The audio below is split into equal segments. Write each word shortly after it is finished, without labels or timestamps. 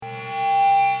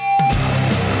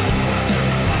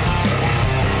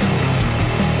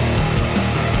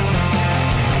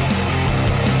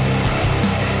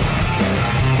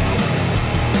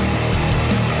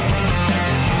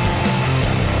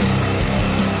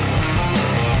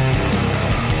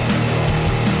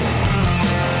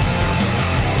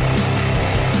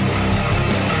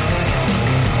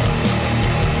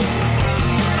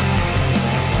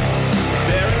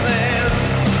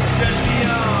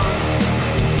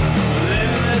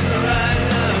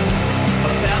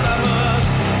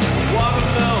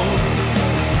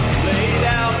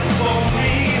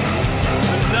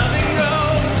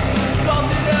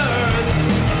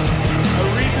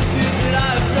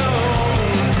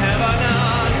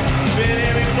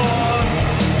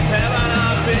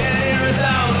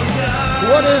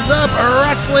is up,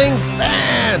 wrestling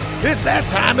fans? It's that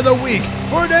time of the week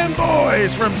for them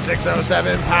boys from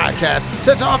 607 Podcast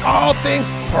to talk all things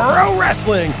pro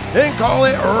wrestling and call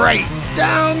it right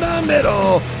down the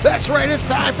middle. That's right, it's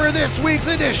time for this week's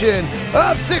edition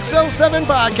of 607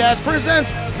 Podcast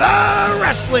presents The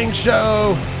Wrestling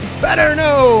Show, better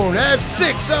known as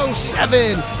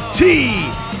 607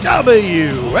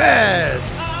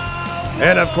 TWS.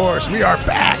 And of course, we are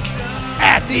back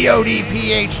at the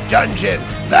ODPH Dungeon,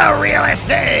 the realest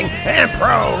thing in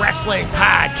pro wrestling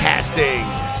podcasting.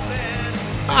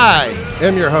 I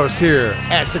am your host here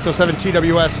at 607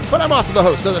 TWS, but I'm also the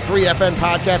host of the 3FN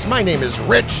Podcast. My name is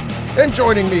Rich, and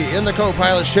joining me in the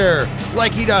co-pilot chair,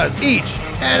 like he does each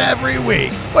and every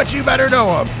week, but you better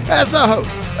know him as the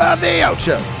host of the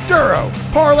Ocho Duro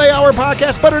Parlay Hour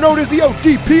Podcast, better known as the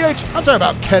ODPH. I'm talking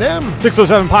about Ken M.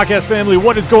 607 Podcast family,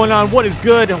 what is going on? What is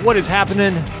good? What is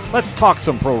happening? Let's talk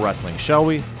some pro wrestling, shall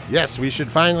we? Yes, we should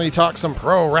finally talk some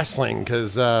pro wrestling,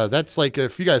 because that's like,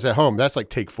 if you guys at home, that's like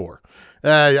take 4.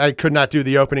 I could not do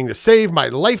the opening to save my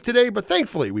life today, but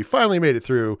thankfully we finally made it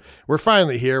through. We're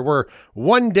finally here. We're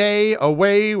one day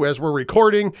away as we're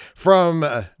recording from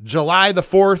July the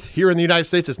 4th here in the United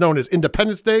States. It's known as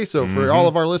Independence Day. So for all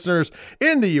of our listeners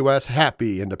in the U.S.,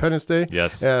 happy Independence Day.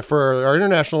 Yes. For our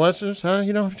international listeners,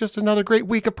 just another great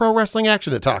week of pro wrestling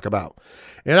action to talk about.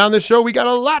 And on this show, we got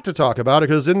a lot to talk about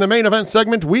because in the main event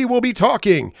segment, we will be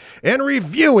talking and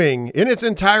reviewing in its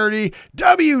entirety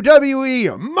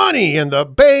WWE Money in the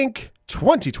Bank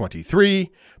 2023,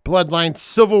 Bloodline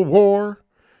Civil War,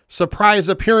 surprise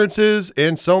appearances,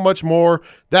 and so much more.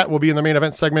 That will be in the main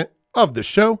event segment of the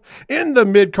show. In the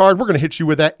mid-card, we're going to hit you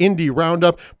with that indie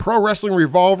roundup. Pro Wrestling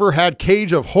Revolver had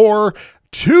Cage of Horror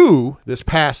 2 this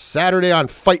past Saturday on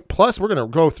Fight Plus. We're going to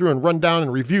go through and run down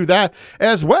and review that,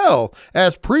 as well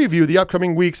as preview the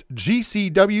upcoming week's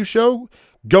GCW show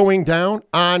going down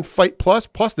on Fight Plus,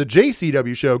 plus the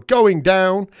JCW show going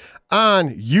down on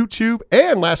YouTube.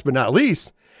 And last but not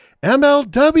least,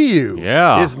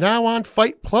 MLW is now on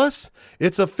Fight Plus.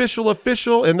 It's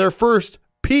official, and their first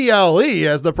PLE,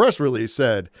 as the press release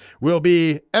said, will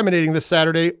be emanating this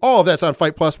Saturday. All of that's on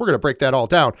Fight Plus. We're going to break that all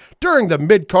down during the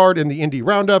mid-card in the Indie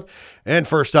Roundup. And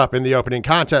first up in the opening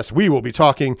contest, we will be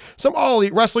talking some All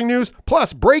Elite Wrestling news,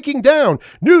 plus breaking down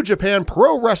New Japan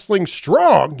Pro Wrestling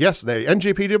Strong, yes, the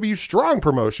NJPW Strong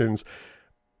Promotions,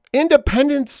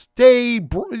 Independence Day,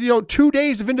 2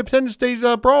 days of Independence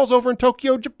Day brawls over in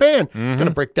Tokyo, Japan. Going to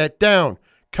break that down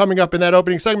coming up in that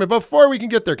opening segment. Before we can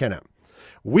get there, Ken,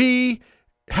 we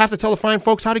have to tell the fine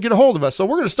folks how to get a hold of us. So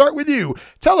we're going to start with you.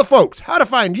 Tell the folks how to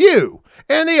find you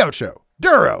and the Ocho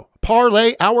Duro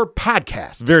Parlay Hour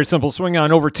Podcast. Very simple. Swing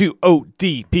on over to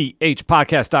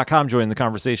odphpodcast.com. Join the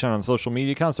conversation on social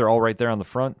media accounts. They're all right there on the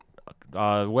front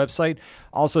website.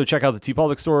 Also, check out the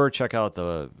TeePublic store. Check out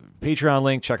the Patreon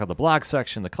link. Check out the blog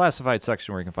section, the classified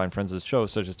section where you can find friends of the show,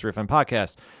 such as 3FM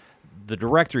Podcast, the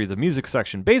directory, the music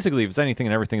section. Basically, if it's anything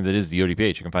and everything that is the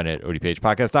ODPH, you can find it at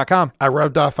odphpodcast.com. I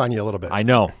rubbed off on you a little bit. I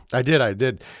know. I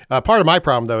did. Part of my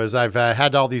problem, though, is I've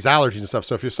had all these allergies and stuff.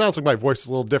 So if it sounds like my voice is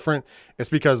a little different, it's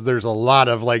because there's a lot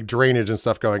of drainage and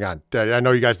stuff going on. I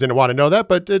know you guys didn't want to know that,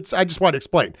 but I just want to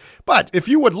explain. But if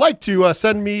you would like to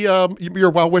send me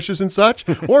your well wishes and such,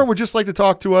 or would just like to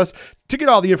talk to us to get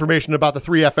all the information about the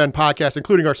 3FN Podcast,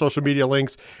 including our social media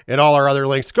links and all our other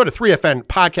links, go to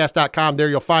 3fnpodcast.com. There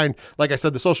you'll find, like I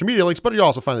said, the social media links, but you'll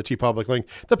also find the TeePublic link,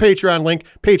 the Patreon link,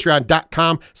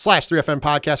 patreon.com/3FN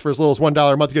Podcast for as little as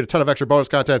 $1 a month. You get a ton of extra bonus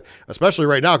content, especially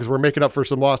right now because we're making up for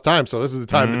some lost time. So this is the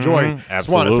time to join. Absolutely. Just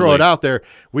want to throw it out there.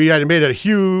 We had made a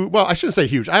huge, well, I shouldn't say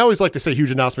huge. I always like to say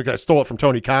huge announcement because I stole it from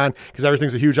Tony Khan because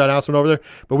everything's a huge announcement over there.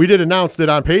 But we did announce that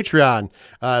on Patreon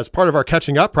as part of our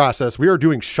catching up process, we are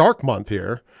doing Shark Month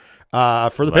here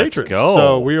for the patrons. Go.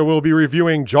 So we will be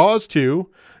reviewing Jaws 2,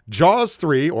 Jaws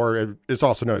 3, or it's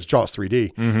also known as Jaws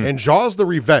 3D, and Jaws the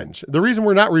Revenge. The reason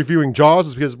we're not reviewing Jaws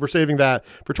is because we're saving that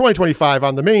for 2025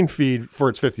 on the main feed for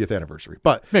its 50th anniversary.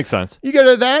 But makes sense. You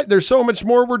get that. There's so much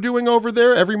more we're doing over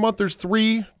there. Every month there's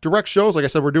 3 direct shows. Like I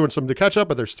said, we're doing some to catch up,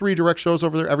 but there's 3 direct shows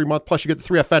over there every month. Plus you get the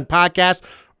 3FN Podcast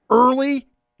early,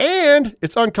 and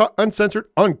it's uncut, uncensored,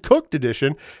 uncooked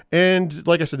edition. And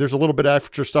like I said, there's a little bit of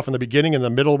extra stuff in the beginning and the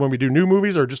middle when we do new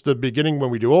movies, or just the beginning when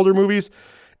we do older movies.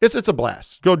 It's a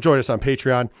blast. Go join us on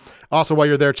Patreon. Also, while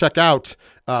you're there, check out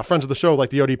friends of the show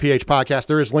like the ODPH Podcast.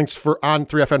 There is links on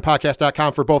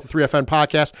 3fnpodcast.com for both the 3FN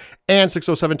Podcast and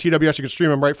 607 TWS. You can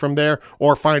stream them right from there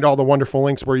or find all the wonderful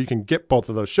links where you can get both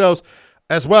of those shows,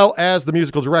 as well as the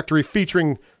musical directory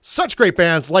featuring such great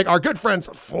bands like our good friends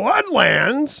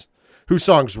Floodlands, Whose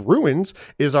Songs Ruins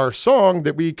is our song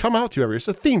that we come out to every. It's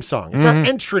a theme song. It's our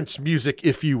entrance music,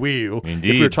 if you will.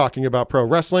 Indeed. If we're talking about pro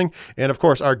wrestling. And of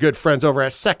course, our good friends over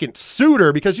at Second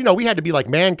Suitor, because we had to be like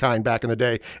Mankind back in the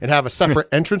day and have a separate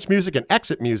entrance music and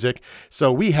exit music.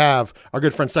 So we have our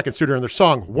good friend Second Suitor and their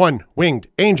song One Winged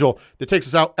Angel that takes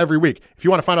us out every week. If you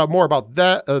want to find out more about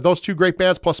that, those two great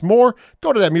bands plus more,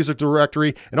 go to that music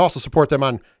directory and also support them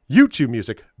on YouTube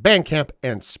Music, Bandcamp,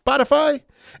 and Spotify.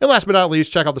 And last but not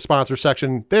least, check out the sponsor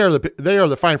section. They are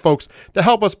the fine folks that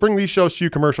help us bring these shows to you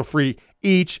commercial free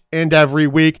each and every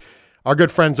week. Our good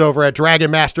friends over at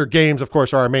Dragon Master Games, of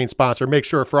course, are our main sponsor. Make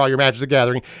sure for all your Magic the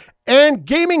Gathering and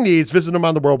gaming needs, visit them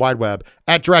on the World Wide Web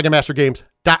at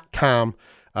DragonMasterGames.com.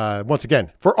 Once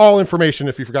again, for all information,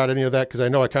 if you forgot any of that, because I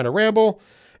know I kind of ramble,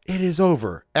 it is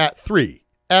over at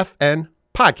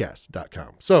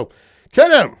 3FNpodcast.com. So,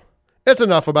 Ken M., it's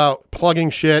enough about plugging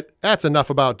shit. That's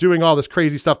enough about doing all this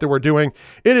crazy stuff that we're doing.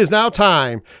 It is now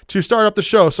time to start up the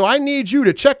show. So I need you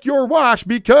to check your watch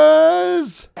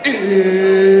because it's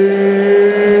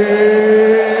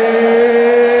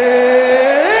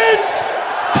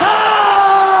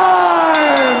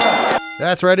time!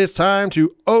 That's right. It's time to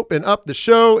open up the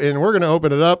show, and we're going to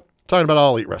open it up talking about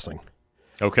All Elite Wrestling.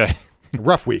 Okay.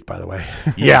 Rough week, by the way.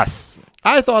 Yes.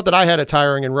 I thought that I had a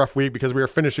tiring and rough week because we were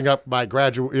finishing up my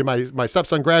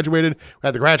stepson graduated. We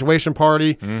had the graduation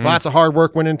party. Lots of hard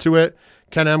work went into it.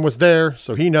 Ken M was there,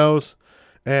 so he knows.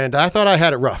 And I thought I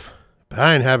had it rough, but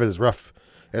I didn't have it as rough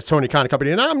as Tony Khan and company.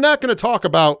 And I'm not going to talk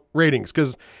about ratings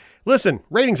because, listen,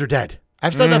 ratings are dead.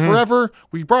 I've said that forever.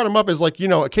 We brought them up as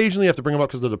occasionally you have to bring them up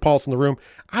because they're the pulse in the room.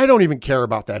 I don't even care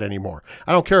about that anymore.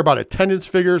 I don't care about attendance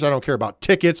figures. I don't care about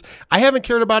tickets. I haven't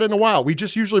cared about it in a while. We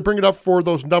just usually bring it up for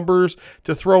those numbers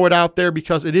to throw it out there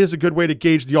because it is a good way to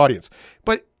gauge the audience.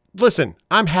 But listen,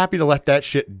 I'm happy to let that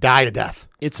shit die a death.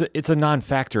 It's a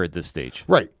non-factor at this stage.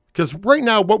 Right. Because right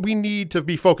now what we need to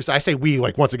be focused, I say we,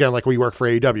 once again, we work for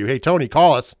AEW. Hey, Tony,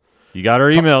 call us. You got our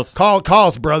emails. Call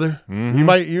us, brother. We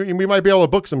might be able to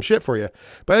book some shit for you.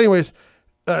 But anyways,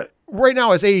 right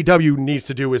now, as AEW needs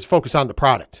to do is focus on the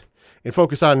product and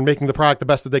focus on making the product the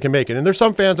best that they can make it. And there's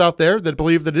some fans out there that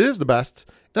believe that it is the best.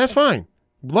 That's fine.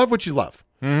 Love what you love.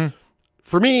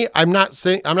 For me, I'm not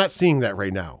seeing that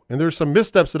right now. And there's some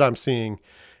missteps that I'm seeing.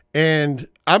 And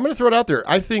I'm going to throw it out there.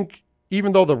 I think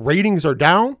even though the ratings are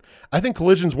down, I think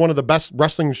Collision's one of the best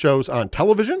wrestling shows on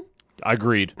television.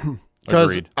 Agreed.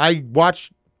 Because I watch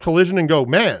Collision and go,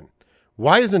 man,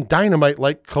 why isn't Dynamite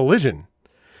like Collision?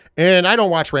 And I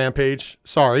don't watch Rampage,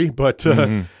 sorry, but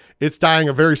it's dying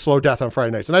a very slow death on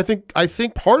Friday nights. And I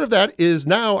think part of that is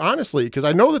now, honestly, because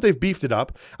I know that they've beefed it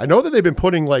up. I know that they've been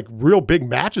putting real big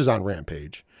matches on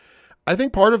Rampage. I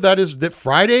think part of that is that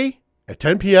Friday at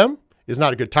 10 p.m. is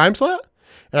not a good time slot.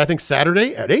 And I think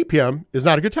Saturday at 8 p.m. is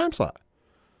not a good time slot.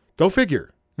 Go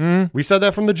figure. We said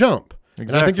that from the jump.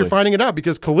 Exactly. And I think you're finding it out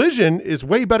because Collision is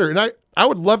way better. And I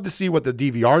would love to see what the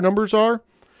DVR numbers are.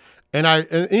 And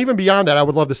even beyond that, I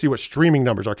would love to see what streaming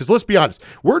numbers are. Because let's be honest,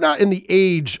 we're not in the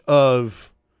age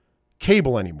of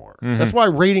cable anymore. That's why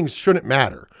ratings shouldn't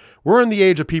matter. We're in the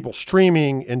age of people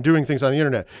streaming and doing things on the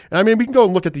internet. And I mean, we can go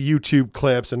and look at the YouTube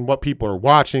clips and what people are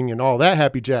watching and all that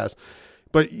happy jazz.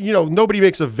 But, nobody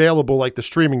makes available the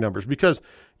streaming numbers because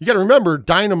you got to remember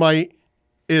Dynamite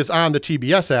is on the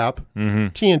TBS app.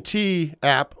 TNT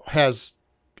app has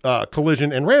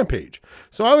Collision and Rampage.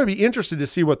 So I would be interested to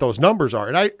see what those numbers are.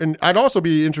 And I'd also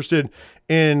be interested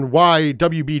in why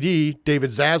WBD,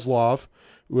 David Zaslav,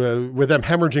 with them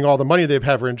hemorrhaging all the money they've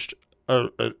hemorrhaged,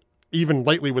 even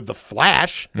lately with The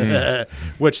Flash,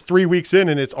 which 3 weeks in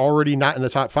and it's already not in the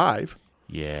top 5.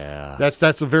 Yeah.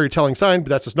 That's a very telling sign, but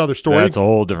that's another story. That's a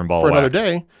whole different ball for of another wax.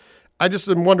 day. I just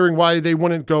am wondering why they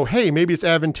wouldn't go, hey, maybe it's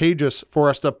advantageous for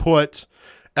us to put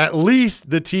at least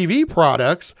the TV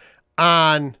products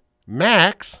on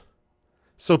Max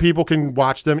so people can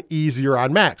watch them easier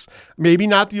on Max. Maybe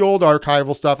not the old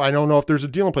archival stuff. I don't know if there's a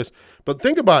deal in place. But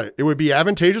think about it. It would be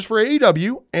advantageous for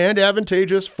AEW and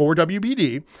advantageous for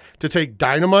WBD to take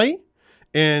Dynamite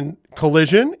and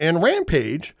Collision and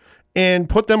Rampage and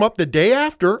put them up the day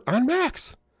after on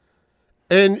Max.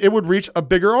 And it would reach a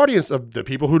bigger audience of the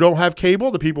people who don't have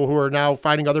cable, the people who are now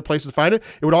finding other places to find it.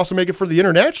 It would also make it for the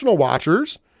international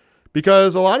watchers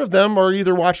because a lot of them are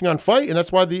either watching on Fight, and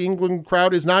that's why the England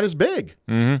crowd is not as big.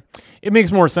 It makes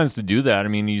more sense to do that. I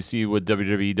mean, you see what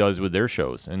WWE does with their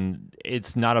shows, and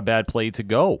it's not a bad play to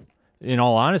go. In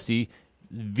all honesty,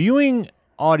 viewing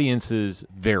audiences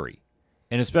vary,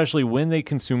 and especially when they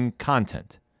consume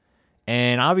content.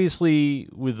 And obviously,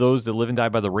 with those that live and die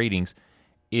by the ratings,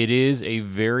 it is a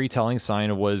very telling sign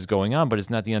of what is going on, but it's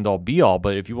not the end-all be-all.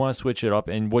 But if you want to switch it up,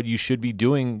 and what you should be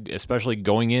doing, especially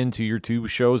going into your 2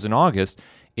 shows in August,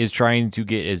 is trying to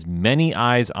get as many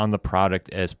eyes on the product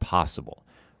as possible.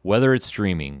 Whether it's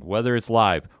streaming, whether it's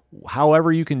live,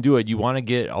 however you can do it, you want to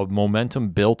get a momentum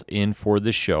built in for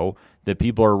the show that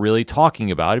people are really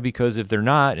talking about it, because if they're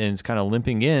not and it's kind of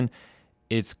limping in,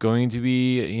 it's going to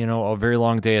be, a very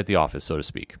long day at the office, so to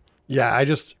speak. Yeah, I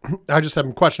just have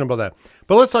a question about that.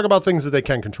 But let's talk about things that they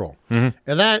can control. And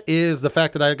that is the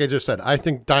fact that, like I just said, I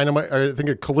think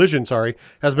Collision,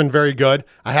 has been very good.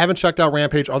 I haven't checked out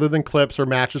Rampage other than clips or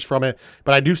matches from it,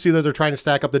 but I do see that they're trying to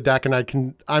stack up the deck,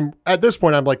 and I'm at this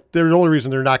point, I'm like, the only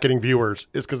reason they're not getting viewers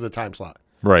is because of the time slot.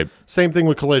 Right. Same thing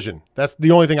with Collision. That's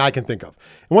the only thing I can think of.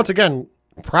 And once again,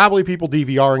 probably people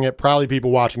DVRing it, probably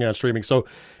people watching it on streaming. So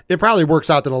it probably works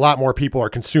out that a lot more people are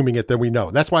consuming it than we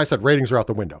know. That's why I said ratings are out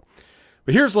the window.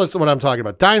 But here's what I'm talking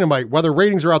about. Dynamite, whether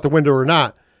ratings are out the window or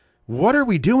not, what are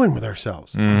we doing with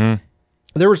ourselves?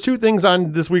 There was 2 things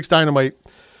on this week's Dynamite.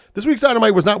 This week's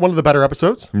Dynamite was not one of the better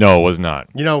episodes. No, it was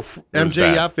not.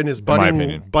 MJF and his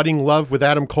budding love with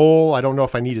Adam Cole. I don't know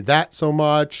if I needed that so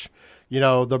much.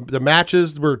 The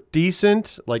matches were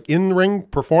decent, like in-ring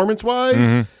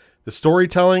performance-wise. The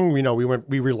storytelling,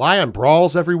 we rely on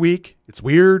brawls every week. It's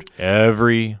weird.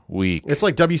 Every week. It's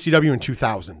like WCW in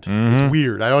 2000. It's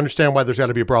weird. I don't understand why there's got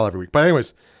to be a brawl every week. But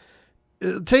anyways,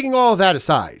 taking all of that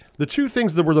aside, the 2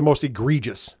 things that were the most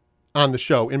egregious on the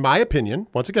show, in my opinion,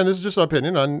 once again, this is just an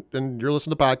opinion, and you're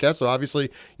listening to the podcast, so obviously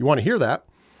you want to hear that,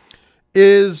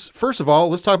 is, first of all,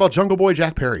 let's talk about Jungle Boy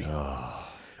Jack Perry.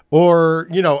 Or,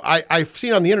 I've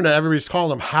seen on the internet, everybody's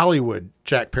calling him Hollywood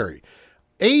Jack Perry.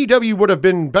 AEW would have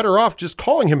been better off just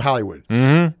calling him Hollywood.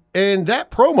 And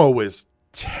that promo was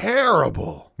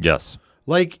terrible. Yes.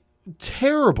 Like,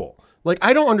 terrible. Like,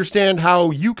 I don't understand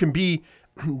how you can be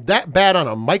that bad on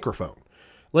a microphone.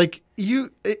 Like,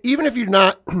 even if you're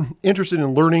not interested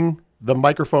in learning the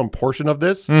microphone portion of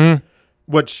this,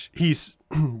 which he's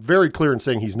very clear in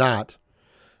saying he's not,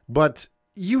 but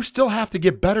you still have to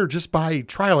get better just by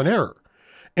trial and error.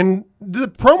 And the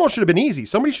promo should have been easy.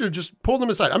 Somebody should have just pulled them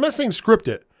aside. I'm not saying script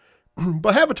it,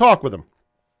 but have a talk with them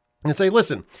and say,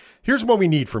 listen, here's what we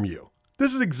need from you.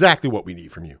 This is exactly what we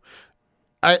need from you.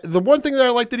 The one thing that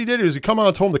I liked that he did is he come out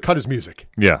and told him to cut his music.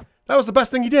 Yeah. That was the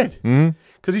best thing he did.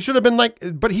 Because he should have been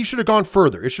but he should have gone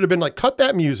further. It should have been like, cut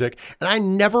that music, and I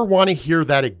never want to hear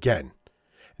that again.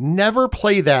 Never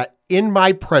play that in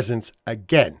my presence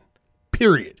again.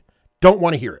 Period. Don't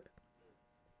want to hear it.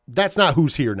 That's not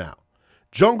who's here now.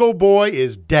 Jungle Boy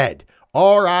is dead.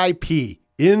 R.I.P.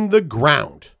 in the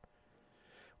ground.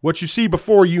 What you see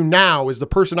before you now is the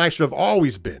person I should have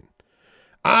always been.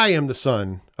 I am the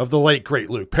son of the late, great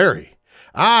Luke Perry.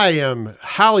 I am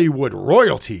Hollywood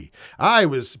royalty. I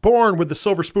was born with the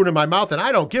silver spoon in my mouth, and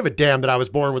I don't give a damn that I was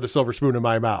born with a silver spoon in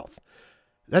my mouth.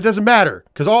 That doesn't matter,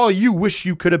 because all you wish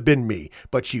you could have been me,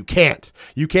 but you can't.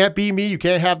 You can't be me. You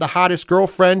can't have the hottest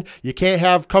girlfriend. You can't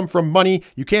have come from money.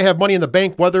 You can't have money in the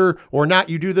bank, whether or not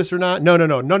you do this or not. No.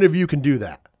 None of you can do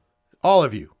that. All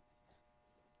of you.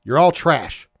 You're all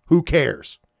trash. Who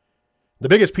cares? The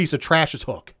biggest piece of trash is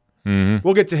Hook.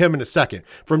 We'll get to him in a second.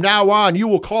 From now on, you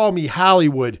will call me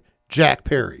Hollywood Jack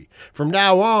Perry. From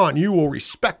now on, you will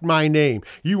respect my name.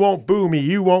 You won't boo me.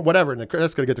 You won't whatever. And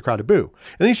that's going to get the crowd to boo.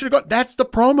 And then you should have gone, that's the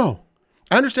promo.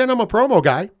 I understand I'm a promo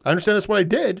guy. I understand that's what I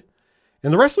did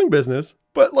in the wrestling business.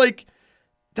 But,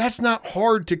 that's not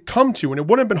hard to come to. And it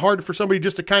wouldn't have been hard for somebody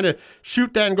just to kind of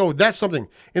shoot that and go, that's something.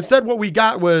 Instead, what we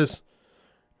got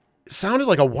sounded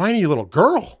like a whiny little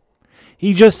girl.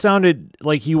 He just sounded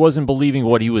like he wasn't believing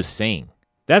what he was saying.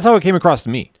 That's how it came across to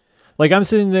me. Like, I'm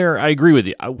sitting there, I agree with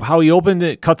you. How he opened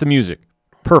it, cut the music.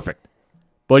 Perfect.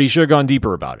 But he should have gone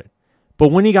deeper about it. But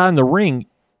when he got in the ring,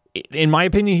 in my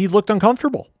opinion, he looked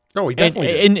uncomfortable. Oh, he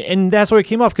definitely did. And that's why it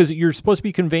came off, because you're supposed to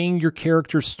be conveying your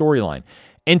character's storyline.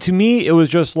 And to me, it was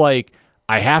just like,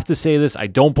 I have to say this, I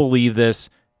don't believe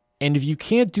this. And if you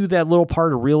can't do that little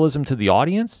part of realism to the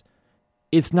audience,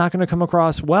 it's not going to come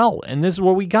across well. And this is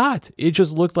what we got. It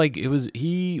just looked like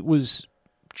he was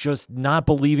just not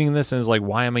believing this, and is like,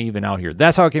 why am I even out here?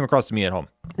 That's how it came across to me at home.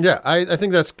 Yeah, I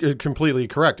think that's completely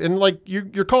correct. And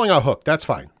you're calling out Hook. That's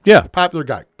fine. Yeah. Popular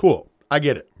guy. Cool. I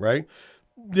get it, right?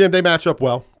 Yeah, they match up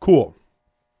well. Cool.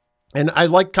 And I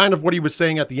like kind of what he was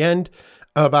saying at the end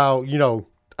about,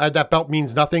 that belt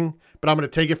means nothing, but I'm going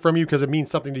to take it from you because it means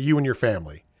something to you and your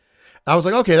family. I was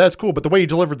like, okay, that's cool. But the way he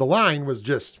delivered the line was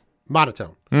just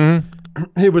monotone.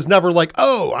 It was never like,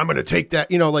 oh, I'm going to take that,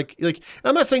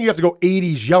 I'm not saying you have to go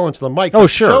 80s yell into the mic. Oh,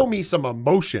 sure. Show me some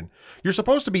emotion. You're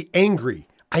supposed to be angry.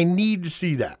 I need to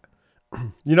see that.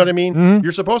 You know what I mean?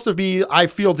 You're supposed to be, I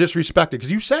feel disrespected,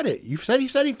 because you said it. He said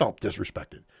he felt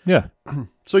disrespected. Yeah.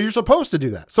 So you're supposed to do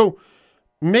that. So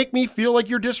make me feel like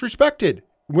you're disrespected.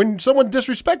 When someone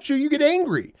disrespects you, you get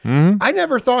angry. I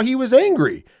never thought he was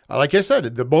angry. Like I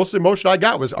said, the most emotion I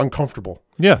got was uncomfortable.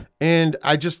 Yeah. And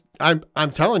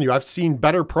I'm telling you, I've seen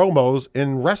better promos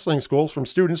in wrestling schools from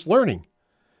students learning.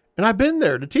 And I've been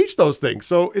there to teach those things.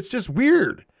 So it's just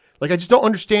weird. Like, I just don't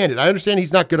understand it. I understand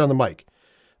he's not good on the mic.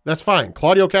 That's fine.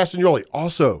 Claudio Castagnoli,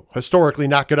 also historically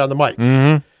not good on the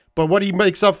mic. But what he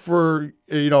makes up for,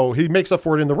 he makes up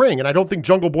for it in the ring. And I don't think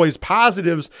Jungle Boy's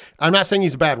positives, I'm not saying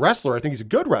he's a bad wrestler. I think he's a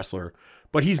good wrestler,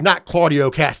 but he's not Claudio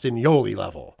Castagnoli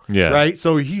level. Yeah. Right?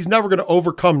 So he's never going to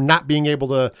overcome not being able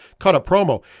to cut a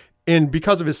promo. And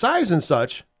because of his size and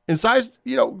such,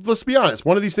 let's be honest,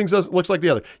 one of these things looks like the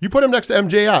other. You put him next to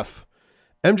MJF.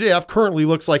 MJF currently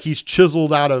looks like he's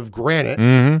chiseled out of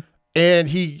granite. And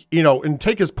he, and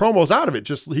take his promos out of it.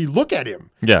 Just look at him.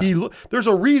 Yeah. There's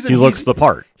a reason he looks the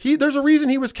part. There's a reason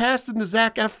he was cast in the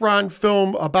Zac Efron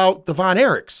film about the Von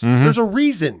Erichs. There's a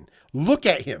reason. Look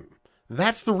at him.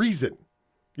 That's the reason.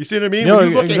 You see what I mean? No, when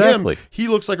you look exactly. at him, he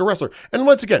looks like a wrestler. And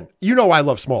once again, I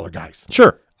love smaller guys.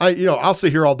 Sure. I'll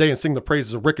sit here all day and sing the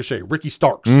praises of Ricochet, Ricky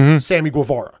Starks, Sammy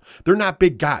Guevara. They're not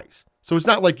big guys. So it's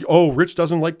not like, Rich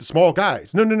doesn't like the small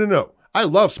guys. No. I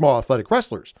love small athletic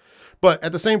wrestlers. But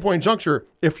at the same point in juncture,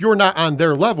 if you're not on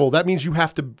their level, that means you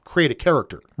have to create a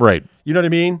character. Right. You know what I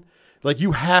mean? Like,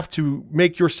 you have to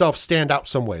make yourself stand out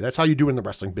some way. That's how you do in the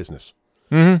wrestling business.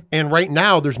 And right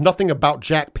now, there's nothing about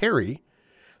Jack Perry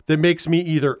that makes me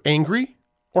either angry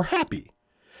or happy.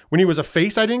 When he was a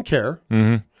face, I didn't care.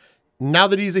 Now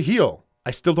that he's a heel,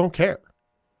 I still don't care.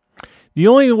 The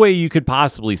only way you could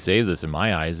possibly save this, in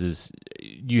my eyes, is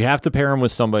you have to pair him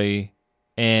with somebody,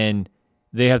 and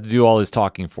they have to do all his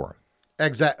talking for him.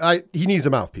 Exactly. He needs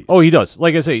a mouthpiece. Oh, he does.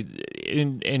 Like I say,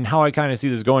 and how I kind of see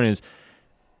this going is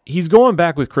he's going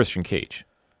back with Christian Cage.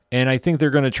 And I think they're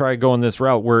going to try going this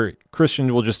route where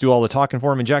Christian will just do all the talking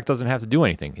for him and Jack doesn't have to do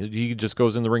anything. He just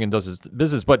goes in the ring and does his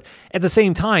business. But at the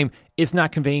same time, it's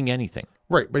not conveying anything.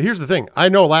 Right. But here's the thing. I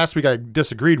know last week I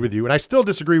disagreed with you, and I still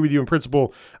disagree with you in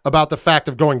principle about the fact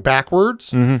of going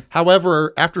backwards.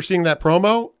 However, after seeing that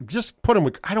promo, just put him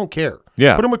with, I don't care.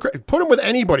 Yeah. Put him with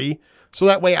anybody. So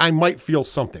that way I might feel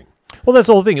something. Well, that's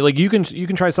the whole thing. Like, you can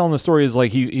try selling the story as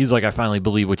like he's like, I finally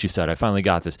believe what you said. I finally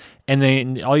got this. And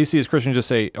then all you see is Christian just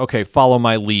say, okay, follow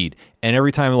my lead. And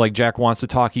every time like Jack wants to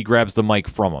talk, he grabs the mic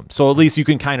from him. So at least you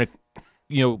can kind of,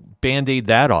 Band-Aid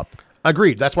that up.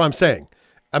 Agreed. That's what I'm saying.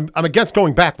 I'm against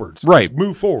going backwards. Right. Just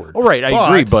move forward. All right. I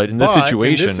agree. But in this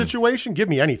situation, give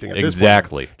me anything. At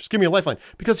exactly. This point. Just give me a lifeline.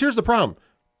 Because here's the problem.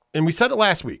 And we said it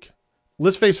last week.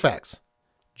 Let's face facts.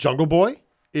 Jungle Boy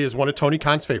is one of Tony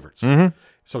Khan's favorites.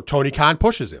 So Tony Khan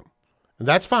pushes him. And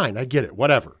that's fine. I get it.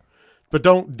 Whatever. But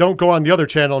don't go on the other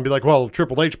channel and be like, well,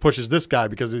 Triple H pushes this guy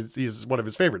because he's one of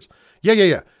his favorites.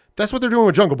 Yeah. That's what they're doing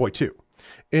with Jungle Boy too.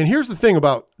 And here's the thing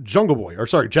about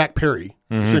Jack Perry.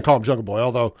 I shouldn't call him Jungle Boy,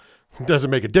 although it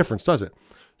doesn't make a difference, does it?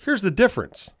 Here's the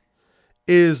difference.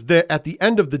 Is that at the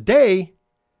end of the day,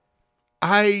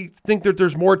 I think that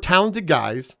there's more talented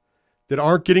guys that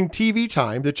aren't getting TV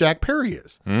time that Jack Perry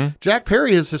is. Jack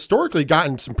Perry has historically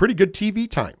gotten some pretty good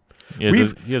TV time. He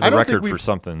has a record for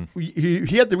something.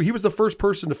 He was the first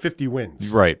person to 50 wins.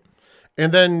 Right.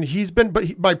 And then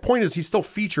my point is he's still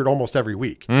featured almost every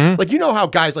week. Like, how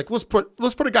guys like, let's put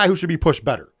a guy who should be pushed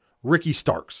better. Ricky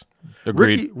Starks.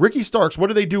 Agreed. Ricky Starks, what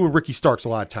do they do with Ricky Starks a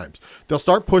lot of times? They'll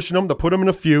start pushing him. They'll put him in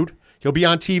a feud. He'll be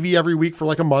on TV every week for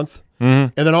like a month.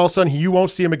 And then all of a sudden you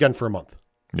won't see him again for a month.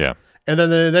 Yeah. And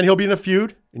then he'll be in a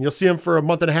feud, and you'll see him for a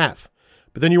month and a half.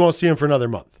 But then you won't see him for another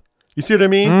month. You see what I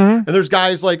mean? And there's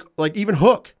guys like even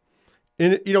Hook,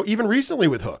 and even recently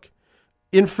with Hook,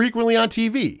 infrequently on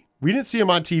TV. We didn't see him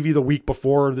on TV the week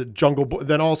before the Jungle Boy.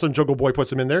 Then all of a sudden Jungle Boy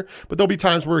puts him in there. But there'll be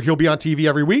times where he'll be on TV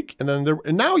every week,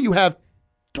 and now you have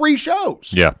 3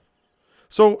 shows. Yeah.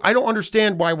 So I don't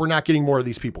understand why we're not getting more of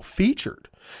these people featured.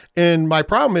 And my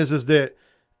problem is that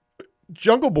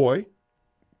Jungle Boy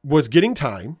was getting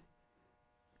time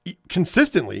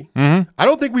consistently. I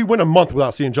don't think we went a month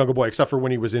without seeing Jungle Boy except for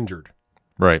when he was injured.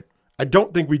 Right. I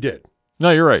don't think we did. No,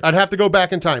 you're right. I'd have to go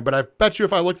back in time, but I bet you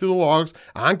if I look through the logs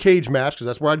on Cage Match, because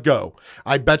that's where I'd go,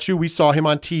 I bet you we saw him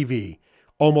on TV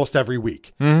almost every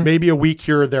week. Maybe a week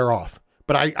here or there off.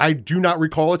 But I do not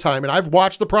recall a time, and I've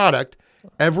watched the product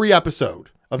every episode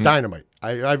of Dynamite.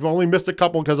 I've only missed a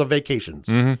couple because of vacations.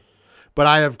 But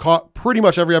I have caught pretty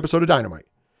much every episode of Dynamite.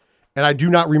 And I do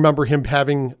not remember him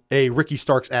having a Ricky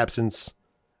Starks absence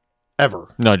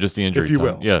ever. No, just the injury if you time.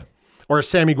 will. Yeah. Or a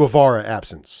Sammy Guevara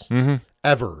absence.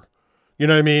 Ever. You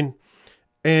know what I mean?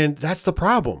 And that's the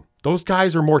problem. Those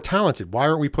guys are more talented. Why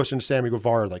aren't we pushing Sammy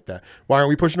Guevara like that? Why aren't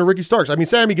we pushing to Ricky Starks? I mean,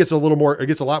 Sammy gets a lot more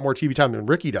TV time than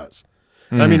Ricky does.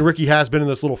 I mean, Ricky has been in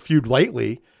this little feud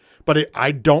lately, but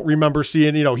I don't remember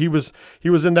seeing, he was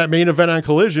in that main event on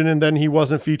Collision, and then he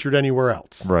wasn't featured anywhere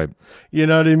else. Right. You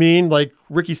know what I mean? Like,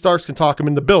 Ricky Starks can talk him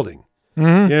in the building. You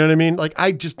know what I mean? Like,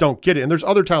 I just don't get it. And there's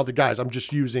other talented guys. I'm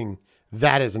just using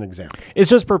that as an example. It's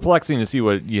just perplexing to see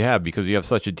what you have because you have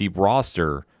such a deep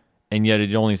roster, and yet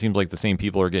it only seems like the same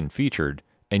people are getting featured,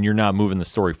 and you're not moving the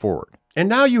story forward. And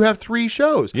now you have 3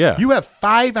 shows. Yeah. You have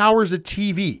 5 hours of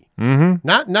TV.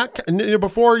 Not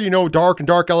before,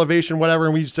 dark elevation, whatever,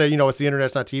 and we say, it's the internet,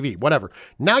 it's not TV, whatever.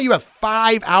 Now you have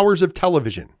 5 hours of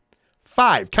television.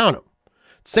 5, count them.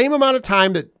 Same amount of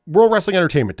time that World Wrestling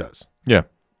Entertainment does. Yeah.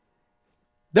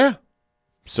 Yeah.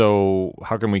 So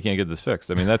how come we can't get this fixed?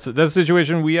 I mean, that's a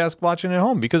situation we ask watching at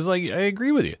home because, like, I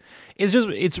agree with you. It's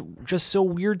just so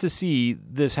weird to see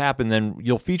this happen. Then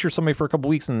you'll feature somebody for a couple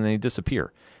weeks and then they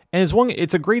disappear. And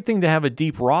it's a great thing to have a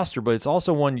deep roster, but it's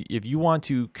also one, if you want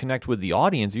to connect with the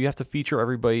audience, you have to feature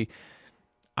everybody.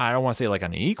 I don't want to say like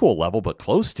on an equal level, but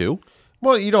close to.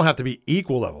 Well, you don't have to be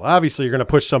equal level. Obviously, you're going to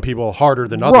push some people harder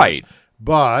than others. Right.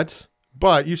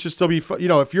 But you should still be,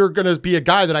 if you're going to be a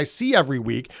guy that I see every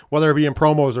week, whether it be in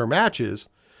promos or matches,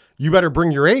 you better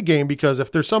bring your A game, because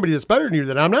if there's somebody that's better than you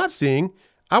that I'm not seeing,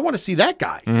 I want to see that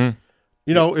guy.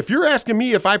 If you're asking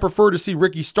me if I prefer to see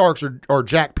Ricky Starks or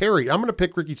Jack Perry, I'm going to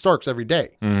pick Ricky Starks every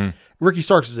day. Ricky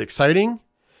Starks is exciting.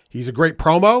 He's a great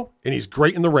promo, and he's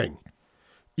great in the ring.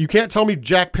 You can't tell me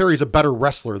Jack Perry's a better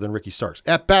wrestler than Ricky Starks.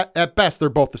 At best, they're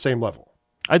both the same level.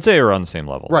 I'd say they're on the same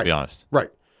level, to be honest. Right.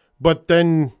 But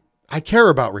then I care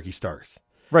about Ricky Starks.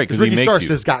 Right, because Ricky Starks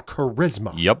has got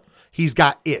charisma. Yep. He's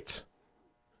got it.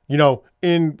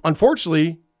 And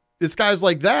unfortunately, it's guys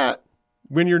like that,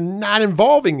 when you're not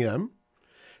involving them,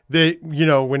 that,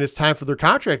 when it's time for their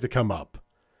contract to come up,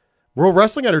 World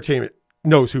Wrestling Entertainment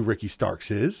knows who Ricky Starks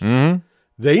is.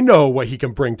 They know what he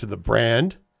can bring to the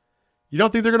brand. You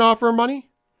don't think they're going to offer him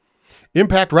money?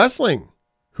 Impact Wrestling,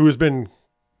 who has been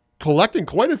collecting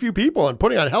quite a few people and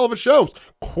putting on hell of a shows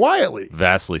quietly.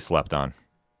 Vastly slept on.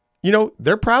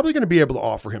 They're probably going to be able to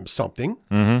offer him something.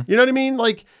 You know what I mean?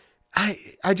 Like,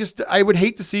 I would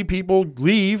hate to see people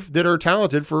leave that are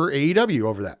talented for AEW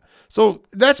over that. So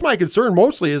that's my concern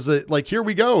mostly, is that, like, here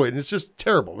we go, and it's just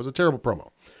terrible. It was a terrible promo.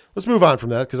 Let's move on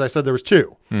from that, because I said there was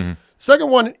 2. Second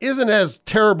one isn't as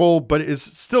terrible, but it's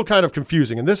still kind of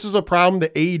confusing. And this is a problem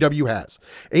that AEW has.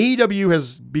 AEW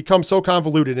has become so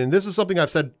convoluted, and this is something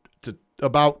I've said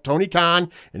about Tony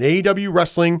Khan and AEW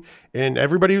wrestling and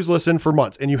everybody who's listened for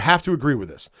months. And you have to agree with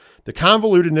this. The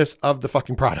convolutedness of the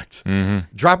fucking product.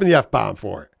 Dropping the F-bomb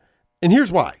for it. And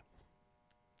here's why.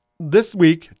 This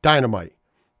week, Dynamite,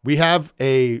 we have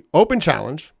a open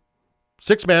challenge,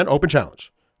 6-man open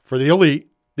challenge for the Elite,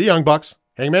 the Young Bucks,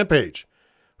 Hangman Page.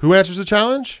 Who answers the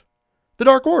challenge? The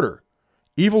Dark Order.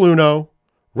 Evil Uno,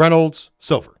 Reynolds,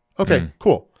 Silver. Okay,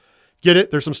 cool. Get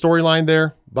it? There's some storyline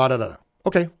there. Blah, da, da, da.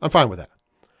 Okay, I'm fine with that.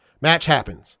 Match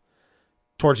happens.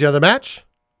 Towards the end of the match,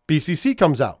 BCC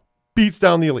comes out, beats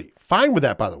down the Elite. Fine with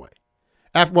that, by the way.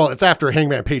 It's after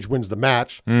Hangman Page wins the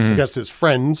match against his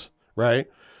friends, right?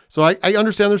 So I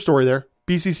understand their story there.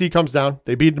 BCC comes down.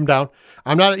 They beat them down.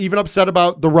 I'm not even upset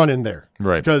about the run in there.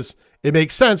 Right. Because it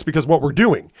makes sense, because what we're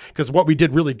doing. Because what we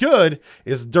did really good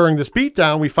is during this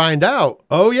beatdown, we find out,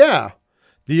 oh, yeah,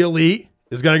 the Elite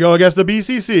is going to go against the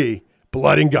BCC.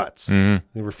 Blood and guts. We're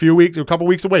a couple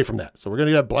weeks away from that. So we're going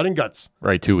to get blood and guts.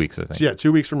 Right, 2 weeks, I think. So, yeah,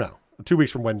 2 weeks from now. 2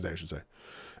 weeks from Wednesday, I should say.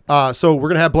 So we're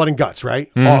going to have blood and guts,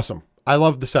 right? Awesome. I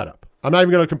love the setup. I'm not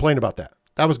even going to complain about that.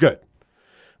 That was good.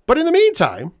 But in the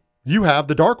meantime, you have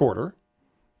the Dark Order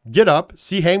get up,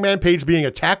 see Hangman Page being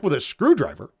attacked with a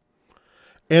screwdriver,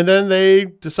 and then they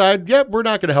decide, yep, we're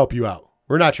not going to help you out.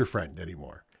 We're not your friend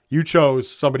anymore. You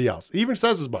chose somebody else. He even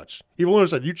says as much. Evil Uno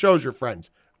said, you chose your friends.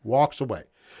 Walks away.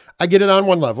 I get it on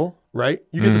one level, right?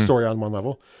 You get the story on one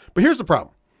level. But here's the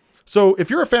problem. So if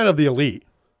you're a fan of the Elite,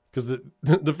 because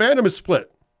the fandom is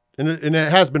split, and it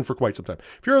has been for quite some time.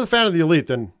 If you're a fan of the Elite,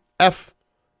 then F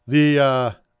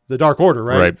the Dark Order,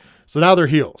 right? So now they're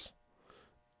heels.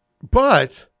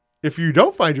 But if you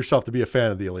don't find yourself to be a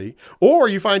fan of the Elite, or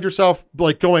you find yourself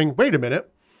like going, wait a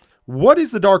minute, what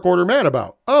is the Dark Order mad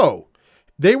about? Oh,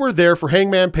 they were there for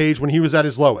Hangman Page when he was at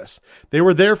his lowest. They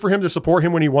were there for him to support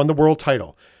him when he won the world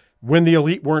title, when the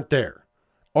Elite weren't there.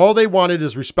 All they wanted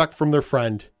is respect from their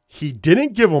friend. He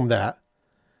didn't give them that.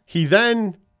 He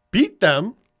then beat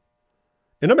them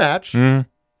in a match,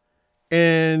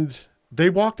 and they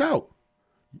walked out.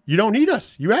 You don't need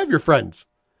us. You have your friends.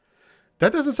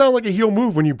 That doesn't sound like a heel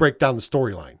move when you break down the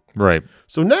storyline. Right.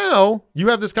 So now you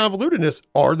have this convolutedness.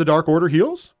 Are the Dark Order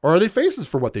heels or are they faces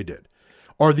for what they did?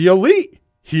 Are the Elite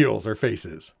heels or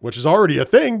faces, which is already a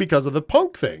thing because of the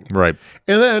Punk thing. Right.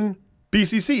 And then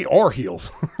BCC are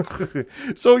heels.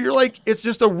 So you're like, it's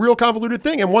just a real convoluted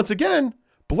thing. And once again,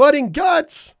 Blood and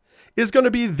Guts is going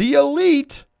to be the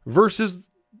Elite versus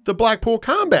the Blackpool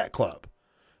Combat Club.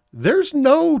 There's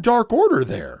no Dark Order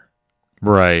there.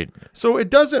 Right. So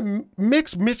it doesn't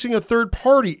mixing a third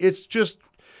party.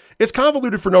 It's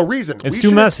convoluted for no reason. It's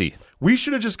too messy. We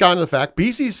should have just gotten to the fact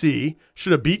BCC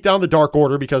should have beat down the Dark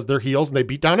Order because they're heels and they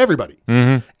beat down everybody.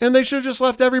 Mm-hmm. And they should have just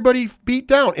left everybody beat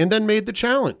down and then made the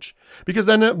challenge, because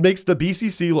then it makes the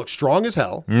BCC look strong as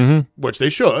hell, which they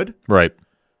should. Right.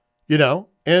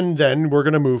 And then we're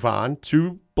going to move on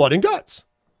to Blood and Guts.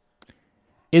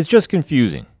 It's just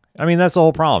confusing. I mean, that's the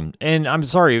whole problem. And I'm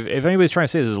sorry, if anybody's trying to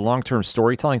say this is long-term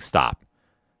storytelling, stop.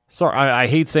 Sorry, I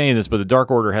hate saying this, but the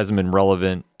Dark Order hasn't been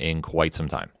relevant in quite some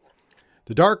time.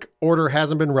 The Dark Order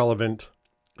hasn't been relevant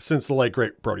since the late,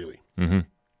 great Brody Lee. Mm-hmm.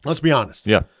 Let's be honest.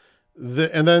 Yeah.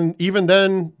 And then, even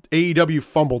then, AEW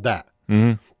fumbled that.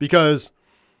 Mm-hmm. Because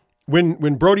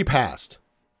when Brody passed,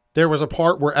 there was a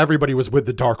part where everybody was with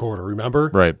the Dark Order,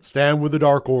 remember? Right. Stand with the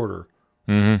Dark Order.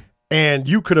 Mm-hmm. And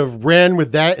you could have ran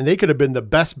with that, and they could have been the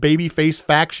best babyface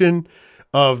faction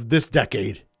of this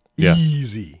decade. Yeah.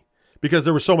 Easy. Because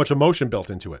there was so much emotion built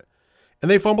into it. And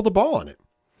they fumbled the ball on it.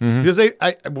 Mm-hmm.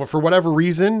 Because for whatever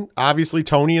reason, obviously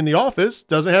Tony in the office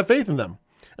doesn't have faith in them.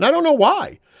 And I don't know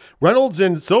why. Reynolds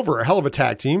and Silver are a hell of a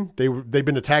tag team. They've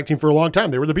been a tag team for a long time.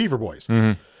 They were the Beaver Boys.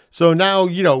 Mm-hmm. So now,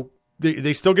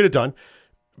 they still get it done.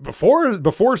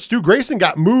 Before Stu Grayson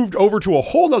got moved over to a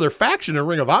whole other faction in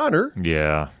Ring of Honor.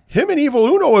 Yeah. Him and Evil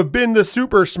Uno have been the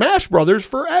Super Smash Brothers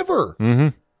forever. Mm-hmm.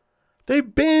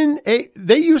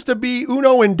 They used to be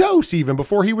Uno and Dos even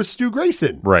before he was Stu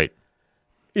Grayson. Right.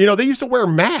 They used to wear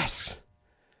masks.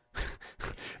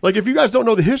 Like, if you guys don't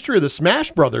know the history of the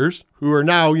Smash Brothers, who are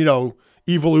now,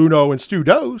 Evil Uno and Stu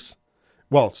Dos.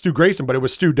 Well, Stu Grayson, but it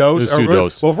was Stu Dos.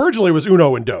 Well, originally it was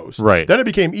Uno and Dos. Right. Then it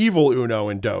became Evil Uno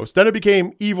and Dos. Then it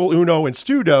became Evil Uno and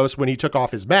Stu Dos when he took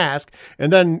off his mask.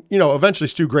 And then, eventually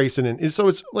Stu Grayson. And so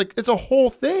it's like, it's a whole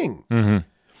thing. Mm-hmm.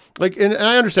 Like, and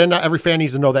I understand not every fan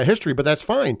needs to know that history, but that's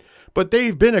fine. But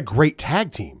they've been a great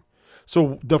tag team.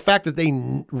 So the fact that they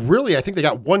really, I think they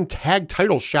got one tag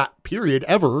title shot period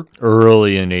ever.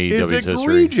 Early in AEW's history. Is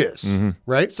egregious,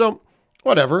 right? So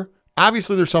whatever.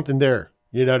 Obviously there's something there.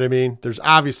 You know what I mean? There's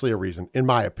obviously a reason, in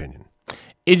my opinion.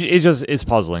 It just is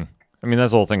puzzling. I mean,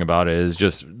 that's the whole thing about it, is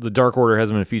just the Dark Order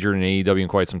hasn't been featured in AEW in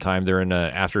quite some time. They're in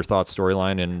an afterthought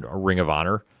storyline in a Ring of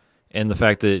Honor. And the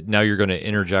fact that now you're going to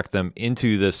interject them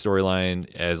into this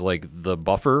storyline as like the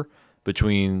buffer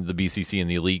between the BCC and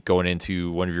the Elite going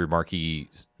into one of your marquee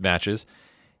matches,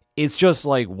 it's just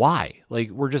like, why?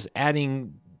 Like, we're just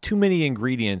adding too many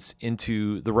ingredients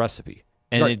into the recipe,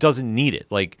 and It doesn't need it.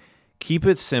 Like, keep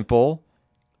it simple.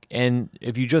 And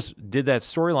if you just did that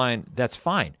storyline, that's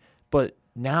fine. But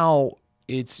now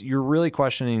you're really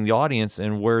questioning the audience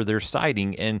and where they're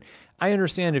siding. And I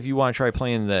understand if you want to try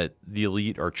playing that the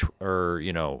Elite are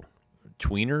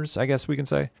tweeners, I guess we can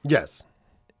say. Yes.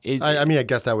 I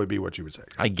guess that would be what you would say.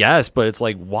 I guess, but it's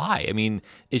like, why? I mean,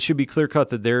 it should be clear cut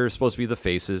that they're supposed to be the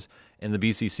faces and the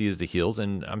BCC is the heels.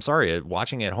 And I'm sorry,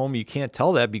 watching at home, you can't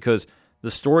tell that because the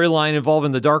storyline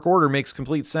involving the Dark Order makes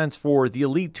complete sense for the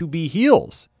Elite to be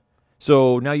heels.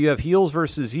 So now you have heels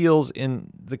versus heels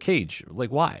in the cage.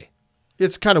 Like, why?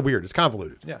 It's kind of weird. It's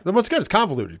convoluted. Yeah. Once again, it's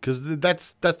convoluted because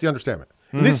that's the understanding.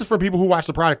 Mm-hmm. This is for people who watch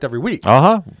the product every week.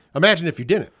 Uh-huh. Imagine if you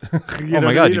didn't. Oh,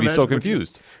 my God. You'd be so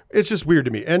confused. It's just weird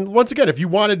to me. And once again, if you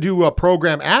want to do a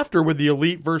program after with the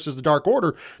Elite versus the Dark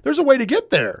Order, there's a way to get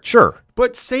there. Sure.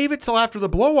 But save it till after the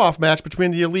blow-off match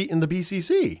between the Elite and the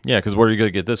BCC. Yeah, because what are you going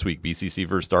to get this week? BCC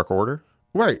versus Dark Order?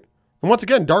 Right. And once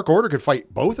again, Dark Order could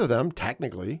fight both of them,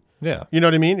 technically. Yeah. You know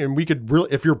what I mean? And we could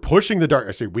really, if you're pushing the Dark,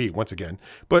 I say we, once again,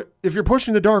 but if you're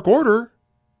pushing the Dark Order,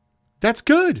 that's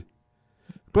good.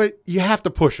 But you have to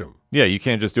push them. Yeah, you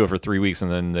can't just do it for 3 weeks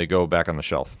and then they go back on the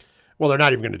shelf. Well, they're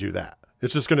not even going to do that.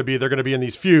 It's just going to be, they're going to be in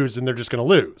these feuds and they're just going to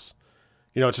lose.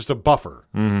 It's just a buffer,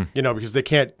 because they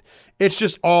can't, it's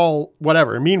just all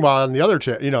whatever. And meanwhile, on the other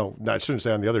channel, I shouldn't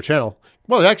say on the other channel.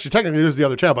 Well, actually, technically, it is the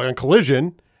other channel, but on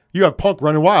Collision, you have Punk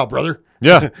running wild, brother.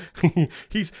 Yeah.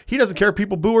 He doesn't care if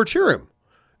people boo or cheer him.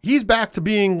 He's back to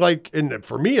being like, and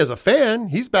for me as a fan,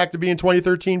 he's back to being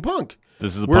 2013 Punk.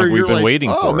 This is the Punk we've been waiting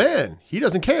for. Oh, man, he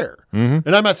doesn't care. Mm-hmm.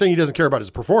 And I'm not saying he doesn't care about his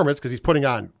performance because he's putting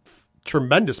on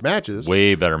tremendous matches.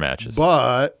 Way better matches.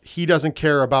 But he doesn't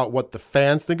care about what the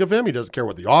fans think of him. He doesn't care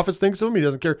what the office thinks of him. He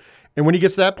doesn't care. And when he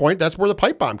gets to that point, that's where the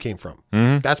pipe bomb came from.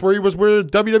 Mm-hmm. That's where he was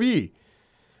with WWE.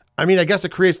 I mean, I guess it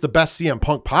creates the best CM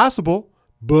Punk possible.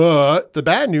 But the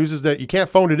bad news is that you can't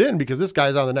phone it in because this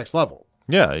guy's on the next level.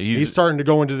 Yeah. He's starting to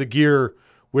go into the gear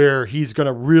where he's going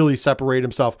to really separate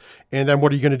himself. And then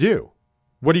what are you going to do?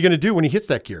 What are you going to do when he hits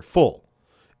that gear full?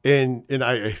 And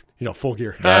I full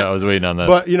gear. I was waiting on this.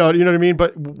 But you know what I mean?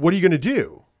 But what are you going to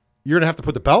do? You're going to have to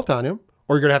put the belt on him,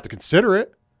 or you're going to have to consider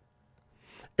it.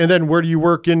 And then where do you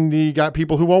work in you got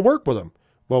people who won't work with him?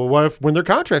 Well, what if when their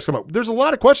contracts come up? There's a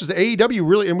lot of questions that AEW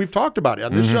really, and we've talked about it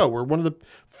on this show. We're one of the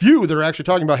few that are actually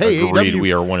talking about, hey, Agreed, AEW,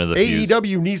 we are one of the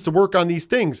AEW needs to work on these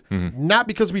things. Not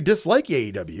because we dislike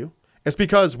AEW. It's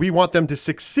because we want them to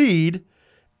succeed,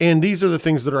 and these are the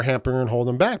things that are hampering and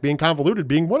holding them back. Being convoluted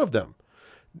being one of them.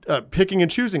 Picking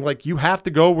and choosing, like you have to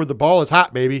go where the ball is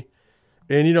hot, baby.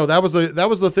 And that was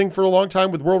the thing for a long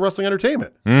time with World Wrestling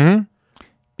Entertainment. Mm-hmm.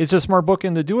 It's a smart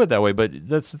booking to do it that way, but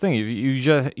that's the thing. You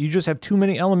just have too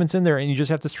many elements in there, and you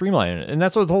just have to streamline it. And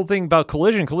that's what the whole thing about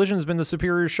Collision. Collision has been the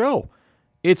superior show.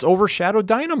 It's overshadowed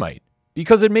Dynamite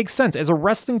because it makes sense. As a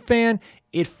wrestling fan,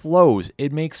 it flows.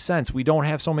 It makes sense. We don't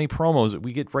have so many promos.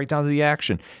 We get right down to the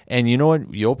action. And you know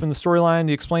what? You open the storyline,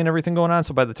 you explain everything going on,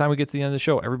 so by the time we get to the end of the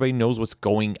show, everybody knows what's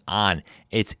going on.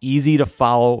 It's easy to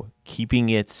follow, keeping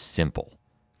it simple.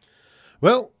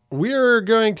 Well, we are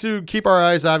going to keep our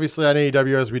eyes, obviously, on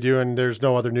AEW as we do, and there's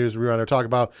no other news we want to talk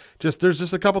about. There's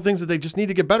just a couple things that they just need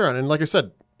to get better on. And like I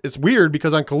said, it's weird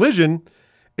because on Collision,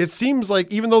 it seems like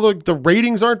even though the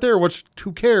ratings aren't there, which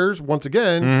who cares, once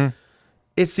again,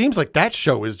 it seems like that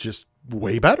show is just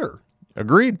way better.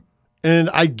 Agreed. And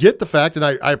I get the fact, and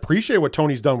I appreciate what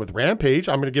Tony's done with Rampage.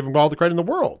 I'm going to give him all the credit in the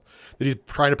world that he's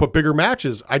trying to put bigger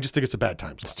matches. I just think it's a bad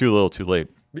time slot. It's too little, too late,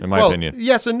 in my opinion.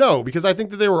 Yes and no, because I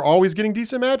think that they were always getting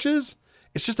decent matches.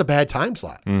 It's just a bad time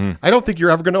slot. I don't think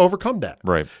you're ever going to overcome that.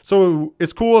 Right. So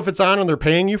it's cool if it's on and they're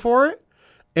paying you for it.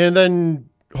 And then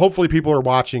hopefully people are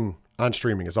watching on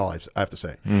streaming is all I have to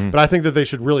say. But I think that they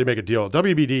should really make a deal.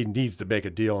 WBD needs to make a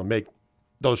deal and make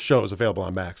those shows available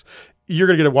on Max. You're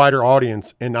going to get a wider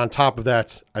audience, and on top of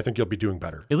that, I think you'll be doing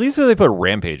better. At least if they put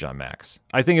Rampage on Max.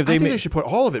 I think they should put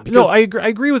all of it. No, I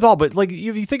agree with all, but like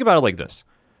if you think about it like this.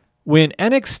 When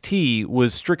NXT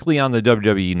was strictly on the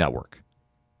WWE network,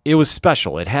 it was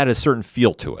special. It had a certain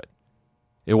feel to it.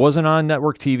 It wasn't on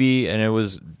network TV, and it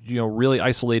was really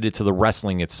isolated to the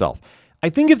wrestling itself. I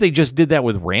think if they just did that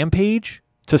with Rampage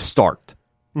to start,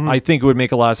 I think it would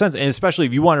make a lot of sense, and especially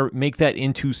if you want to make that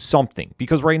into something,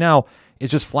 because right now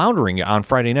it's just floundering on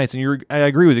Friday nights, and I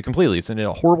agree with you completely. It's in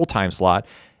a horrible time slot.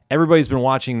 Everybody's been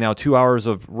watching now 2 hours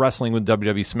of wrestling with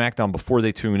WWE SmackDown before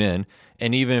they tune in,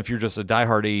 and even if you're just a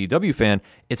diehard AEW fan,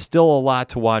 it's still a lot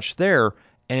to watch there,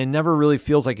 and it never really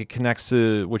feels like it connects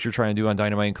to what you're trying to do on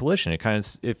Dynamite and Collision.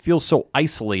 It feels so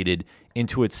isolated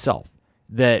into itself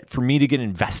that for me to get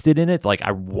invested in it, like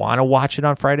I want to watch it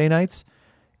on Friday nights,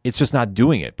 it's just not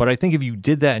doing it. But I think if you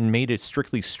did that and made it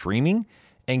strictly streaming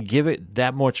and give it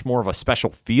that much more of a special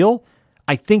feel,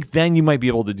 I think then you might be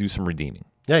able to do some redeeming.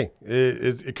 Hey,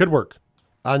 it could work.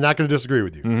 I'm not going to disagree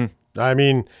with you. I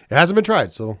mean, it hasn't been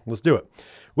tried, so let's do it.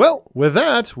 Well, with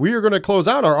that, we are going to close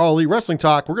out our All Elite Wrestling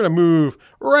talk. We're going to move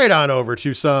right on over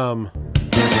to some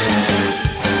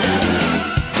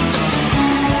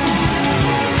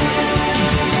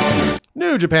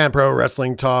New Japan Pro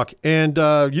Wrestling talk. And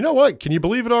you know what? Can you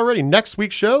believe it already? Next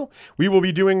week's show, we will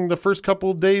be doing the first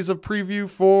couple days of preview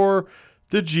for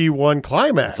the G1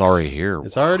 Climax. It's already here.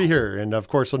 It's already here. And of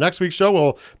course, so next week's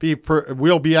show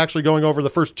we'll be actually going over the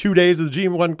first 2 days of the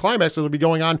G1 Climax that will be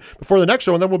going on before the next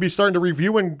show, and then we'll be starting to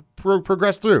review and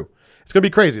progress through. It's going to be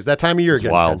crazy. It's that time of year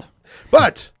again. Wild.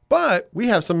 But we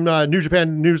have some New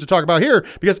Japan news to talk about here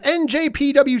because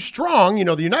NJPW Strong,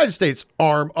 the United States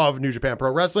arm of New Japan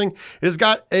Pro Wrestling, has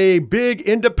got a big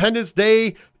Independence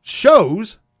Day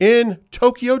shows in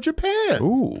Tokyo, Japan.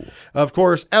 Ooh. Of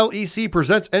course, LEC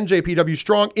presents NJPW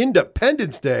Strong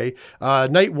Independence Day.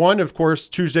 Night one, of course,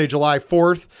 Tuesday, July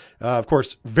 4th. Of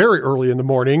course, very early in the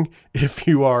morning if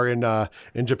you are in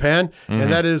Japan.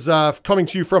 And that is coming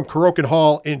to you from Kurokan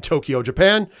Hall in Tokyo,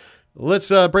 Japan. Let's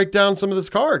break down some of this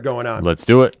card going on. Let's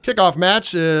do it. Kickoff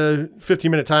match,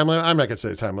 15-minute time limit. I'm not going to say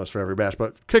the time limit for every match,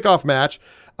 but kickoff match.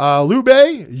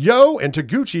 Lube, Yo, and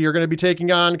Taguchi are going to be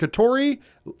taking on Katori,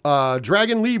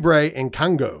 Dragon Libre, and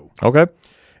Kongo. Okay.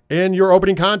 In your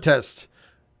opening contest,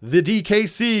 the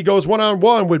DKC goes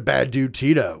one-on-one with Bad Dude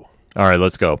Tito. All right,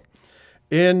 let's go.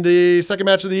 In the second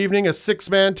match of the evening, a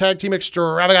six-man tag team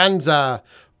extravaganza.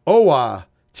 Owa,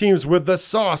 teams with the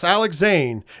Sauce Alex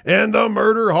Zane and the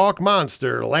Murder Hawk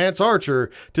Monster Lance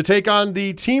Archer to take on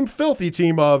the Team Filthy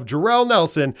team of Jarrell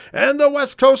Nelson and the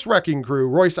West Coast Wrecking Crew,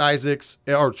 Royce Isaacs,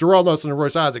 or Jarrell Nelson and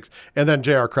Royce Isaacs, and then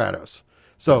JR Kratos.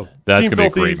 So that's going to be a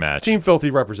great match. Team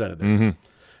Filthy represented there.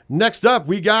 Next up,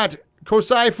 we got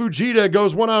Kosai Fujita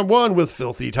goes one-on-one with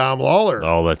Filthy Tom Lawler.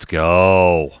 Oh, let's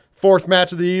go. Fourth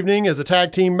match of the evening is a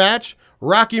tag team match.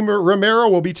 Rocky Romero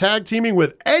will be tag teaming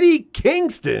with Eddie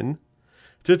Kingston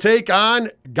to take on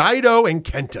Gaito and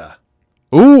Kenta.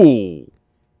 Ooh,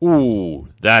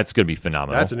 that's going to be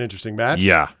phenomenal. That's an interesting match.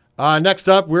 Yeah. Next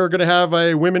up, we're going to have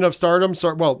a Women of Stardom.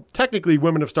 Well, technically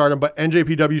Women of Stardom, but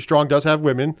NJPW Strong does have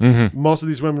women. Most of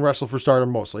these women wrestle for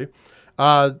Stardom mostly.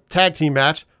 Tag team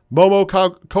match. Momo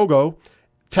Kogo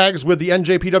tags with the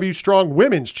NJPW Strong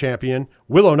Women's Champion,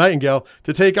 Willow Nightingale,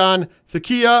 to take on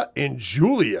Thakia and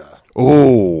Julia.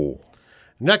 Oh.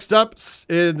 Next up,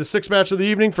 in the sixth match of the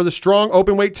evening for the Strong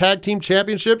Openweight Tag Team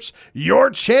Championships, your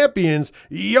champions,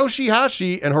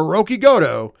 Yoshihashi and Hiroki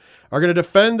Goto, are going to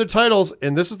defend the titles,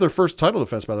 and this is their first title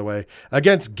defense, by the way,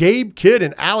 against Gabe Kidd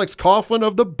and Alex Coughlin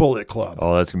of the Bullet Club.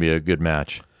 Oh, that's going to be a good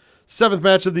match. Seventh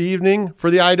match of the evening for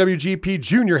the IWGP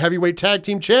Junior Heavyweight Tag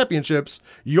Team Championships,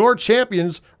 your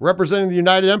champions, representing the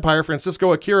United Empire,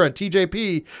 Francisco Akira and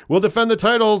TJP, will defend the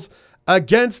titles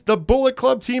against the Bullet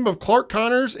Club team of Clark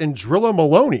Connors and Drilla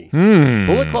Maloney.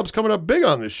 Bullet Club's coming up big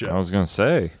on this show. I was going to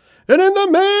say. And in the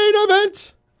main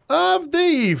event of the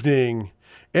evening,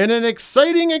 in an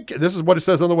exciting, this is what it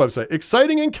says on the website,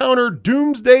 exciting encounter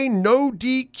Doomsday no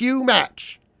DQ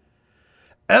match.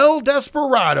 El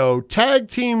Desperado tag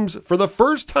teams for the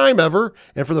first time ever,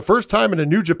 and for the first time in a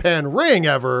New Japan ring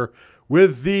ever,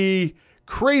 with the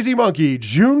Crazy Monkey,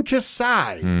 Jun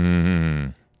Kasai.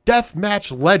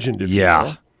 Deathmatch legend, if you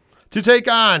will, to take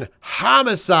on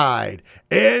Homicide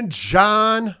and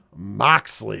John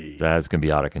Moxley. That's going to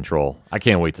be out of control. I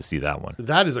can't wait to see that one.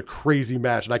 That is a crazy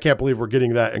match, and I can't believe we're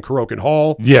getting that in Kuroken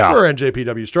Hall for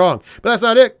NJPW Strong. But that's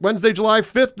not it. Wednesday, July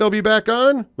 5th, they'll be back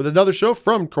on with another show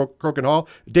from Kuroken Hall,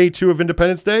 day 2 of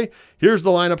Independence Day. Here's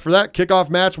the lineup for that. Kickoff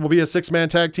match will be a 6-man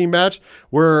tag team match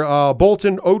where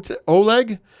Bolton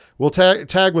Oleg will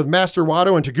tag with Master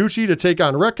Wado and Taguchi to take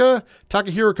on Rekka,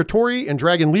 Takahiro Katori, and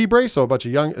Dragon Libre. So a bunch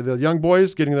of young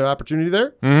boys getting their opportunity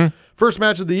there. First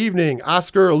match of the evening,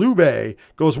 Oscar Alube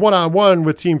goes one-on-one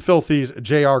with Team Filthy's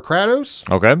JR Kratos.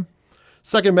 Okay.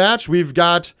 Second match, we've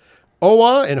got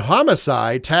Owa and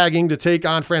Homicide tagging to take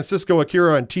on Francisco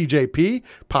Akira and TJP,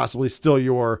 possibly still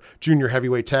your junior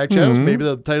heavyweight tag champs. Maybe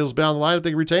the titles down the line if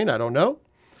they retain. I don't know.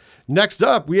 Next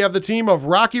up, we have the team of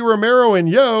Rocky Romero and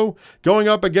Yo going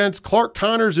up against Clark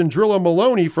Connors and Drilla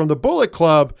Maloney from the Bullet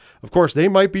Club. Of course, they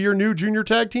might be your new junior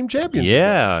tag team champions.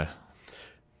 Yeah.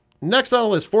 Next on the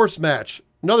list, fourth match,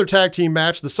 another tag team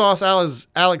match. The Sauce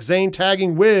Alex Zane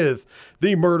tagging with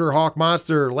the Murder Hawk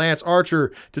Monster, Lance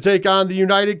Archer, to take on the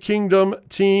United Kingdom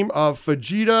team of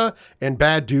Fujita and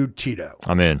Bad Dude Tito.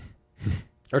 I'm in.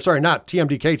 Or sorry, not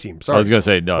TMDK team. Sorry. I was going to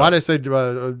say, no. Why did I say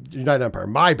United Empire?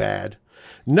 My bad.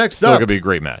 Next Still up. going to be a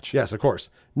great match. Yes, of course.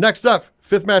 Next up,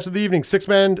 fifth match of the evening,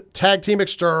 6-man tag team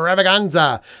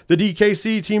extravaganza. The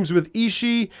DKC teams with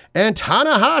Ishii and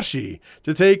Tanahashi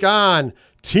to take on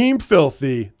Team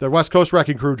Filthy, the West Coast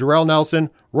Wrecking Crew, Jarrell Nelson,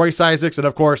 Royce Isaacs, and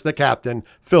of course the captain,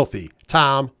 Filthy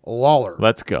Tom Lawler.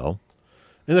 Let's go.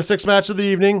 In the sixth match of the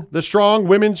evening, the Strong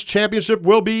Women's Championship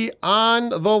will be on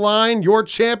the line. Your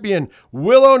champion,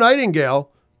 Willow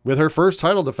Nightingale, with her first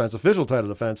title defense, official title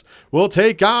defense, will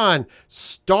take on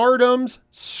Stardom's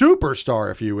superstar,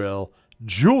 if you will,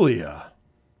 Julia.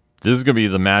 This is going to be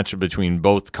the match between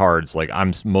both cards like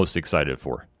I'm most excited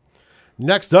for.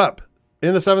 Next up,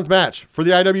 in the seventh match for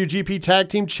the IWGP Tag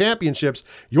Team Championships,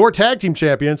 your tag team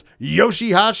champions,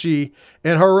 Yoshihashi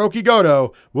and Hiroki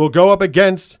Goto, will go up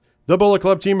against the Bullet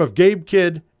Club team of Gabe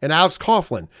Kidd and Alex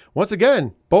Coughlin. Once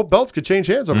again, both belts could change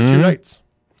hands over 2 nights.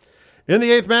 In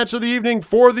the eighth match of the evening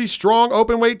for the Strong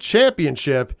Openweight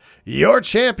Championship, your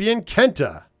champion,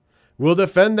 Kenta, will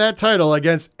defend that title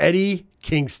against Eddie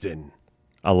Kingston.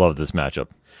 I love this matchup.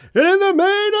 And in the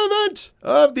main event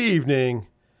of the evening,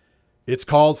 it's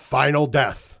called Final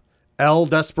Death. El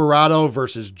Desperado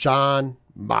versus John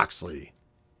Moxley.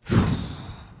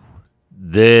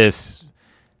 This,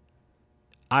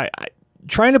 I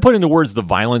trying to put into words the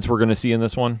violence we're going to see in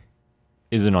this one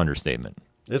is an understatement.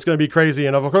 It's going to be crazy.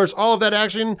 And of course, all of that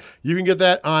action, you can get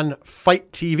that on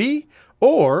Fight TV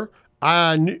or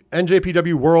on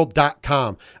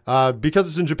NJPWworld.com. Because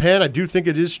it's in Japan, I do think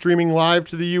it is streaming live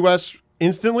to the U.S.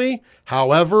 instantly.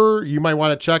 However, you might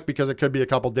want to check because it could be a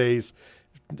couple days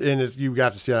and you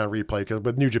have to see it on replay because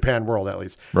with New Japan World, at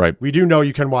least. Right. We do know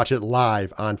you can watch it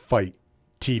live on Fight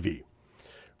TV.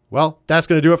 Well, that's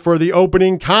going to do it for the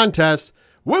opening contest.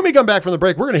 When we come back from the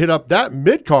break, we're going to hit up that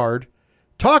mid-card,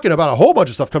 talking about a whole bunch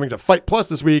of stuff coming to Fight Plus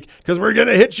this week, because we're going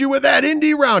to hit you with that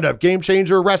indie roundup, Game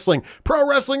Changer Wrestling, Pro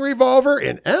Wrestling Revolver,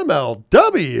 and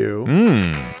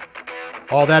MLW.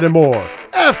 All that and more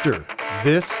after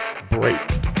this break.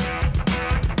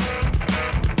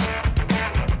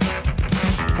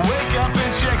 Wake up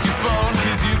and check your phone,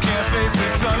 'cause you can't face the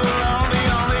sun alone. The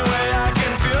only way I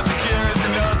can feel secure is to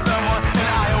know someone in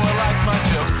Iowa likes my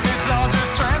jokes. It's all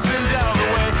just transcendental, the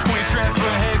way we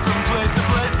transfer hate from place to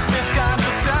place. It's kind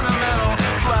of sentimental,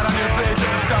 flat on your face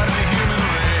at the start of the human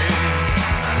race.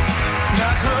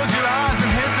 Now close your eyes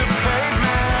and hit the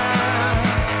pavement.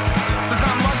 There's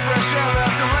not much fresh air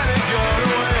left to let it go to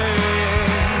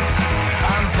waste.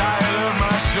 I'm tired of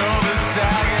my shoulders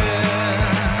sagging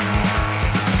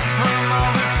from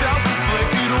all this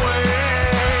self-inflicted weight.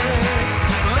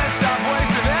 Let's stop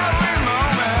wasting every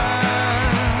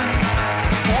moment,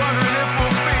 wondering if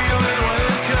we'll feel it when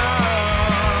it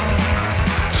comes.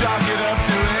 Chalk it up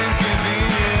to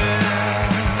inconvenience,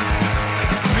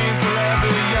 being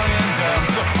forever young and dumb.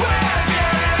 So we're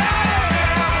getting out of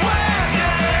here, we're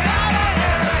getting out of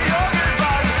here. Your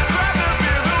goodbyes, grab the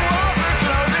beer, the walls are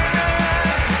closing in.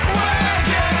 We're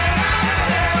getting out of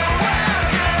here, we're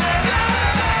getting out of here.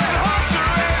 The whole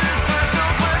charade is crystal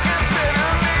clear, consider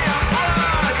me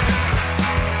unplugged.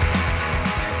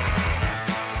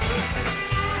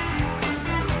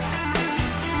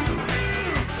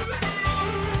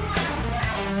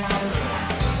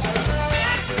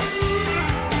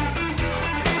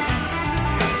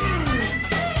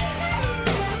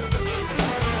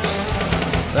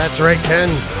 That's right, Ken.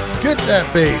 Get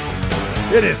that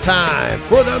bass. It is time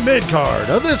for the mid-card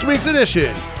of this week's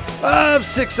edition of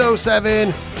 607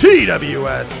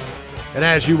 TWS. And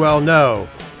as you well know,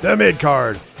 the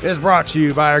mid-card is brought to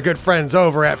you by our good friends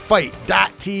over at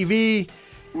Fight.tv.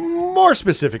 More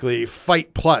specifically,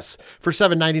 Fight Plus. For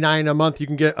 $7.99 a month, you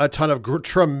can get a ton of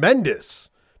tremendous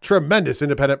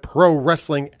independent pro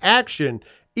wrestling action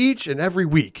each and every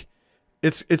week.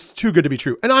 It's too good to be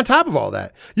true. And on top of all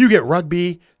that, you get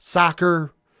rugby,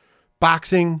 soccer,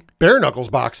 boxing, bare knuckles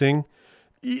boxing.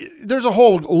 There's a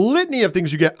whole litany of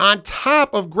things you get on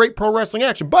top of great pro wrestling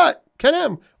action. But, Ken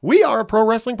M., we are a pro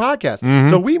wrestling podcast,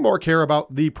 so we more care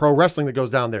about the pro wrestling that goes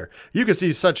down there. You can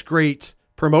see such great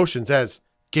promotions as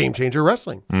Game Changer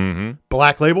Wrestling,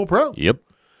 Black Label Pro, Yep.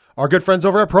 our good friends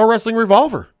over at Pro Wrestling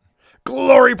Revolver,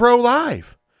 Glory Pro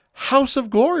Live, House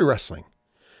of Glory Wrestling.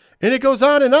 And it goes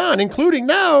on, including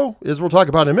now, as we'll talk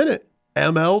about in a minute,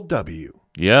 MLW.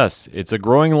 Yes, it's a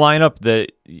growing lineup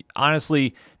that,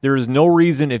 honestly, there is no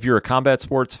reason if you're a combat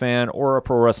sports fan or a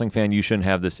pro wrestling fan, you shouldn't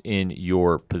have this in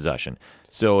your possession.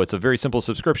 So it's a very simple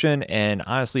subscription, and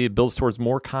honestly, it builds towards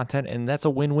more content, and that's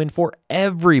a win-win for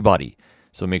everybody.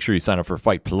 So make sure you sign up for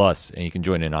Fight Plus, and you can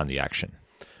join in on the action.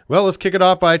 Well, let's kick it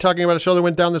off by talking about a show that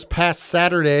went down this past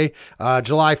Saturday,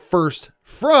 July 1st,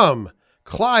 from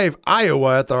Clive,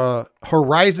 Iowa, at the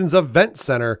Horizons Event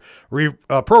Center.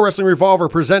 Pro Wrestling Revolver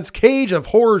presents Cage of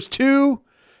Horrors 2.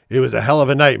 It was a hell of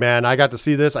a night, man. I got to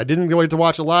see this. I didn't get to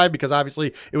watch it live because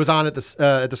obviously it was on at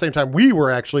the same time we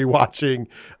were actually watching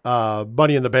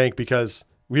Money in the Bank, because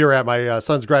we were at my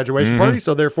son's graduation party.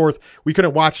 So therefore, we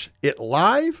couldn't watch it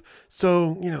live.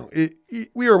 So,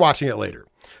 we were watching it later.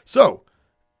 So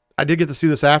I did get to see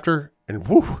this after, and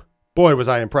whew, boy, was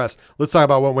I impressed. Let's talk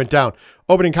about what went down.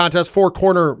 Opening contest,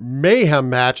 4-corner mayhem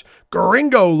match.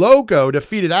 Gringo Loco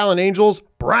defeated Alan Angels,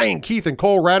 Brian Keith, and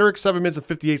Cole Radrick, 7 minutes and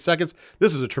 58 seconds.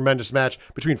 This is a tremendous match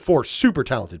between four super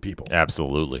talented people.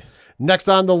 Absolutely. Next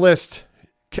on the list,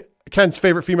 Ken's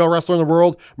favorite female wrestler in the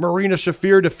world, Marina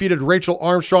Shafir, defeated Rachel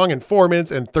Armstrong in 4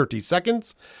 minutes and 30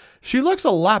 seconds. She looks a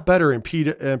lot better in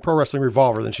Pro Wrestling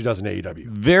Revolver than she does in AEW.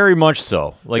 Very much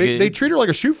so. Like they treat her like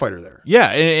a shoot fighter there. Yeah,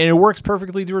 and it works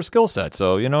perfectly to her skill set.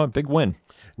 So, a big win.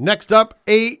 Next up,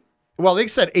 they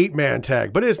said 8-man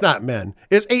tag, but it's not men.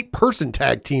 It's 8-person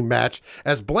tag team match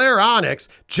as Blair Onyx,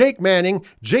 Jake Manning,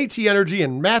 JT Energy,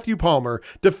 and Matthew Palmer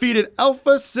defeated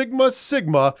Alpha Sigma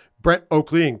Sigma, Brent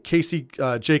Oakley and Casey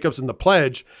Jacobs in the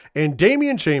Pledge, and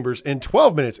Damian Chambers in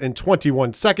 12 minutes and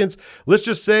 21 seconds. Let's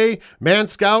just say Man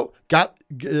Scout got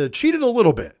cheated a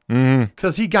little bit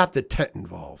because he got the tent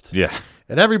involved. Yeah.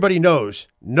 And everybody knows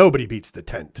nobody beats the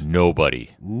tent.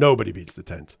 Nobody beats the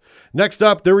tent. Next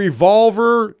up, the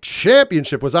Revolver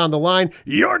Championship was on the line.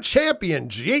 Your champion,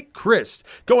 Jake Christ,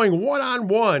 going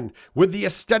one-on-one with the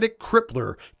aesthetic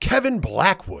crippler, Kevin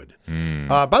Blackwood.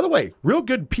 By the way, real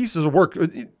good pieces of work.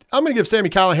 I'm going to give Sammy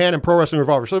Callahan and Pro Wrestling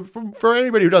Revolver. So for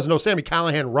anybody who doesn't know, Sammy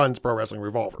Callahan runs Pro Wrestling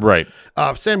Revolver. Right.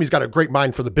 Sammy's got a great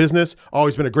mind for the business.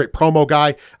 Always been a great promo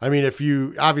guy. I mean, if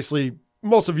you obviously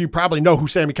most of you probably know who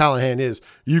Sami Callihan is.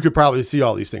 You could probably see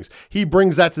all these things. He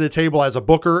brings that to the table as a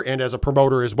booker and as a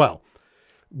promoter as well.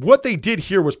 What they did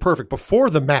here was perfect. Before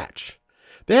the match,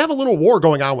 they have a little war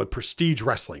going on with Prestige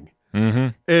Wrestling. Mm-hmm.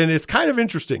 And it's kind of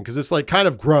interesting because it's like kind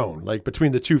of grown like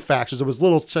between the two factions. It was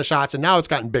little shots and now it's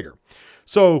gotten bigger.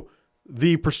 So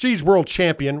the Prestige World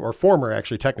Champion, or former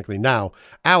actually technically now,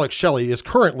 Alex Shelley, is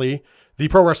currently the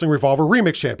Pro Wrestling Revolver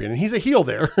Remix Champion. And he's a heel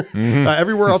there. Mm-hmm.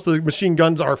 Everywhere else the Machine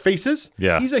Guns are faces.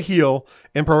 Yeah. He's a heel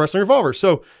in Pro Wrestling Revolver.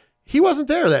 So he wasn't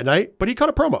there that night, but he cut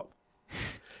a promo.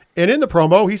 And in the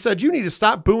promo, he said, you need to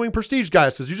stop booing Prestige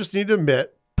guys because you just need to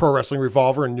admit, Pro Wrestling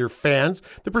Revolver and your fans,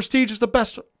 the Prestige is the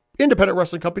best independent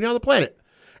wrestling company on the planet.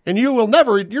 And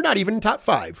you're not even in top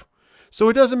 5. So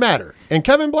it doesn't matter. And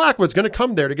Kevin Blackwood's going to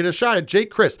come there to get a shot at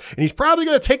Jake Crist. And he's probably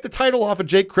going to take the title off of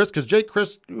Jake Crist because Jake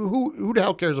Crist, who the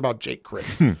hell cares about Jake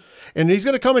Crist? And he's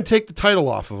going to come and take the title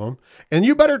off of him. And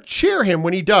you better cheer him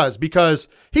when he does because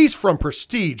he's from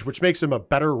Prestige, which makes him a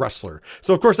better wrestler.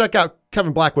 So, of course, that got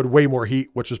Kevin Blackwood way more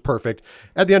heat, which was perfect.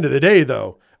 At the end of the day,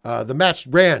 though, the match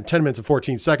ran 10 minutes and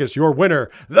 14 seconds. Your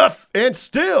winner, and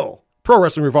still Pro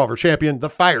Wrestling Revolver champion, the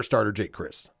Firestarter, Jake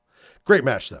Crist. Great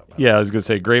match, though. Yeah, I was going to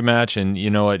say, great match. And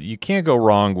you know what? You can't go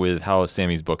wrong with how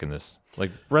Sammy's booking this. Like,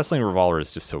 Wrestling Revolver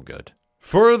is just so good.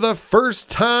 For the first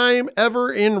time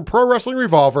ever in Pro Wrestling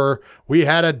Revolver, we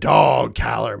had a dog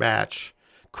collar match.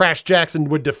 Crash Jackson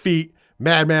would defeat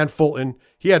Madman Fulton.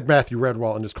 He had Matthew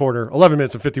Redwall in his corner, 11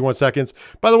 minutes and 51 seconds.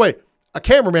 By the way, a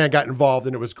cameraman got involved,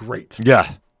 and it was great.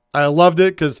 Yeah. I loved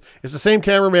it because it's the same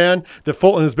cameraman that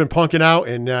Fulton has been punking out,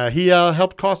 and he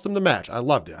helped cost him the match. I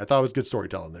loved it. I thought it was good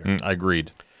storytelling there. I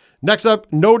agreed. Next up,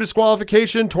 no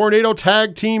disqualification, Tornado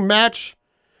Tag Team match.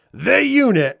 The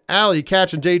Unit, Allie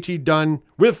Katch and JT Dunn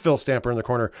with Phil Stamper in the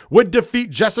corner, would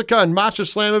defeat Jessica and Masha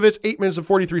Slamovitz, 8 minutes and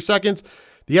 43 seconds.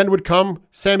 The end would come.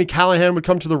 Sami Callihan would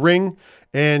come to the ring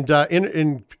and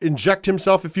inject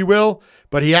himself, if you will,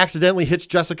 but he accidentally hits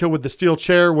Jessica with the steel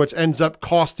chair, which ends up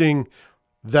costing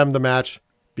them the match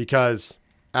because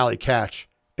Allie Katch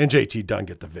and JT Dunn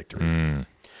get the victory.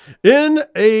 In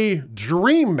a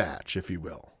dream match, if you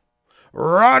will,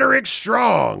 Roderick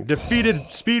Strong defeated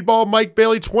Speedball Mike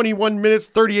Bailey, 21 minutes,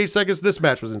 38 seconds. This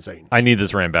match was insane. I need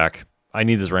this ran back. I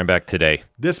need this ran back today.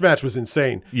 This match was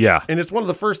insane. Yeah. And it's one of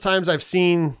the first times I've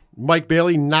seen Mike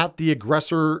Bailey not the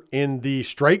aggressor in the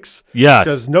strikes. Yes.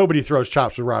 Because nobody throws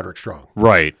chops with Roderick Strong.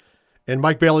 Right. And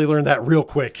Mike Bailey learned that real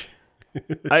quick.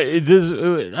 I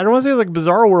don't want to say it's like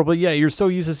Bizarro World, but yeah, you're so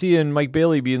used to seeing Mike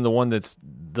Bailey being the one that's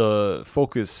the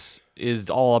focus is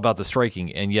all about the striking,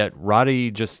 and yet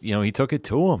Roddy just, he took it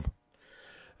to him.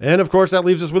 And of course, that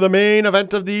leaves us with a main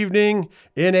event of the evening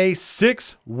in a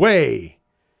 6-way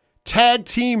tag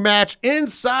team match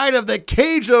inside of the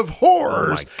Cage of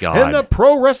Horrors. Oh my God. And the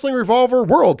Pro Wrestling Revolver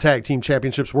World Tag Team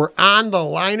Championships were on the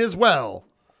line as well.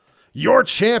 Your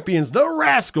champions, the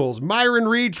Rascals, Myron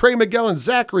Reed, Trey Miguel, and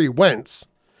Zachary Wentz,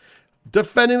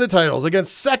 defending the titles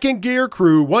against Second Gear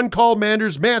Crew, One Call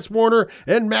Manders, Mance Warner,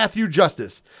 and Matthew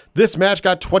Justice. This match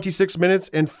got 26 minutes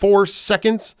and 4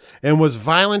 seconds and was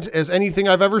violent as anything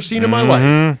I've ever seen in my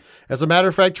life. As a matter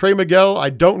of fact, Trey Miguel, I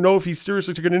don't know if he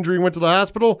seriously took an injury and went to the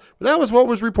hospital, but that was what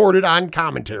was reported on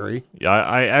commentary. Yeah,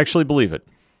 I actually believe it.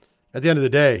 At the end of the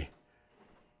day,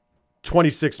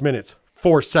 26 minutes,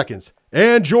 4 seconds,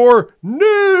 and your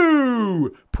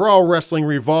new Pro Wrestling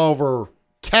Revolver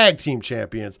Tag Team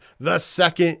Champions, the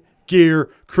Second Gear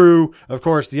Crew. Of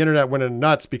course, the internet went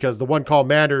nuts because the One Call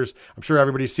Manders, I'm sure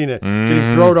everybody's seen it,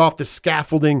 getting thrown off the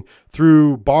scaffolding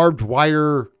through barbed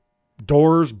wire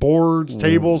doors, boards,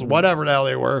 tables, whatever the hell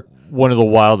they were. One of the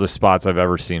wildest spots I've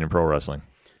ever seen in pro wrestling.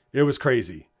 It was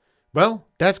crazy. Well,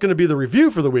 that's going to be the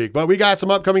review for the week, but we got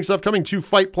some upcoming stuff coming to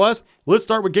Fight Plus. Let's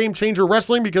start with Game Changer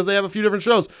Wrestling because they have a few different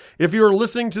shows. If you're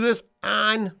listening to this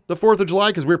on the 4th of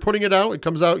July, because we're putting it out, it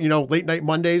comes out, late night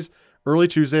Mondays, early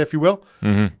Tuesday, if you will.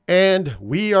 And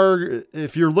we are,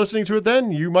 if you're listening to it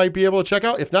then, you might be able to check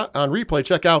out, if not on replay,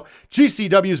 check out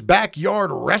GCW's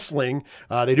Backyard Wrestling.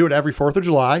 They do it every 4th of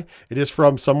July. It is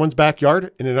from someone's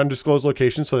backyard in an undisclosed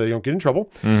location so they don't get in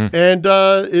trouble. And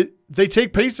they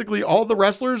take basically all the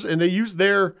wrestlers and they use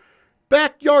their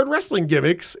backyard wrestling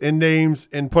gimmicks and names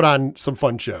and put on some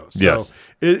fun shows. Yes. So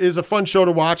it is a fun show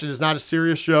to watch. It is not a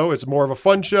serious show. It's more of a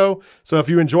fun show. So if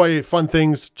you enjoy fun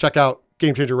things, check out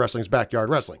Game Changer Wrestling's Backyard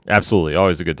Wrestling. Absolutely.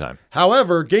 Always a good time.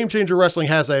 However, Game Changer Wrestling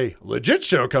has a legit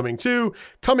show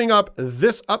coming up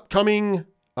this upcoming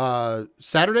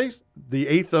Saturday, the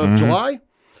 8th of July,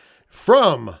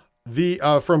 from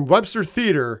Webster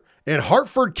Theater in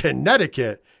Hartford,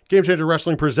 Connecticut. Game Changer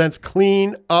Wrestling presents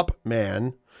Clean Up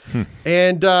Man.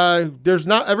 And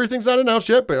everything's not announced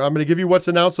yet, but I'm going to give you what's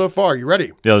announced so far. You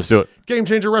ready? Yeah, let's do it. Game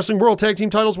Changer Wrestling World Tag Team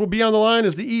titles will be on the line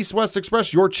as the East-West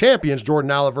Express, your champions,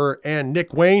 Jordan Oliver and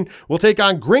Nick Wayne, will take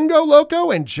on Gringo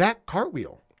Loco and Jack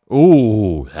Cartwheel.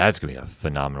 Ooh, that's going to be a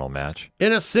phenomenal match.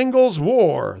 In a singles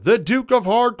war, the Duke of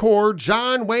Hardcore,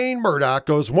 John Wayne Murdoch,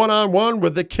 goes one-on-one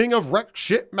with the King of Wreck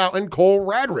Shit Mountain, Cole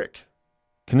Radrick.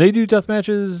 Can they do death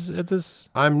matches at this?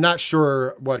 I'm not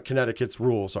sure what Connecticut's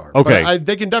rules are. Okay. But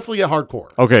they can definitely get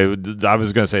hardcore. Okay, I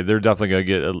was going to say they're definitely going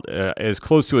to get as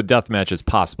close to a death match as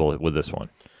possible with this one.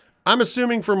 I'm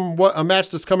assuming from what a match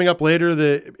that's coming up later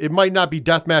that it might not be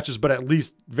death matches, but at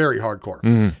least very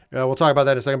hardcore. We'll talk about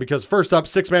that in a second because first up,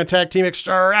 6-man tag team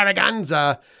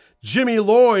extravaganza. Jimmy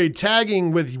Lloyd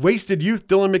tagging with Wasted Youth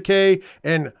Dylan McKay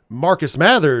and Marcus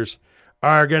Mathers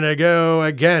are going to go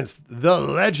against the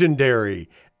legendary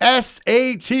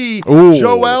SAT,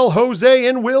 Joel Jose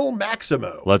and Will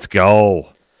Maximo. Let's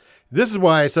go. This is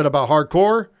why I said about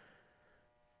hardcore.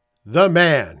 The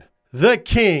man, the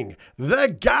king,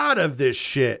 the god of this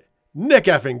shit, Nick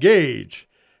effing Gage,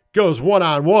 goes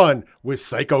one-on-one with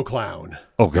Psycho Clown.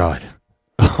 Oh, God.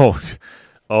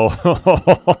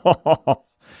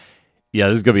 Yeah,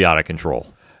 this is going to be out of control.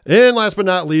 And last but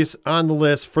not least on the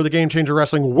list for the Game Changer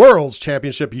Wrestling World's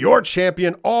Championship, your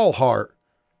champion, All Heart,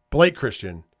 Blake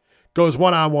Christian, goes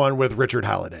one-on-one with Richard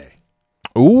Holliday.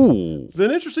 Ooh. It's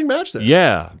an interesting match there.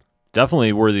 Yeah,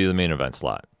 definitely worthy of the main event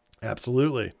slot.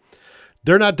 Absolutely.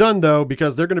 They're not done, though,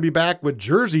 because they're going to be back with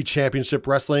Jersey Championship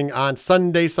Wrestling on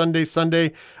Sunday,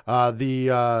 the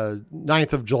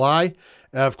 9th of July.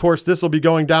 Of course, this will be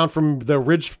going down from the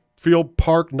Ridgefield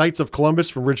Park Knights of Columbus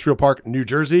from Ridgefield Park, New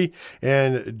Jersey.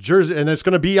 And it's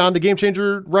going to be on the Game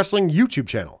Changer Wrestling YouTube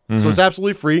channel. So it's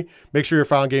absolutely free. Make sure you're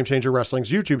following Game Changer Wrestling's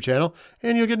YouTube channel,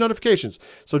 and you'll get notifications.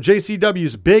 So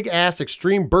JCW's Big Ass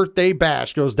Extreme Birthday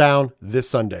Bash goes down this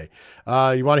Sunday.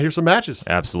 You want to hear some matches?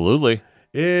 Absolutely.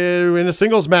 In a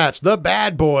singles match, the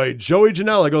bad boy, Joey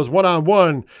Janela, goes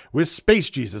one-on-one with Space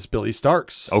Jesus, Billy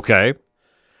Starks. Okay.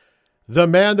 The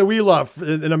man that we love,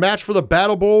 in a match for the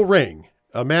Battle Bowl ring,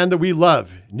 a man that we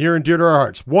love, near and dear to our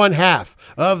hearts, one half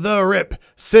of the Rip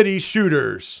City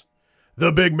Shooters.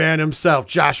 The big man himself,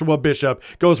 Joshua Bishop,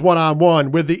 goes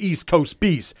one-on-one with the East Coast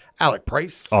Beast, Alec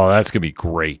Price. Oh, that's going to be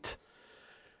great.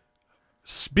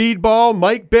 Speedball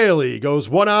Mike Bailey goes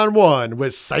one-on-one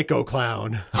with Psycho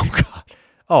Clown. Oh, God.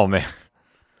 Oh, man.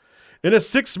 In a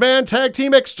 6-man tag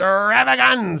team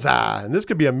extravaganza. And this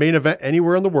could be a main event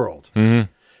anywhere in the world.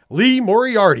 Lee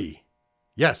Moriarty.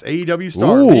 Yes, AEW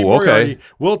star Lee Moriarty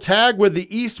will tag with the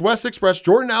East-West Express,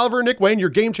 Jordan Oliver and Nick Wayne, your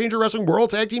Game Changer Wrestling World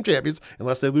Tag Team Champions,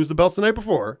 unless they lose the belts the night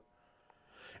before.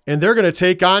 And they're going to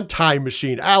take on Time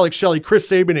Machine, Alex Shelley, Chris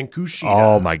Sabin, and Kushida.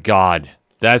 Oh, my God.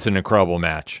 That's an incredible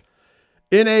match.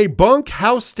 In a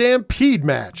Bunkhouse Stampede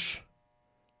match.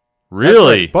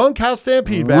 Really? Right, Bunkhouse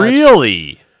Stampede match.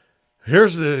 Really?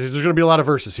 There's going to be a lot of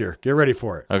verses here. Get ready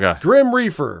for it. Okay. Grim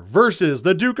Reaper versus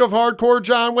the Duke of Hardcore,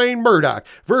 John Wayne Murdoch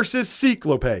versus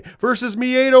Cyclope versus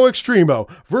Miedo Extremo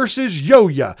versus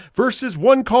Yoya versus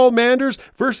One Call Manders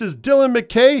versus Dylan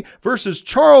McKay versus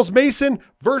Charles Mason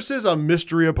versus a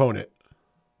mystery opponent.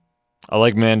 I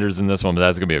like Manders in this one, but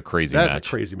that's going to be a crazy match. That's a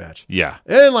crazy match. Yeah.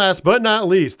 And last but not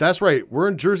least, that's right, we're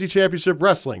in Jersey Championship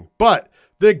Wrestling, but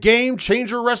the Game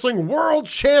Changer Wrestling World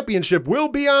Championship will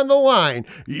be on the line.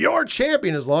 Your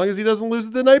champion, as long as he doesn't lose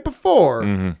it the night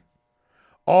before.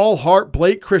 All Heart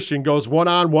Blake Christian goes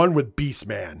one-on-one with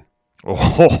Beastman.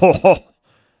 Oh,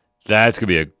 that's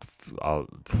going to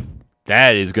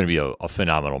be a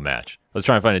phenomenal match. Let's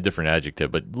try and find a different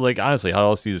adjective. But, honestly, how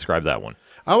else do you describe that one?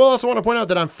 I will also want to point out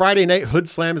that on Friday night, Hood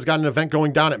Slam has got an event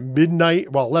going down at midnight,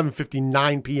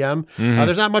 11:59 p.m.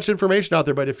 There's not much information out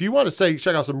there, but if you want to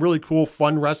check out some really cool,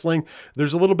 fun wrestling,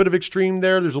 there's a little bit of Extreme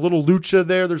there. There's a little Lucha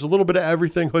there. There's a little bit of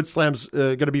everything. Hood Slam's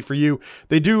going to be for you.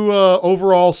 They do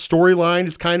overall storyline.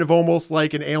 It's kind of almost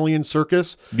like an alien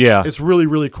circus. Yeah. It's really,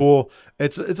 really cool.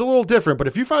 It's a little different, but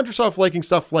if you find yourself liking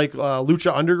stuff like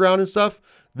Lucha Underground and stuff,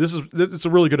 it's a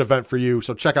really good event for you.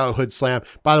 So check out Hood Slam.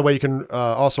 By the way, you can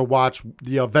also watch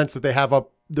the events that they have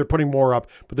up. They're putting more up,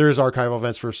 but there is archival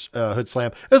events for Hood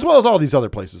Slam, as well as all these other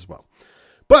places as well.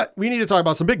 But we need to talk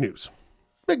about some big news.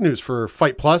 Big news for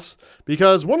Fight Plus,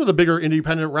 because one of the bigger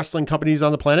independent wrestling companies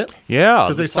on the planet. Yeah.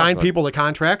 Because they sign people to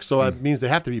contracts, so that means they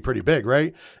have to be pretty big,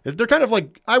 right? They're kind of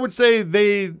like, I would say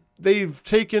they've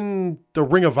taken the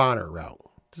Ring of Honor route.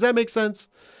 Does that make sense?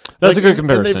 That's a good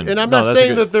comparison. And I'm not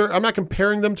saying that I'm not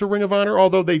comparing them to Ring of Honor,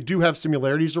 although they do have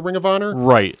similarities to Ring of Honor.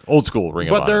 Right. Old school Ring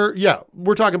of Honor. But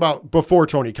we're talking about before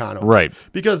Tony Khan. Right.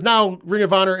 Because now Ring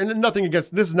of Honor, and nothing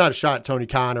against, this is not a shot at Tony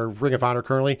Khan or Ring of Honor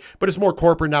currently, but it's more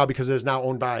corporate now because it is now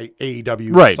owned by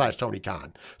AEW / Tony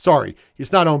Khan. Sorry,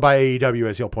 it's not owned by AEW,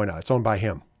 as he'll point out. It's owned by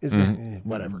him.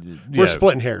 Whatever. We're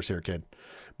splitting hairs here, kid.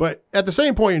 But at the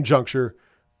same point in juncture,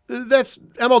 that's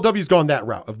MLW's gone that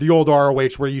route of the old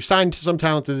ROH where you sign some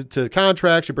talent to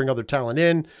contracts, you bring other talent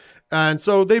in. And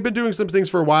so they've been doing some things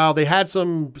for a while. They had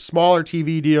some smaller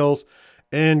TV deals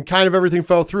and kind of everything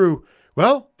fell through.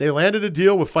 Well, they landed a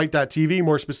deal with Fight.tv.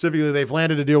 More specifically, they've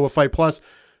landed a deal with Fight Plus.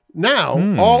 Now,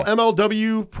 all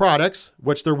MLW products,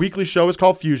 which their weekly show is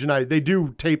called Fusion. They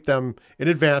do tape them in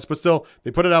advance, but still,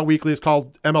 they put it out weekly. It's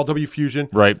called MLW Fusion.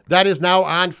 Right. That is now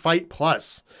on Fight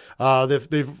Plus.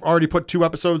 They've already put 2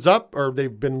 episodes up, or they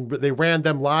ran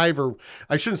them live, or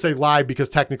I shouldn't say live because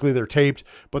technically they're taped,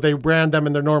 but they ran them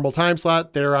in their normal time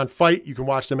slot. They're on Fight. You can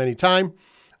watch them anytime.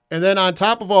 And then on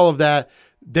top of all of that,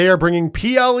 they are bringing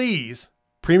PLEs,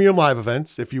 premium live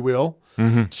events, if you will,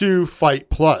 to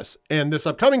Fight Plus. And this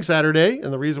upcoming Saturday,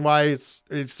 and the reason why it's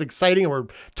exciting and we're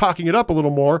talking it up a little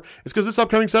more is because this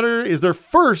upcoming Saturday is their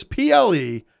first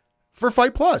PLE for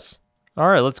Fight Plus. All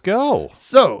right, let's go.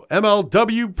 So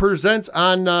MLW presents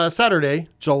on Saturday,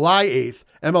 July 8th.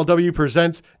 MLW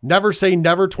presents Never Say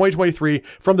Never 2023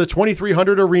 from the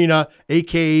 2300 Arena,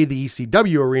 a.k.a. the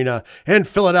ECW Arena, in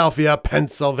Philadelphia,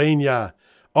 Pennsylvania.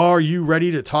 Are you ready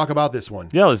to talk about this one?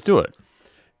 Yeah, let's do it.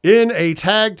 In a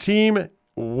tag team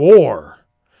war,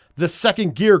 the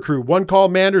Second Gear Crew, One Call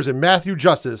Manders and Matthew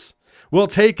Justice, will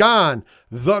take on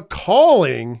The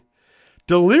Calling,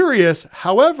 Delirious.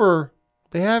 However,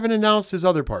 they haven't announced his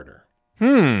other partner.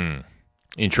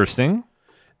 Interesting.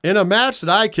 In a match that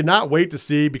I cannot wait to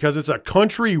see because it's a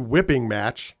country whipping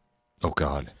match. Oh,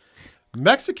 God.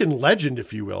 Mexican legend,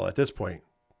 if you will, at this point,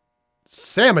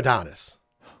 Sam Adonis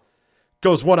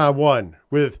goes one-on-one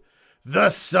with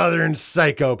the Southern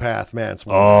Psychopath, man.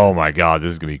 Oh, my God.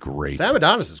 This is going to be great. Sam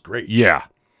Adonis is great. Yeah.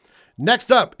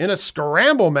 Next up, in a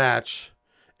scramble match,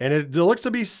 and it looks to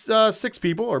be 6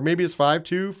 people, or maybe it's 5,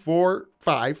 2, 4,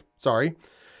 5. Sorry.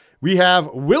 We have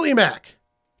Willie Mack,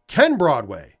 Ken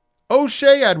Broadway,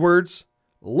 O'Shea Edwards,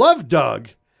 Love Doug,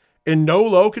 and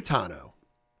Nolo Catano.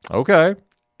 Okay.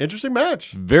 Interesting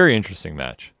match. Very interesting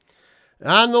match.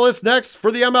 On the list next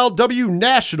for the MLW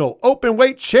National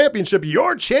Openweight Championship,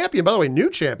 your champion, by the way,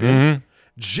 new champion,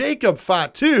 Jacob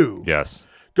Fatu. Yes.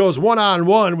 Goes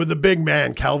one-on-one with the big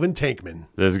man, Calvin Tankman.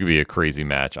 This is going to be a crazy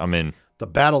match. I'm in. The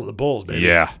Battle of the Bulls, baby.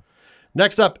 Yeah.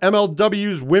 Next up,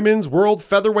 MLW's Women's World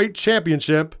Featherweight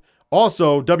Championship.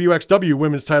 Also, WXW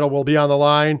Women's title will be on the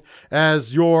line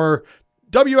as your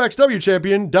WXW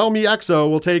champion, Delmi Exo,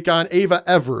 will take on Ava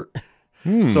Everett.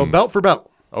 So belt for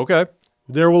belt. Okay.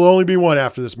 There will only be one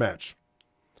after this match.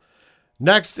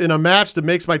 Next, in a match that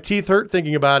makes my teeth hurt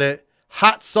thinking about it,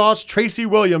 Hot Sauce Tracy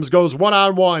Williams goes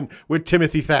one-on-one with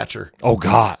Timothy Thatcher. Oh,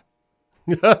 God.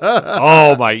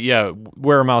 Oh, my. Yeah.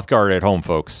 Wear a mouth guard at home,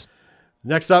 folks.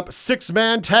 Next up,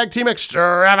 6-man tag team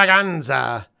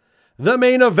extravaganza. The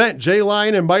main event, Jay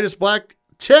Lyon and Midas Black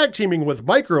tag teaming with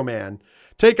Microman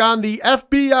take on the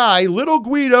FBI, Little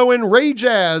Guido and Ray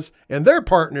Jazz and their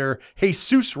partner,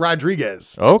 Jesus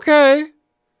Rodriguez. Okay.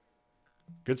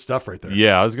 Good stuff right there.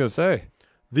 Yeah, I was going to say.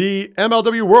 The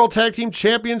MLW World Tag Team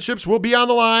Championships will be on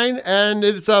the line, and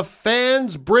it's a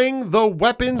fans bring the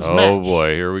weapons match. Oh,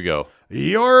 boy. Here we go.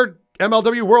 Your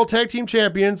MLW World Tag Team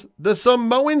Champions, the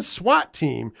Samoan SWAT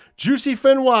team, Juicy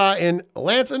Fenois and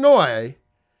Lance Inouye,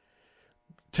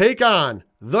 take on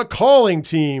the Calling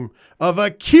team of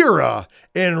Akira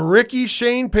and Ricky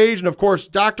Shane Page. And, of course,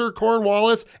 Dr.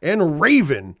 Cornwallis and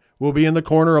Raven will be in the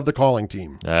corner of the Calling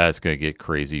team. That's going to get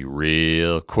crazy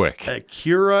real quick.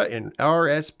 Akira and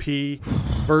RSP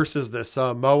versus the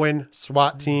Samoan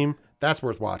SWAT team. That's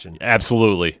worth watching.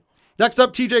 Absolutely. Next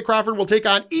up, TJ Crawford will take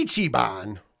on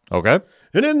Ichiban. Okay.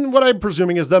 And in what I'm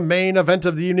presuming is the main event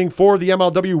of the evening for the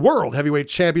MLW World Heavyweight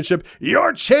Championship,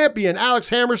 your champion, Alex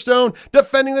Hammerstone,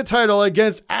 defending the title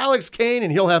against Alex Kane,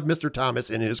 and he'll have Mr. Thomas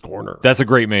in his corner. That's a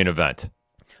great main event.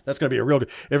 That's going to be a real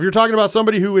good. If you're talking about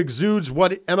somebody who exudes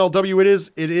what MLW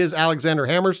it is Alexander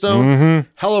Hammerstone.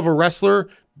 Hell of a wrestler.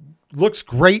 Looks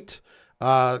great.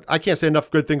 I can't say enough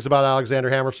good things about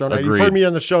Alexander Hammerstone. You've heard me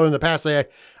on the show in the past say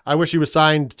I wish he was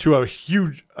signed to a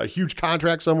huge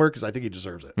contract somewhere because I think he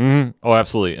deserves it. Oh,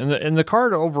 absolutely. And the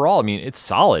card overall, I mean, it's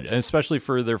solid, and especially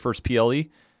for their first PLE.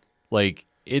 Like,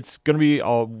 it's going to be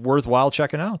worthwhile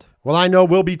checking out. Well, I know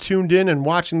we'll be tuned in and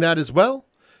watching that as well.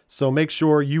 So make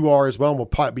sure you are as well, and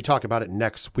we'll be talking about it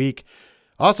next week.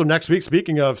 Also, next week,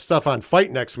 speaking of stuff on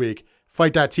Fight next week,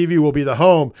 Fight.tv will be the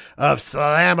home of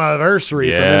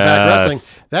Slammiversary from Impact Wrestling.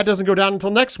 That doesn't go down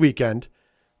until next weekend.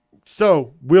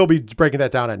 So we'll be breaking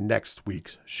that down on next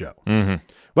week's show.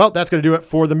 Well, that's going to do it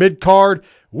for the mid-card.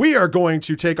 We are going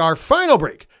to take our final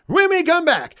break. When we come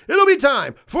back, it'll be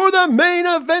time for the main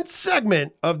event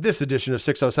segment of this edition of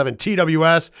 607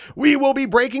 TWS. We will be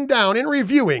breaking down and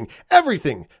reviewing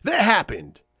everything that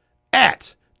happened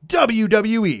at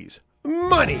WWE's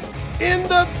Money in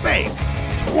the Bank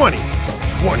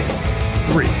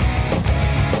 2023.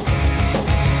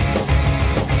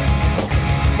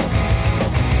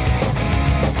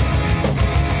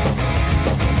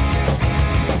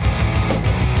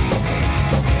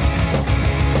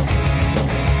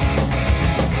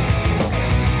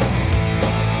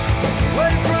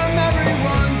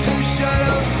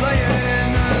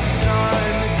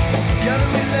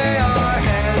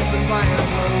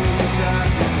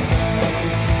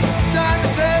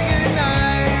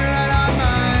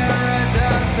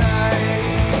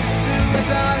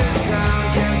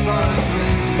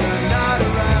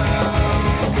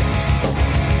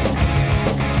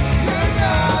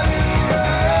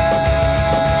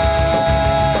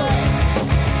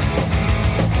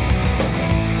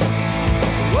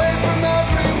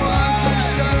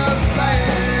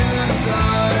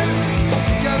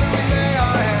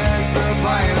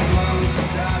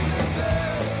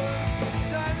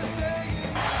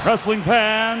 Wrestling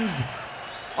fans,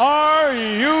 are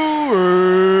you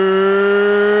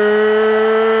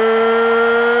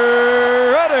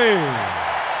ready?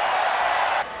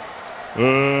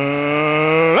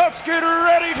 Let's get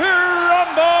ready to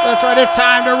rumble! That's right, it's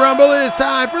time to rumble. It is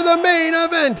time for the main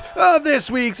event of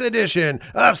this week's edition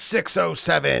of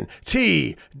 607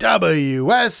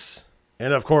 TWS.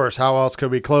 And of course, how else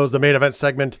could we close the main event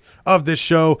segment of this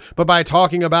show but by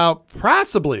talking about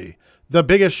possibly the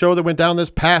biggest show that went down this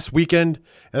past weekend,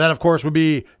 and that, of course, would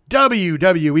be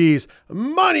WWE's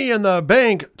Money in the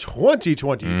Bank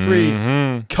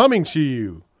 2023, coming to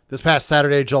you this past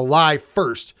Saturday, July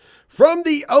 1st, from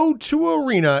the O2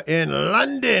 Arena in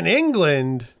London,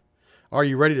 England. Are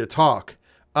you ready to talk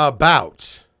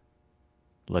about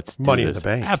Let's do Money this. in the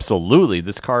Bank? Absolutely.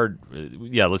 This card,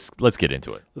 let's get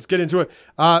into it. Let's get into it.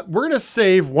 We're going to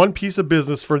save one piece of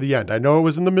business for the end. I know it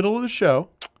was in the middle of the show.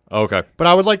 Okay. But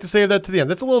I would like to save that to the end.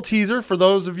 That's a little teaser for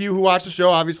those of you who watch the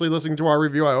show. Obviously, listening to our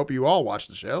review, I hope you all watch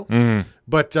the show.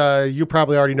 But you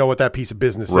probably already know what that piece of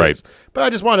business is. But I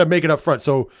just want to make it up front.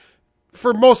 So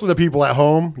for most of the people at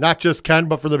home, not just Ken,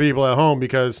 but for the people at home,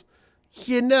 because,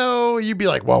 you'd be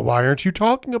like, well, why aren't you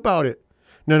talking about it?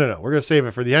 No. We're going to save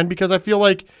it for the end because I feel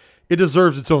like it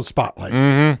deserves its own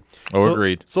spotlight.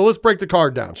 Agreed. So let's break the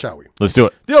card down, shall we? Let's do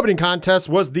it. The opening contest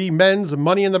was the men's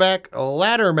Money in the Bank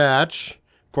ladder match.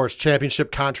 Of course,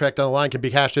 championship contract on the line can be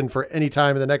cashed in for any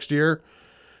time in the next year.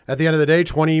 At the end of the day,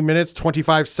 20 minutes,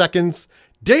 25 seconds.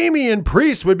 Damian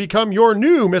Priest would become your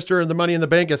new Mr. in the Money in the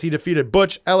Bank as he defeated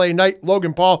Butch, LA Knight,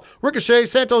 Logan Paul, Ricochet,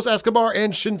 Santos Escobar,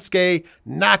 and Shinsuke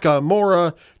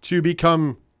Nakamura to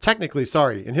become,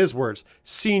 in his words,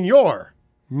 Senior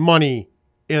Money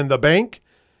in the Bank.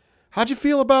 How'd you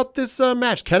feel about this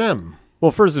match, Ken M?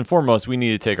 Well, first and foremost, we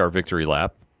need to take our victory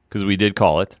lap, because we did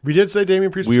call it. We did say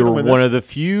Damian Priest was We going to were win this. one of the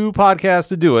few podcasts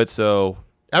to do it, so...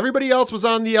 Everybody else was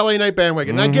on the LA Knight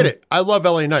bandwagon. And I get it. I love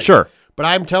LA Knight. Sure. But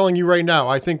I'm telling you right now,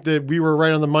 I think that we were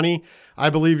right on the money. I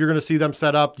believe you're going to see them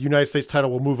set up. The United States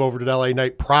title will move over to the LA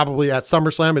Knight probably at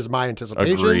SummerSlam is my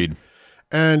anticipation. Agreed.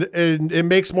 And it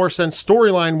makes more sense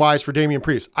storyline-wise for Damian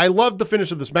Priest. I loved the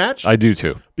finish of this match. I do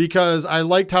too. Because I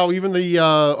liked how even the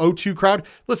O2 crowd...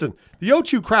 Listen, the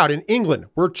O2 crowd in England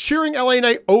were cheering LA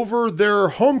Knight over their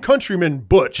home countryman,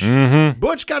 Butch.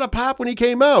 Butch got a pop when he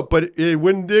came out, but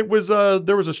when it was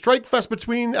there was a strike fest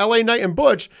between LA Knight and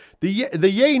Butch, the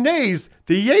yay nays,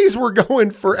 the yays were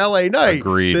going for LA Knight.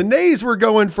 Agreed. The nays were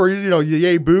going for, the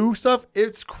yay boo stuff.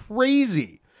 It's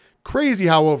crazy. Crazy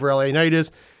how over LA Knight is.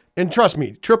 And trust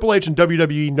me, Triple H and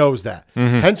WWE knows that.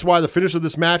 Hence why the finish of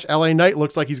this match, LA Knight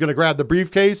looks like he's going to grab the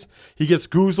briefcase. He gets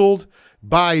goozled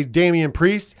by Damian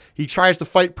Priest. He tries to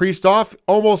fight Priest off,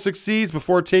 almost succeeds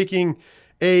before taking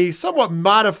a somewhat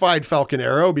modified Falcon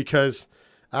Arrow because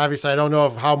obviously I don't know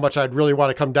how much I'd really want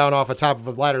to come down off the top of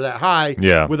a ladder that high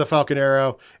with a Falcon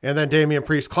Arrow. And then Damian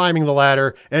Priest climbing the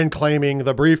ladder and claiming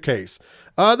the briefcase.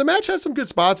 The match has some good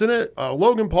spots in it.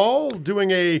 Logan Paul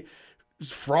doing a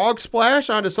frog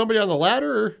splash onto somebody on the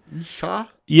ladder.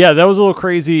 Yeah, that was a little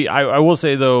crazy. I will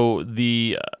say, though,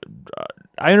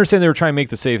 I understand they were trying to make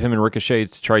the save him and Ricochet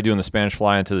to try doing the Spanish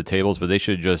fly onto the tables, but they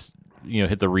should just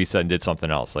hit the reset and did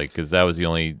something else. Because that was the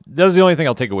only thing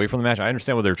I'll take away from the match. I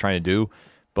understand what they were trying to do,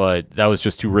 but that was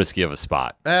just too risky of a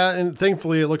spot. And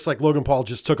thankfully, it looks like Logan Paul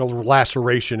just took a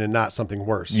laceration and not something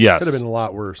worse. Yes. Could have been a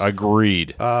lot worse.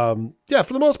 Agreed. Yeah,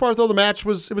 for the most part, though, the match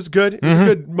was good. It was a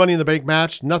good Money in the Bank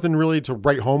match. Nothing really to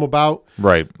write home about.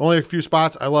 Right. Only a few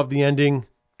spots. I love the ending.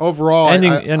 Overall,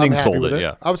 Ending I'm happy sold with it,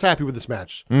 yeah. I was happy with this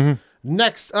match.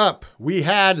 Next up, we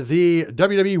had the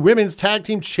WWE Women's Tag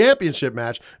Team Championship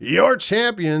match. Your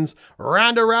champions,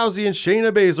 Ronda Rousey and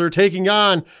Shayna Baszler, taking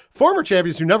on former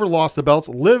champions who never lost the belts,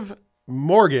 Liv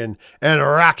Morgan and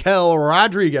Raquel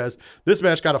Rodriguez. This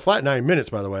match got a flat 9 minutes,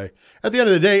 by the way. At the end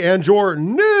of the day, and your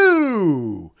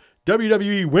new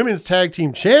WWE Women's Tag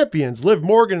Team Champions, Liv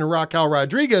Morgan and Raquel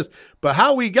Rodriguez. But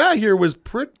how we got here was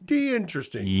pretty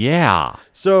interesting. Yeah.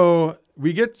 So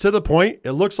we get to the point.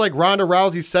 It looks like Ronda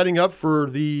Rousey's setting up for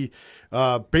the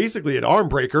basically an arm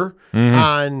breaker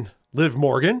on Liv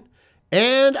Morgan.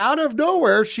 And out of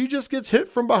nowhere, she just gets hit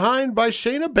from behind by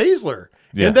Shayna Baszler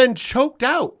and then choked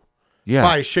out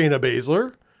by Shayna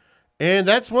Baszler. And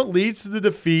that's what leads to the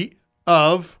defeat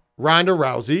of Ronda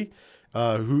Rousey,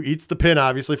 who eats the pin,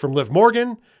 obviously, from Liv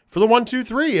Morgan for the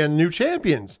 1-2-3 and new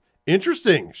champions.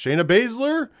 Interesting. Shayna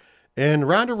Baszler and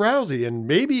Ronda Rousey. And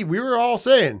maybe we were all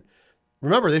saying,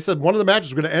 remember, they said one of the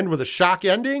matches was going to end with a shock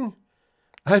ending.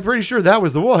 I'm pretty sure that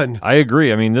was the one. I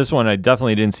agree. I mean, this one I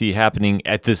definitely didn't see happening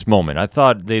at this moment. I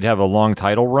thought they'd have a long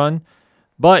title run,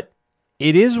 but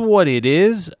it is what it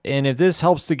is. And if this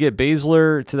helps to get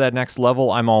Baszler to that next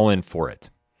level, I'm all in for it.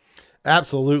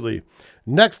 Absolutely.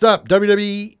 Next up,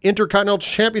 WWE Intercontinental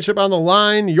Championship on the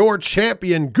line. Your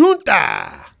champion,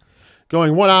 Gunther,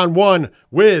 going one-on-one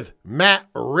with Matt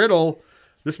Riddle.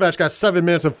 This match got 7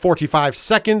 minutes and 45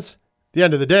 seconds. At the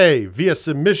end of the day, via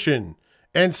submission.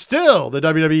 And still, the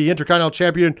WWE Intercontinental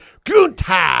Champion,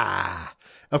 Gunther.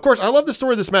 Of course, I love the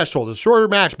story this match told. It's a shorter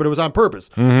match, but it was on purpose.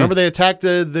 Remember, they attacked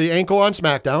the ankle on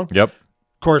SmackDown. Yep.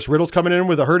 Of course, Riddle's coming in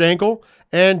with a hurt ankle.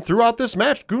 And throughout this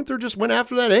match, Gunther just went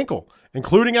after that ankle,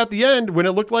 including at the end when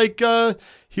it looked like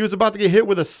he was about to get hit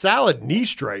with a solid knee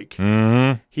strike.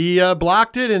 He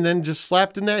blocked it and then just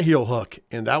slapped in that heel hook.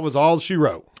 And that was all she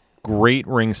wrote. Great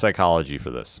ring psychology for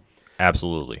this.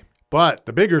 Absolutely. But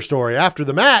the bigger story after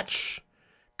the match,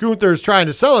 Gunther's trying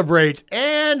to celebrate,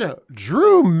 and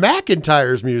Drew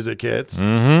McIntyre's music hits.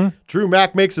 Drew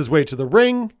Mac makes his way to the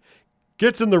ring,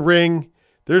 gets in the ring.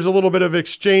 There's a little bit of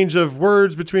exchange of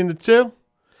words between the two,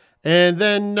 and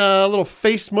then a little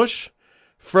face mush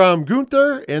from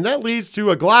Gunther, and that leads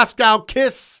to a Glasgow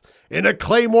kiss and a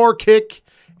Claymore kick.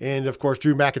 And, of course,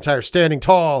 Drew McIntyre standing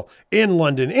tall in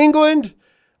London, England.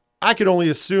 I can only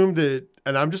assume that,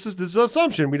 and this is an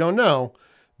assumption, we don't know,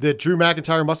 that Drew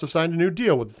McIntyre must have signed a new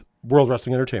deal with World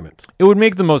Wrestling Entertainment. It would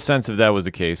make the most sense if that was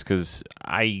the case, because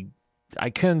I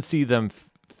couldn't see them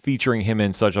featuring him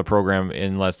in such a program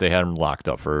unless they had him locked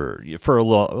up for a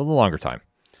longer time.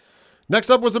 Next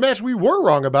up was a match we were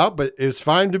wrong about, but it's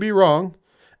fine to be wrong,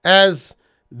 as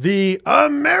the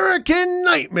American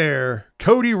Nightmare,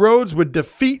 Cody Rhodes, would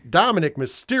defeat Dominic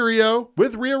Mysterio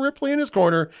with Rhea Ripley in his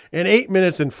corner in 8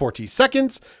 minutes and 40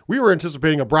 seconds. We were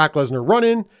anticipating a Brock Lesnar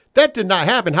run-in. That did not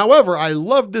happen. However, I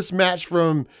loved this match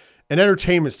from an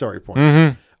entertainment story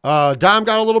point. Dom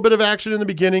got a little bit of action in the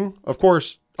beginning. Of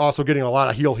course, also getting a lot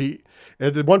of heel heat.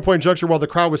 At one point in juncture, while the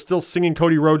crowd was still singing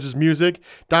Cody Rhodes' music,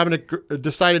 Dominic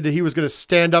decided that he was going to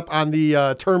stand up on the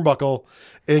turnbuckle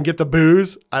and get the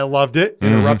boos. I loved it,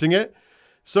 interrupting it.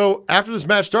 So after this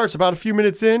match starts, about a few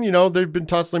minutes in, they've been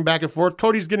tussling back and forth.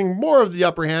 Cody's getting more of the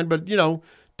upper hand, but,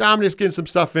 Dominic's getting some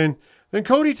stuff in. Then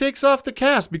Cody takes off the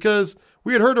cast because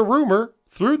we had heard a rumor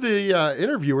through the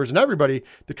interviewers and everybody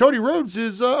that Cody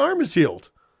Rhodes' arm is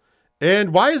healed.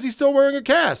 And why is he still wearing a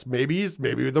cast? Maybe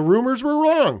the rumors were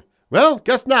wrong. Well,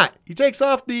 guess not. He takes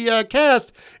off the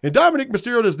cast, and Dominic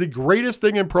Mysterio does the greatest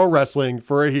thing in pro wrestling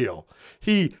for a heel.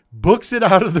 He books it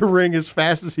out of the ring as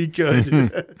fast as he could.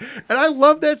 And I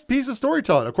love that piece of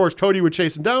storytelling. Of course, Cody would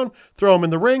chase him down, throw him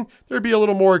in the ring. There'd be a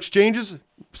little more exchanges,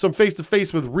 some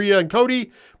face-to-face with Rhea and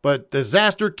Cody, but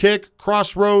disaster kick,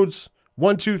 crossroads,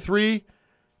 1, 2, 3.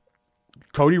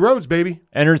 Cody Rhodes, baby.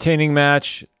 Entertaining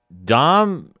match.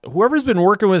 Dom, whoever's been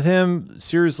working with him,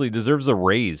 seriously deserves a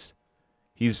raise.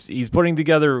 He's putting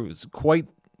together quite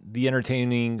the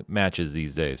entertaining matches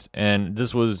these days. And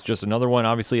this was just another one.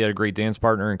 Obviously, he had a great dance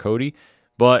partner in Cody.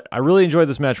 But I really enjoyed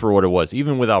this match for what it was,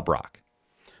 even without Brock.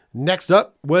 Next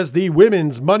up was the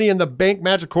women's Money in the Bank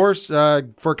match, of course,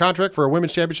 for a contract for a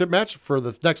women's championship match for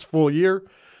the next full year.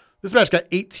 This match got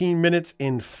 18 minutes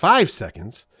and 5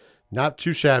 seconds. Not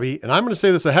too shabby. And I'm going to say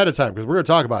this ahead of time because we're going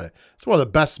to talk about it. It's one of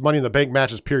the best Money in the Bank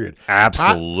matches, period.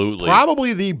 Absolutely.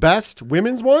 Probably the best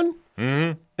women's one.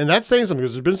 And that's saying something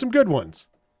because there's been some good ones.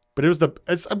 But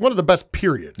it's one of the best,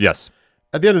 period. Yes.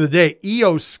 At the end of the day,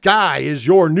 Io Sky is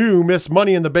your new Miss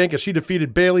Money in the Bank as she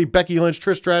defeated Bayley, Becky Lynch,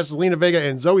 Trish Stratus, Zelina Vega,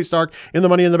 and Zoe Stark in the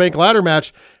Money in the Bank ladder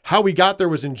match. How we got there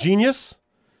was ingenious.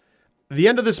 The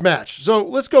end of this match. So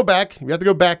let's go back. We have to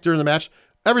go back during the match.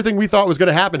 Everything we thought was going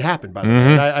to happen happened, by the way.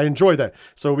 And I enjoyed that.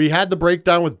 So we had the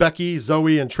breakdown with Becky,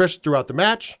 Zoe, and Trish throughout the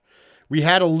match. We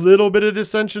had a little bit of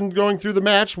dissension going through the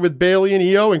match with Bayley and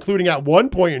Io, including at one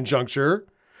point in juncture,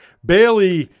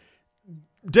 Bayley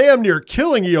damn near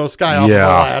killing Io Sky off the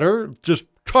ladder, just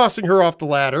tossing her off the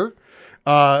ladder.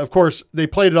 Of course, they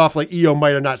played it off like Io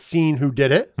might have not seen who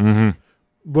did it,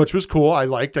 which was cool. I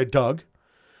dug.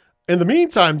 In the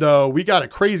meantime, though, we got a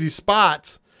crazy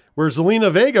spot where Zelina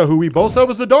Vega, who we both said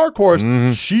was the dark horse,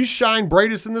 she shined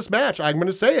brightest in this match. I'm going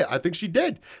to say it. I think she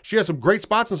did. She had some great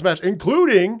spots in this match,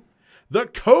 including the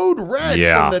code red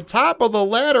from the top of the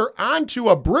ladder onto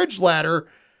a bridge ladder.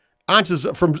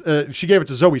 She gave it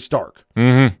to Zoe Stark.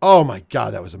 Oh my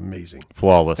God, that was amazing.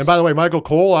 Flawless. And by the way, Michael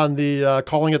Cole on the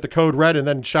calling it the code red, and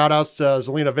then shout outs to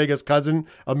Zelina Vega's cousin,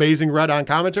 Amazing Red on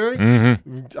commentary.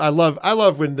 I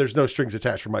love when there's no strings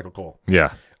attached for Michael Cole.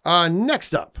 Yeah.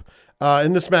 Next up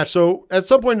in this match. So at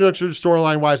some point in the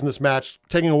storyline wise in this match,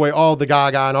 taking away all the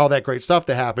gaga and all that great stuff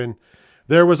to happen,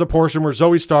 there was a portion where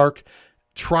Zoe Stark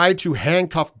tried to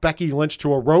handcuff Becky Lynch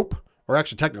to a rope. Or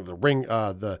actually, technically, the ring,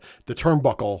 the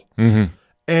turnbuckle.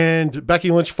 And Becky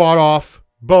Lynch fought off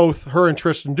both her and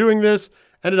Trish in doing this,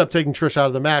 ended up taking Trish out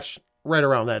of the match right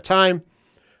around that time.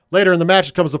 Later in the match,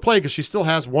 it comes to play because she still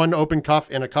has one open cuff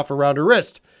and a cuff around her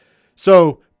wrist.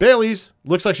 So Bayley's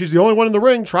looks like she's the only one in the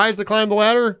ring, tries to climb the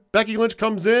ladder. Becky Lynch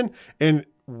comes in, and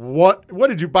what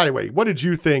did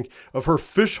you think of her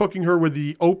fish hooking her with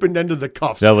the open end of the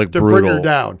cuffs to bring her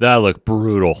down? That looked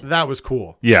brutal. That was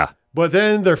cool. Yeah. But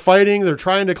then they're fighting, they're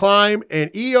trying to climb,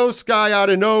 and Io Sky out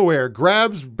of nowhere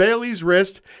grabs Bayley's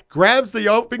wrist, grabs the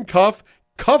open cuff,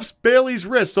 cuffs Bayley's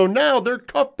wrist. So now they're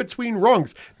cuffed between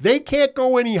rungs. They can't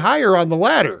go any higher on the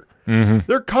ladder.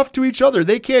 They're cuffed to each other.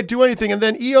 They can't do anything. And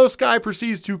then Io Sky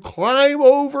proceeds to climb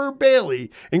over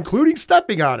Bayley, including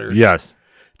stepping on her. Yes.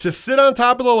 To sit on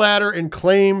top of the ladder and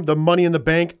claim the Money in the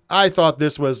Bank. I thought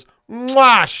this was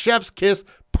chef's kiss,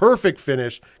 perfect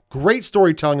finish. Great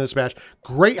storytelling in this match.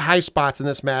 Great high spots in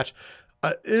this match.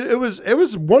 It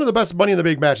was one of the best Money in the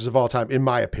Bank matches of all time, in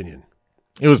my opinion.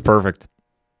 It was perfect.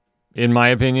 In my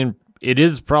opinion, it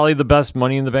is probably the best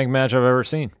Money in the Bank match I've ever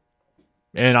seen.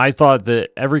 And I thought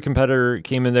that every competitor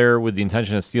came in there with the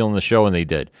intention of stealing the show, and they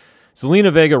did.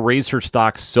 Zelina Vega raised her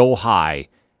stock so high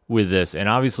with this, and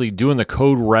obviously doing the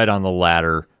code red on the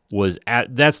ladder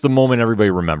that's the moment everybody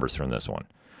remembers from this one.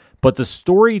 But the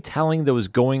storytelling that was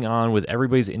going on with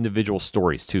everybody's individual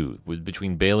stories, too,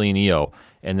 between Bayley and Io,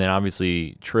 and then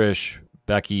obviously Trish,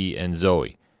 Becky, and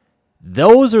Zoe.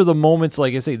 Those are the moments,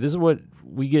 like I say, this is what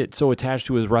we get so attached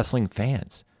to as wrestling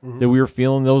fans, that we were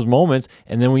feeling those moments.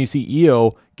 And then when you see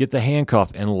Io get the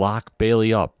handcuff and lock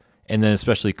Bayley up, and then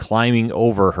especially climbing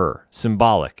over her,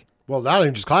 symbolic. Well, not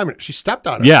even just climbing it. She stepped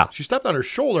on her. Yeah. She stepped on her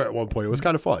shoulder at one point. It was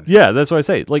kind of fun. Yeah, that's what I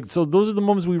say. So those are the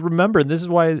moments we remember, and this is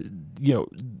why,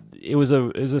 it was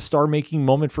a star-making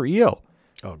moment for Io.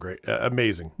 Oh, great.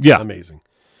 Amazing. Yeah. Amazing.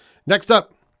 Next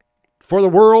up, for the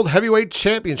World Heavyweight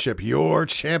Championship, your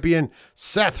champion,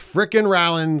 Seth frickin'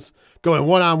 Rollins, going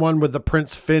one-on-one with the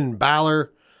Prince Finn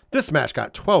Balor. This match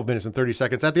got 12 minutes and 30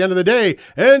 seconds at the end of the day,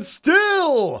 and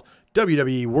still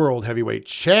WWE World Heavyweight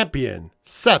Champion,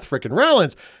 Seth frickin'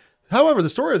 Rollins. However, the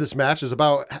story of this match is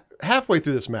about halfway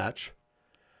through this match.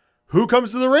 Who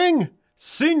comes to the ring?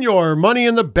 Senior Money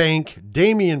in the Bank,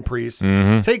 Damian Priest,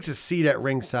 takes a seat at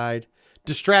ringside,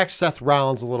 distracts Seth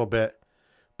Rollins a little bit.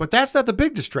 But that's not the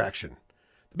big distraction.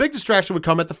 The big distraction would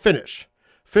come at the finish.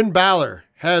 Finn Balor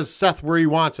has Seth where he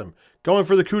wants him, going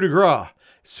for the coup de grace.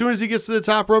 As soon as he gets to the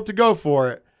top rope to go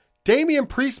for it, Damian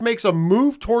Priest makes a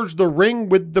move towards the ring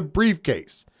with the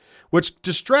briefcase, which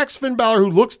distracts Finn Balor, who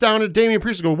looks down at Damian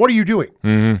Priest and goes, "What are you doing?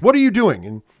 What are you doing?"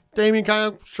 And Damian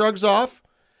kind of shrugs off.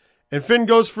 And Finn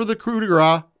goes for the coup de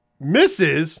grace,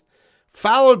 misses,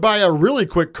 followed by a really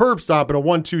quick curb stomp and a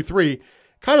 1-2-3.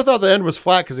 Kind of thought the end was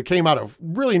flat because it came out of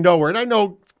really nowhere. And I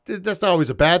know that's not always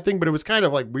a bad thing, but it was kind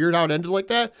of like weird how it ended like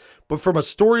that. But from a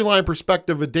storyline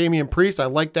perspective with Damian Priest, I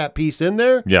like that piece in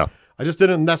there. Yeah. I just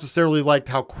didn't necessarily like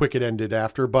how quick it ended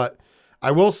after. But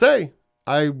I will say,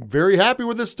 I'm very happy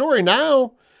with this story.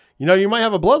 Now, you might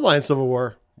have a Bloodline Civil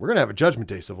War. We're going to have a Judgment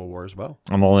Day Civil War as well.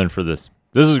 I'm all in for this.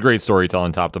 This is great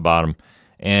storytelling top to bottom.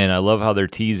 And I love how they're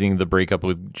teasing the breakup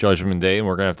with Judgment Day, and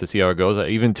we're going to have to see how it goes,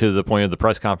 even to the point of the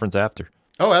press conference after.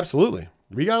 Oh, absolutely.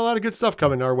 We got a lot of good stuff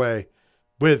coming our way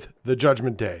with the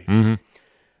Judgment Day.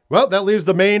 Well, that leaves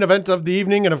the main event of the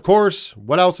evening. And of course,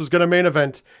 what else was going to main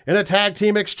event? In a tag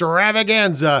team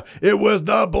extravaganza, it was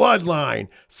the Bloodline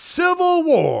Civil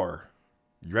War.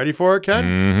 You ready for it, Ken?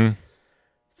 Mm-hmm.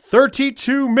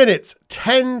 32 minutes,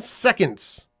 10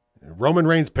 seconds. Roman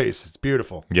Reigns' pace. It's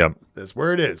beautiful. Yep. That's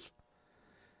where it is.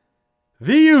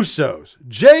 The Usos,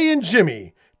 Jay and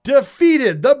Jimmy,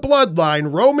 defeated the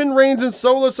Bloodline, Roman Reigns and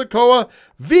Solo Sikoa,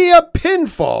 via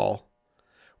pinfall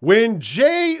when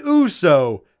Jay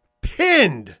Uso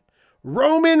pinned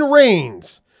Roman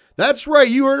Reigns. That's right,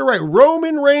 you heard it right.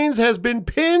 Roman Reigns has been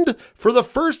pinned for the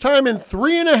first time in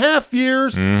 3.5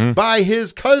 years by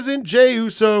his cousin Jay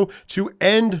Uso to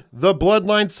end the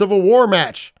Bloodline Civil War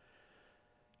match.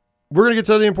 We're going to get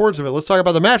to the importance of it. Let's talk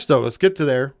about the match, though. Let's get to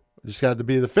there. It just got to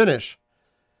be the finish.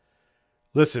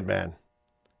 Listen, man.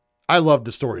 I love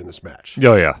the story in this match.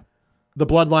 Oh, yeah. The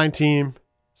Bloodline team,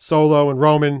 Solo and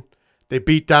Roman, they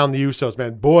beat down the Usos,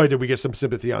 man. Boy, did we get some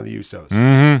sympathy on the Usos.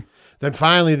 Mm-hmm. Then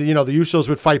finally, the Usos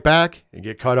would fight back and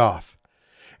get cut off.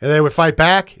 And they would fight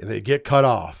back and they'd get cut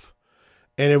off.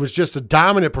 And it was just a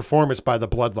dominant performance by the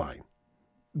Bloodline.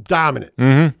 Dominant.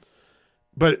 Mm-hmm.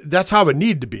 But that's how it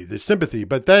needed to be, the sympathy.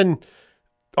 But then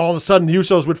all of a sudden the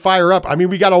Usos would fire up. I mean,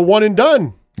 we got a one and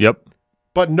done. Yep.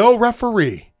 But no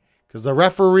referee. Because the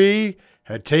referee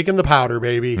had taken the powder,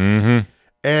 baby. Mm-hmm.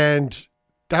 And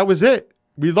that was it.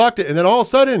 We locked it. And then all of a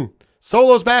sudden,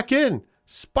 Solo's back in.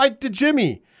 Spike to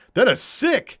Jimmy. Then a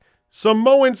sick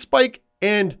Samoan spike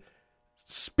and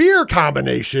spear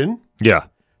combination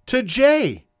to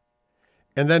Jay.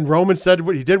 And then Roman said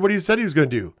what he said he was going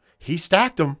to do. He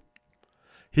stacked him.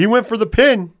 He went for the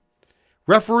pin.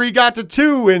 Referee got to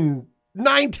 2 and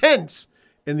 9/10.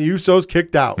 And the Usos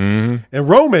kicked out. Mm-hmm. And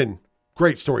Roman,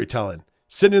 great storytelling,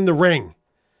 sitting in the ring,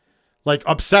 like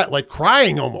upset, like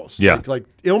crying almost. Yeah. Like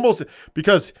almost,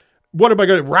 because what am I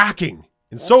going to, rocking.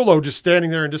 And Solo just standing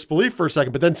there in disbelief for a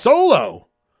second. But then Solo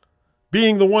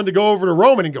being the one to go over to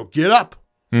Roman and go, get up.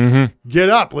 Mm-hmm. Get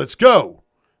up. Let's go.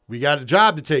 We got a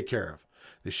job to take care of.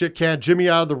 They shit can Jimmy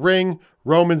out of the ring.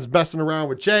 Roman's messing around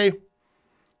with Jay.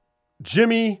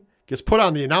 Jimmy gets put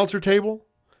on the announcer table.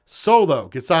 Solo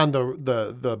gets on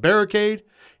the barricade.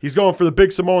 He's going for the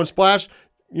big Samoan splash.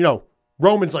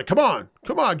 Roman's like, come on,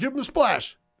 give him a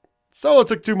splash. Solo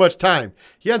took too much time.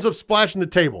 He ends up splashing the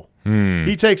table.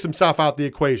 He takes himself out the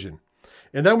equation.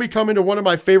 And then we come into one of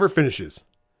my favorite finishes.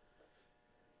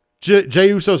 Jay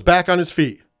Uso's back on his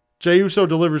feet. Jay Uso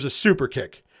delivers a super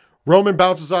kick. Roman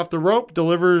bounces off the rope,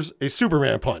 delivers a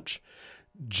Superman punch.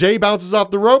 Jay bounces off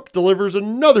the rope, delivers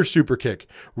another super kick.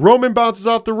 Roman bounces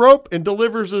off the rope and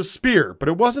delivers a spear, but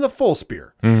it wasn't a full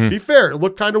spear. Be fair, it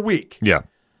looked kind of weak. Yeah.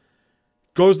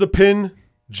 Goes to pin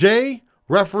Jay.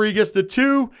 Referee gets the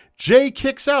 2. Jay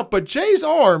kicks out, but Jay's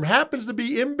arm happens to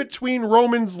be in between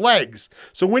Roman's legs.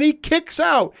 So when he kicks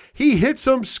out, he hits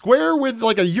him square with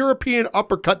like a European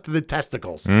uppercut to the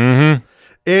testicles. Mm-hmm.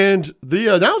 And the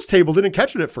announce table didn't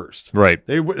catch it at first. Right.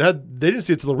 They didn't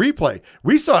see it till the replay.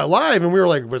 We saw it live, and we were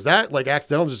like, was that like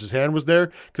accidental? Just his hand was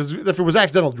there? Because if it was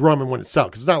accidental, Roman wouldn't sell.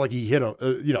 Because it's not like he hit him.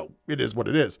 It is what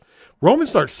it is. Roman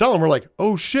starts selling. We're like,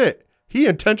 oh, shit. He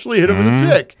intentionally hit him with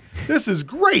a kick. This is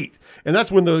great. And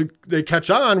that's when they catch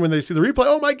on, when they see the replay.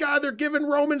 Oh, my God, they're giving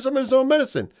Roman some of his own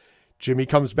medicine. Jimmy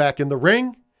comes back in the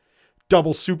ring.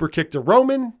 Double super kick to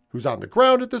Roman, who's on the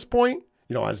ground at this point,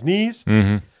 on his knees.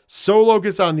 Mm-hmm. Solo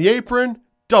gets on the apron,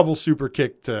 double super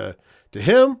kick to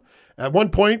him. At one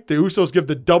point, the Usos give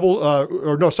the double,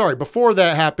 before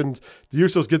that happened, the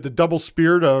Usos get the double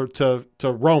spear to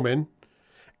Roman,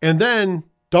 and then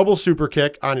double super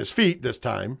kick on his feet this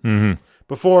time,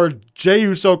 before Jey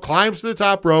Uso climbs to the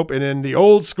top rope, and in the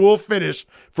old school finish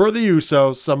for the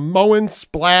Usos, Samoan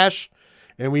splash,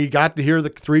 and we got to hear the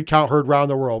 3 count heard around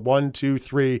the world. 1, 2,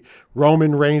 3.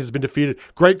 Roman Reigns has been defeated.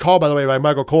 Great call, by the way, by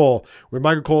Michael Cole, where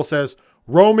Michael Cole says,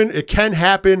 Roman, it can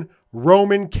happen.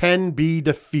 Roman can be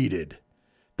defeated.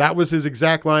 That was his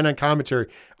exact line on commentary.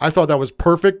 I thought that was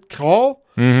perfect call.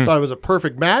 Thought it was a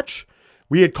perfect match.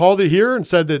 We had called it here and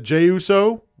said that Jey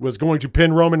Uso was going to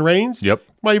pin Roman Reigns. Yep.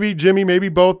 Maybe Jimmy, maybe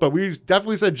both, but we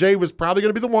definitely said Jay was probably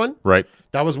going to be the one. Right.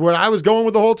 That was where I was going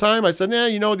with the whole time. I said,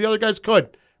 the other guys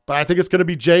could. But I think it's going to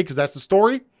be Jay because that's the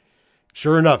story.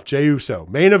 Sure enough, Jey Uso.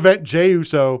 Main event, Jey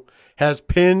Uso has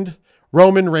pinned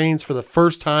Roman Reigns for the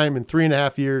first time in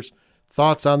 3.5 years.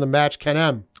 Thoughts on the match, Ken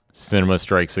M? Cinema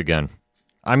strikes again.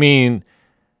 I mean,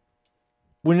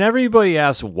 when everybody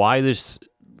asks why this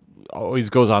always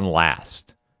goes on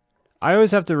last, I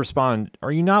always have to respond,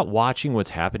 are you not watching what's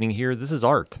happening here? This is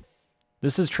art.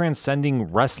 This is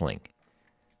transcending wrestling.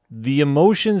 The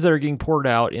emotions that are getting poured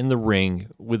out in the ring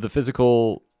with the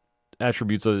physical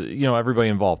attributes of everybody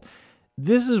involved,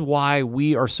 This is why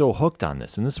we are so hooked on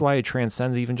this, and this is why it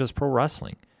transcends even just pro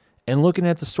wrestling. And looking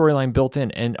at the storyline built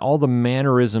in and all the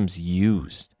mannerisms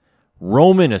used,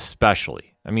 Roman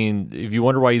especially. I mean, if you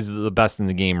wonder why he's the best in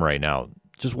the game right now,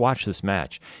 just watch this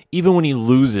match. Even when he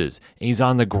loses and he's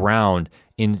on the ground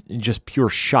in just pure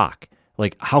shock,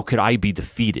 like, how could I be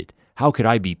defeated? How could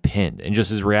I be pinned? And just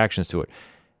his reactions to it.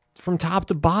 From top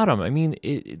to bottom, I mean,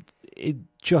 it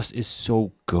just is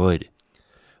so good.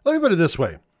 Let me put it this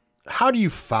way. How do you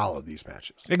follow these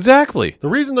matches? Exactly. The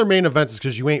reason they're main events is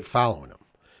because you ain't following them.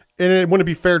 And it wouldn't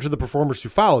be fair to the performers who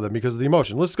follow them because of the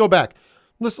emotion. Let's go back.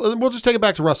 We'll just take it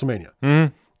back to WrestleMania.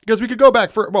 Mm-hmm. Because we could go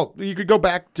back you could go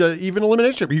back to even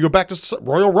Elimination. You go back to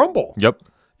Royal Rumble. Yep.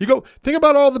 Think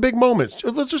about all the big moments.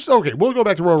 We'll go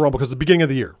back to Royal Rumble because it's the beginning of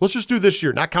the year. Let's just do this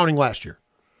year, not counting last year.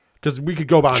 Because we could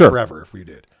go on forever if we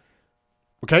did.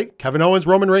 Okay, Kevin Owens,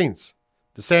 Roman Reigns.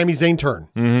 The Sami Zayn turn.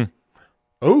 Mm-hmm.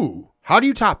 Oh, how do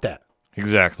you top that?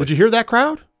 Exactly. Did you hear that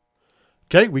crowd?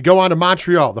 Okay, we go on to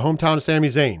Montreal, the hometown of Sami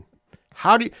Zayn.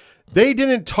 They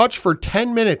didn't touch for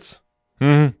 10 minutes.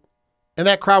 Mm-hmm. And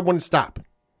that crowd wouldn't stop.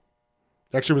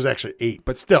 Actually, it was 8,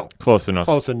 but still. Close enough.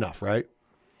 Close enough, right?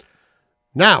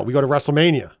 Now, we go to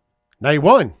WrestleMania. Night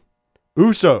 1.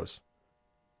 Usos.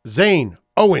 Zayn.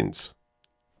 Owens.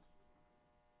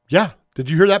 Yeah. Did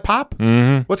you hear that pop?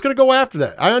 Mm-hmm. What's going to go after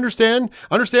that? I understand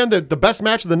that the best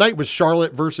match of the night was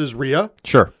Charlotte versus Rhea.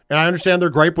 Sure. And I understand their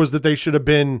gripe was that they should have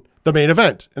been the main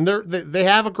event. And they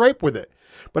have a gripe with it.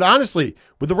 But honestly,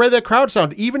 with the way that crowd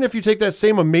sounded, even if you take that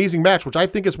same amazing match, which I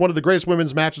think is one of the greatest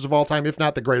women's matches of all time, if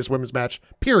not the greatest women's match,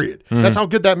 period. Mm-hmm. That's how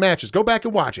good that match is. Go back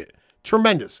and watch it.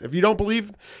 Tremendous. If you don't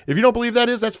believe that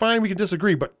is, that's fine. We can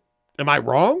disagree. But am I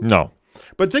wrong? No.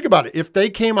 But think about it. If they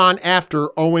came on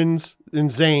after Owens and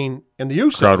Zayn and the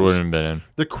Usos, crowd wouldn't have been in.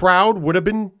 The crowd would have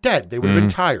been dead. They would have been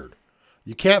tired.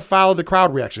 You can't follow the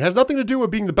crowd reaction. It has nothing to do with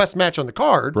being the best match on the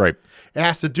card. Right. It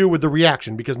has to do with the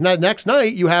reaction because next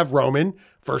night you have Roman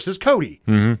versus Cody.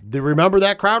 Mm-hmm. Do you remember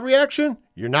that crowd reaction?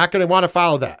 You're not going to want to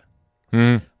follow that.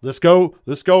 Mm-hmm. Let's go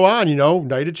on,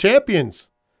 Night of Champions.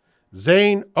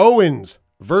 Zayn Owens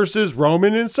versus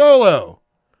Roman and Solo.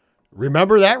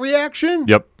 Remember that reaction?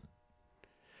 Yep.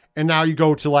 And now you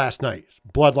go to last night.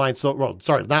 Not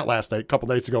last night, a couple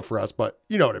nights ago for us, but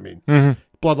you know what I mean. Mm-hmm.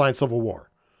 Bloodline Civil War.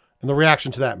 And the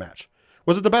reaction to that match.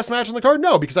 Was it the best match on the card?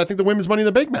 No, because I think the women's Money in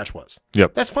the Bank match was.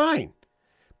 Yep. That's fine.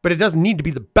 But it doesn't need to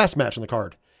be the best match on the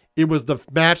card. It was the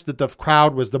match that the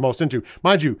crowd was the most into.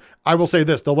 Mind you, I will say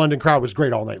this, the London crowd was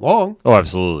great all night long. Oh,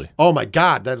 absolutely. Oh my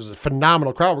God, that was a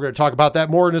phenomenal crowd. We're going to talk about that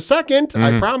more in a second. Mm-hmm.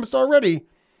 I promised already.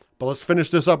 But let's finish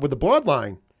this up with the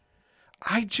Bloodline.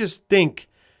 I just think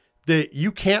that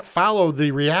you can't follow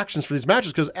the reactions for these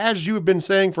matches because as you have been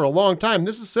saying for a long time,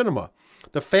 this is cinema.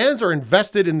 The fans are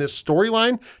invested in this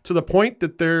storyline to the point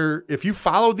that if you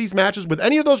follow these matches with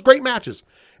any of those great matches,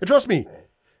 and trust me,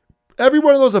 every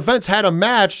one of those events had a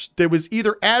match that was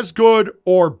either as good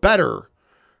or better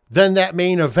than that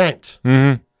main event.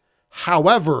 Mm-hmm.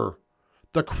 However,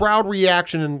 the crowd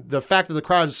reaction and the fact that the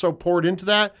crowd is so poured into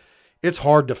that, it's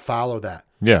hard to follow that.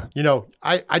 Yeah.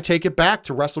 I take it back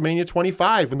to WrestleMania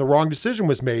 25 when the wrong decision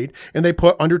was made and they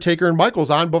put Undertaker and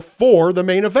Michaels on before the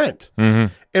main event.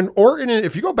 Mm-hmm. And Orton,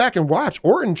 if you go back and watch,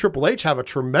 Orton and Triple H have a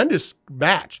tremendous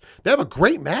match. They have a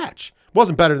great match. It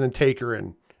wasn't better than Taker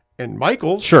and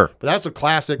Michaels. Sure. But that's a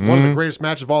classic, one of the greatest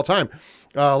matches of all time.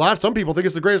 Some people think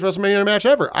it's the greatest WrestleMania match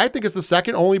ever. I think it's the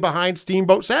second only behind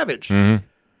Steamboat Savage. Mm-hmm.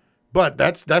 But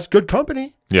that's good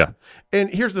company. Yeah. And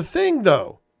here's the thing,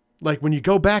 though. Like, when you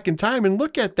go back in time and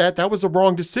look at that was a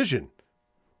wrong decision.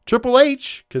 Triple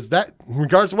H, because that,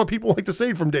 regardless of what people like to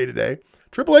say from day to day,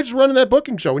 Triple H is running that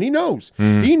booking show, and he knows.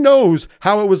 Mm-hmm. He knows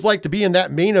how it was like to be in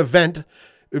that main event,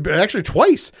 actually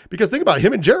twice, because think about it,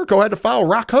 him and Jericho had to follow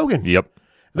Rock Hogan. Yep.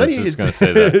 I was just going to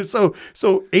say that.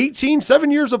 So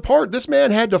 7 years apart, this man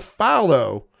had to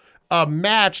follow a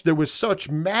match that was such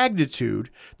magnitude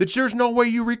that there's no way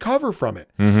you recover from it.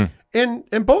 Mm-hmm.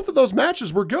 And both of those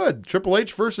matches were good. Triple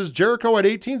H versus Jericho at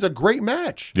 18 is a great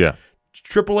match. Yeah.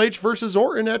 Triple H versus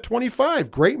Orton at 25,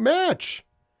 great match.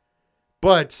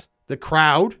 But the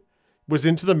crowd was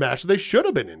into the match they should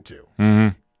have been into.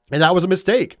 Mm-hmm. And that was a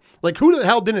mistake. Like, who the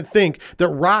hell didn't think that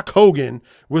Rock Hogan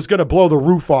was going to blow the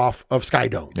roof off of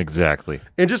Skydome? Exactly.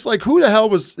 And just like, who the hell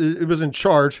was in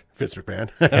charge? Vince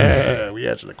McMahon. We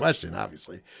answered the question,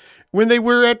 obviously. When they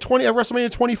were at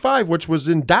WrestleMania 25, which was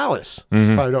in Dallas,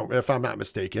 if I'm not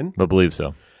mistaken. I believe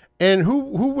so. And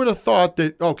who would have thought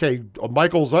that, okay,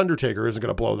 Michaels Undertaker isn't going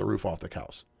to blow the roof off the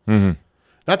house? Mm-hmm.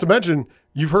 Not to mention,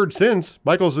 you've heard since,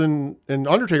 Michaels and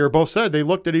Undertaker both said they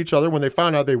looked at each other when they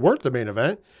found out they weren't the main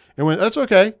event and went, that's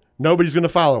okay. Nobody's going to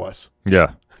follow us.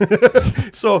 Yeah.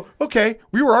 So, okay,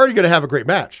 we were already going to have a great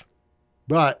match.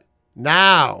 But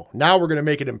now we're going to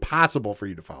make it impossible for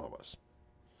you to follow us.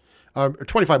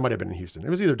 25 might have been in Houston. It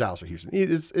was either Dallas or Houston.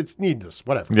 It's needless,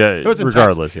 whatever. Yeah, it was in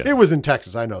regardless, Texas. yeah. It was in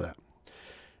Texas, I know that.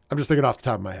 I'm just thinking off the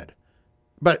top of my head.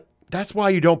 But that's why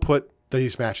you don't put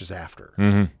these matches after.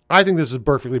 Mm-hmm. I think this is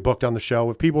perfectly booked on the show.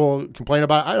 If people complain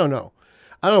about it, I don't know.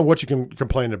 I don't know what you can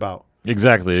complain about.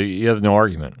 Exactly. You have no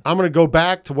argument. I'm going to go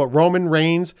back to what Roman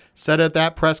Reigns said at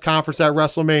that press conference at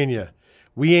WrestleMania.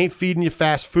 We ain't feeding you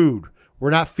fast food.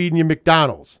 We're not feeding you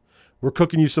McDonald's. We're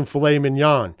cooking you some filet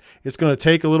mignon. It's going to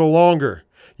take a little longer.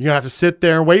 You're going to have to sit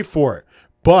there and wait for it.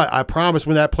 But I promise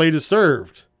when that plate is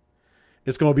served,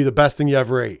 it's going to be the best thing you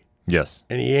ever ate. Yes.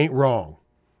 And he ain't wrong.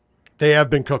 They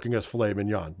have been cooking us filet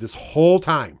mignon this whole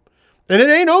time. And it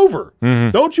ain't over.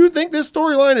 Mm-hmm. Don't you think this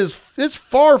storyline it's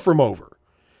far from over?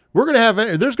 We're going to have,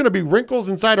 there's going to be wrinkles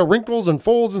inside of wrinkles and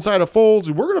folds inside of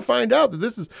folds. We're going to find out that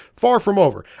this is far from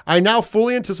over. I now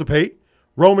fully anticipate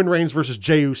Roman Reigns versus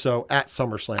Jey Uso at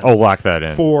SummerSlam. Oh, lock that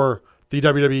in. For the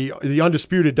WWE, the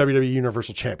undisputed WWE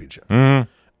Universal Championship.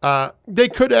 Mm-hmm. They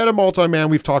could add a multi-man.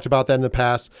 We've talked about that in the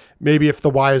past. Maybe if the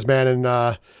Wise Man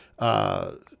and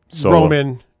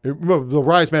Roman, the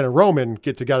Wise Man and Roman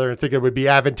get together and think it would be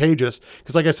advantageous.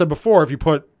 Because like I said before, if you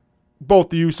put both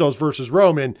the Usos versus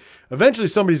Roman, eventually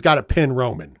somebody's got to pin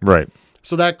Roman. Right.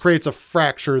 So that creates a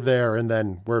fracture there, and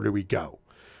then where do we go?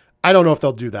 I don't know if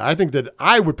they'll do that. I think that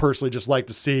I would personally just like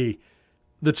to see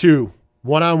the two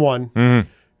one-on-one,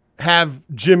 have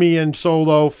Jimmy and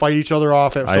Solo fight each other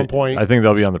off at some point. I think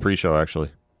they'll be on the pre-show,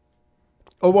 actually.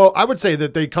 Oh, well, I would say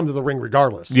that they come to the ring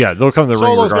regardless. Yeah, they'll come to the ring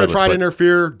Solo's regardless. going to try to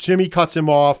interfere. Jimmy cuts him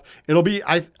off. It'll be,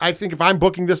 I think if I'm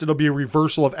booking this, it'll be a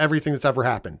reversal of everything that's ever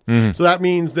happened. So that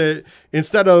means that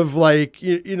instead of like,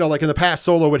 you know, like in the past,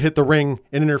 Solo would hit the ring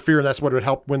and interfere, and that's what would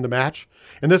help win the match.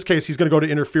 In this case, he's going to go to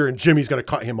interfere, and Jimmy's going to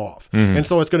cut him off. And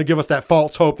so it's going to give us that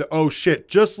false hope that, oh shit,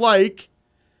 just like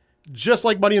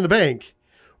Money in the Bank,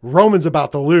 Roman's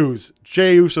about to lose.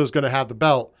 Jey Uso's going to have the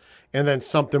belt. And then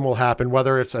something will happen,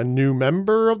 whether it's a new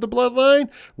member of the bloodline,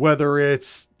 whether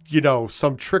it's, you know,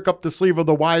 some trick up the sleeve of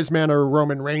the Wise Man or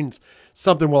Roman Reigns,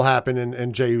 something will happen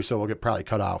and Jey Uso will get probably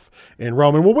cut off. And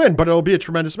Roman will win, but it'll be a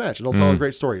tremendous match. It'll tell a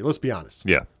great story. Let's be honest.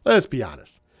 Yeah. Let's be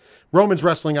honest. Roman's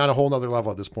wrestling on a whole nother level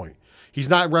at this point. He's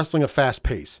not wrestling a fast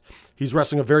pace. He's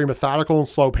wrestling a very methodical and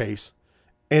slow pace.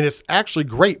 And it's actually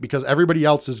great because everybody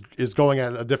else is going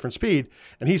at a different speed,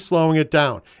 and he's slowing it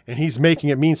down, and he's making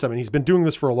it mean something. He's been doing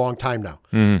this for a long time now.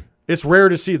 It's rare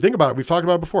to see, think about it, we've talked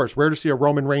about it before, it's rare to see a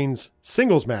Roman Reigns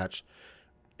singles match,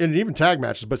 and even tag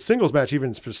matches, but singles match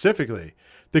even specifically,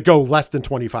 that go less than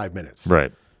 25 minutes.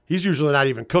 Right. He's usually not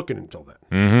even cooking until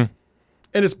then.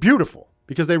 And it's beautiful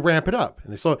because they ramp it up.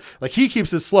 And they slow, like he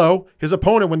keeps it slow. His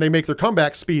opponent, when they make their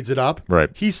comeback, speeds it up. Right.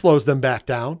 He slows them back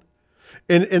down.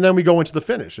 And then we go into the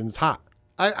finish, and it's hot.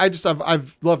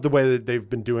 I've loved the way that they've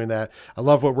been doing that. I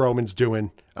love what Roman's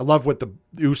doing. I love what the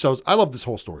Usos. I love this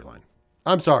whole storyline.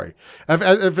 I'm sorry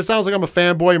if it sounds like I'm a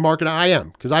fanboy, Mark, and I am,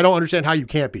 because I don't understand how you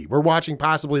can't be. We're watching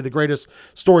possibly the greatest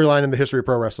storyline in the history of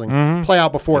pro wrestling play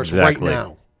out before us right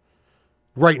now.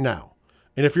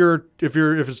 And if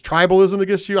it's tribalism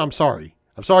against you, I'm sorry.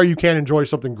 I'm sorry you can't enjoy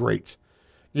something great.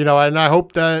 You know, and I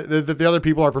hope that the other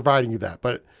people are providing you that,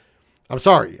 but. I'm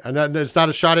sorry. And it's not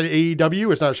a shot at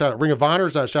AEW. It's not a shot at Ring of Honor.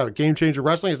 It's not a shot at Game Changer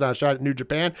Wrestling. It's not a shot at New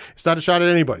Japan. It's not a shot at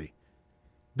anybody.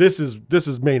 This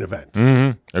is main event.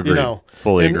 Agreed. You know,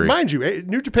 Fully and agree. mind you,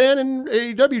 New Japan and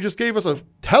AEW just gave us a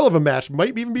hell of a match.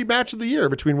 Might even be match of the year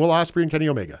between Will Ospreay and Kenny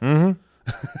Omega.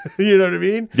 You know what I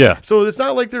mean? Yeah. So it's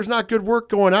not like there's not good work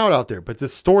going out there, but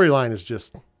this storyline is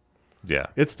just,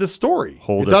 it's the story.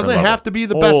 Whole it different doesn't level. have to be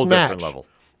the Whole best different match. level.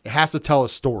 It has to tell a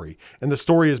story, and the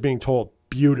story is being told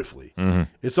beautifully.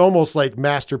 It's almost like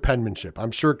master penmanship.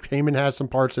 I'm sure Heyman has some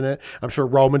parts in it. I'm sure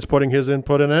Roman's putting his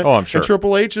input in it. Oh, I'm sure. And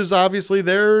Triple H is obviously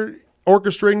there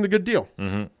orchestrating the good deal.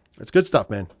 It's good stuff,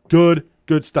 man. Good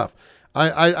stuff.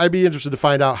 I'd be interested to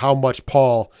find out how much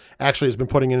Paul actually has been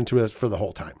putting into it for the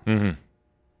whole time.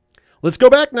 Let's go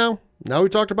back now. Now we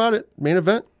talked about it. Main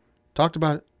event. Talked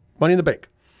about it. Money in the Bank.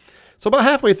 So about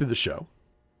halfway through the show,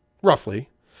 roughly,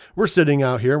 we're sitting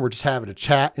out here and we're just having a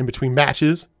chat in between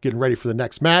matches, getting ready for the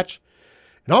next match.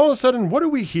 And all of a sudden, what do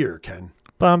we hear, Ken?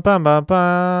 Bum, bum, bum,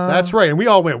 bum. That's right. And we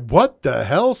all went, what the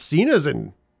hell? Cena's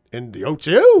in the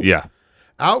O2? Yeah.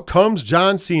 Out comes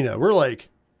John Cena. We're like,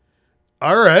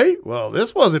 all right, well,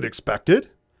 this wasn't expected.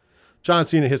 John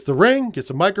Cena hits the ring, gets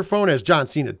a microphone, as John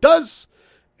Cena does.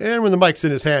 And when the mic's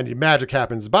in his hand, magic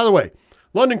happens. By the way,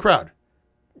 London crowd,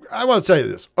 I want to tell you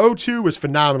this. O2 was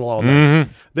phenomenal all night.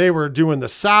 They were doing the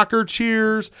soccer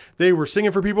cheers. They were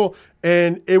singing for people,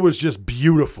 and it was just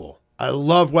beautiful. I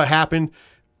love what happened.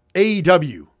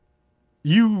 AEW,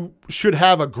 you should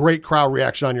have a great crowd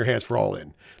reaction on your hands for All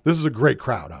In. This is a great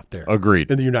crowd out there.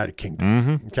 Agreed. In the United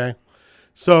Kingdom. Okay.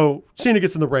 So Cena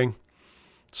gets in the ring.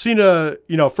 Cena,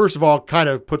 first of all, kind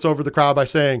of puts over the crowd by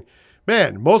saying,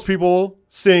 man, most people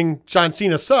sing John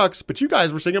Cena sucks, but you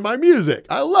guys were singing my music.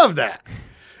 I love that.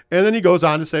 And then he goes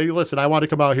on to say, listen, I want to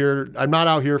come out here. I'm not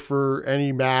out here for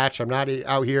any match. I'm not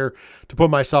out here to put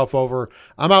myself over.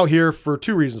 I'm out here for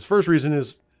two reasons. First reason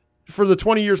is for the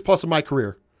 20 years plus of my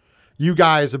career, you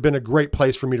guys have been a great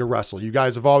place for me to wrestle. You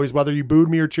guys have always, whether you booed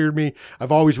me or cheered me,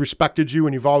 I've always respected you,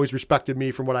 and you've always respected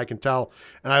me from what I can tell.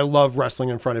 And I love wrestling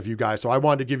in front of you guys. So I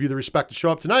wanted to give you the respect to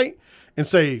show up tonight and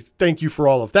say thank you for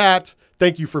all of that.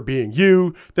 Thank you for being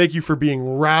you. Thank you for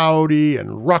being rowdy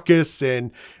and ruckus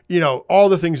and, all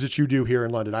the things that you do here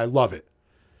in London. I love it.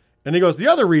 And he goes, the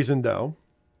other reason, though,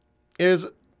 is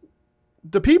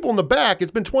the people in the back,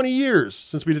 it's been 20 years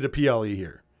since we did a PLE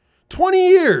here. 20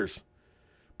 years.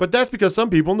 But that's because some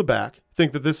people in the back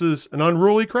think that this is an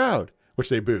unruly crowd, which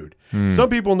they booed. Some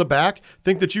people in the back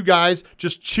think that you guys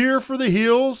just cheer for the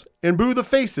heels and boo the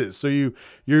faces. So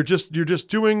you're just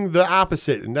doing the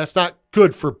opposite, and that's not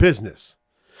good for business.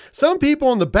 Some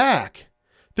people in the back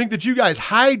think that you guys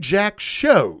hijack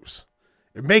shows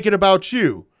and make it about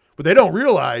you. What they don't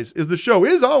realize is the show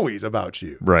is always about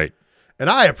you. Right. And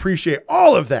I appreciate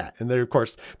all of that. And then, of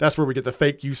course, that's where we get the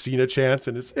fake you Cena chants.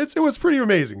 And it was pretty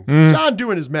amazing. John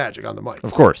doing his magic on the mic.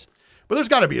 Of course. But there's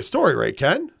got to be a story, right,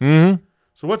 Ken? Mm-hmm.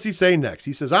 So what's he say next?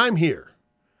 He says, I'm here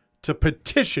to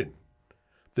petition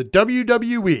the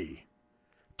WWE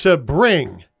to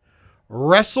bring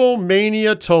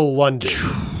WrestleMania to London.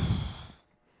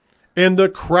 And the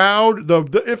crowd,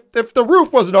 if the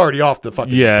roof wasn't already off the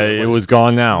fucking it was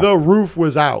gone now. The roof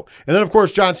was out. And then, of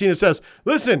course, John Cena says,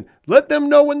 listen, let them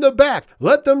know in the back.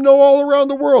 Let them know all around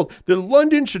the world that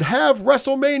London should have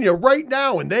WrestleMania right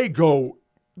now. And they go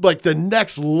like the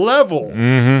next level.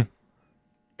 Mm-hmm.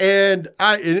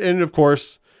 And of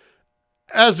course,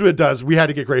 as it does, we had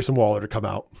to get Grayson Waller to come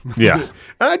out. Yeah. And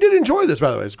I did enjoy this,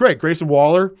 by the way. It's great. Grayson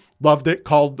Waller loved it,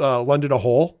 called London a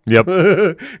hole. Yep.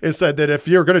 And said that if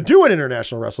you're going to do an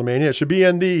international WrestleMania, it should be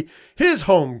in his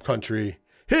home country,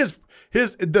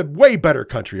 the way better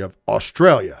country of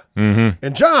Australia. Mm-hmm.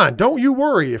 And John, don't you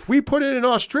worry. If we put it in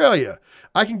Australia,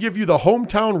 I can give you the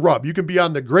hometown rub. You can be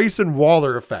on the Grayson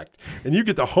Waller effect, and you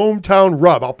get the hometown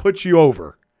rub. I'll put you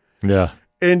over. Yeah.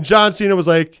 And John Cena was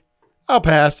like, I'll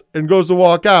pass, and goes to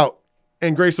walk out.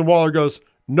 And Grayson Waller goes,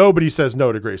 nobody says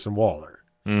no to Grayson Waller.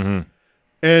 Mm-hmm.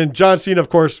 And John Cena, of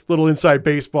course, little inside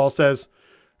baseball, says,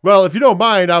 well, if you don't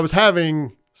mind, I was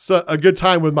having a good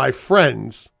time with my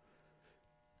friends,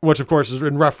 which, of course, is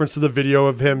in reference to the video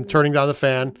of him turning down the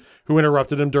fan who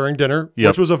interrupted him during dinner,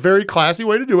 which was a very classy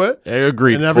way to do it. I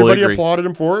agree. And everybody applauded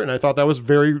him for it, and I thought that was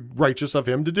very righteous of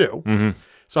him to do. Mm-hmm.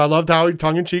 So I loved how he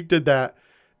tongue-in-cheek did that.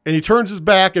 And he turns his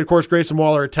back, and, of course, Grayson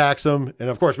Waller attacks him.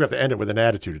 And, of course, we have to end it with an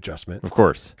attitude adjustment. Of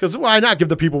course. Because why not give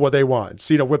the people what they want?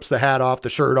 Cena whips the hat off, the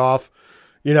shirt off.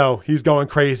 He's going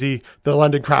crazy. The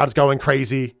London crowd's going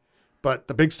crazy. But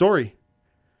the big story,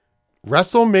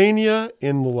 WrestleMania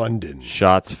in London.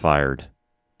 Shots fired.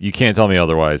 You can't tell me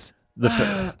otherwise.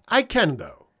 I can,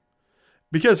 though.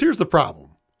 Because here's the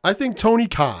problem. I think Tony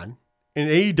Khan and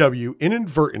AEW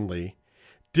inadvertently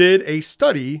did a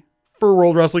study for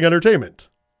World Wrestling Entertainment.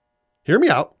 Hear me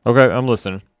out. Okay, I'm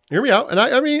listening. Hear me out. And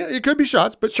I mean, it could be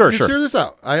shots, but Sure. hear this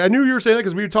out. I knew you were saying that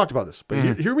because we talked about this,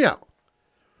 but hear me out.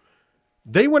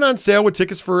 They went on sale with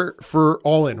tickets for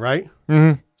All In, right?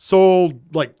 Mm-hmm.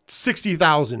 Sold like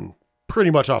 60,000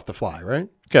 pretty much off the fly, right?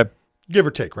 Okay. Give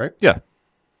or take, right? Yeah.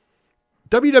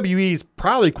 WWE's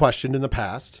probably questioned in the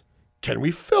past, can we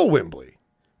fill Wembley?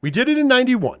 We did it in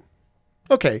 91.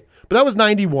 Okay, but that was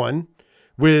 91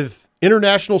 with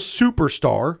international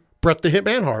superstar Bret the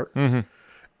Hitman Hart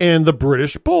and the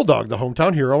British Bulldog, the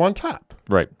hometown hero, on top.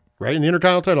 Right. Right, in the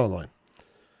Intercontinental title line.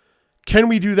 Can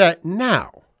we do that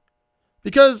now?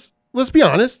 Because, let's be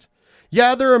honest,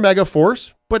 yeah, they're a mega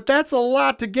force, but that's a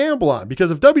lot to gamble on. Because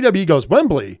if WWE goes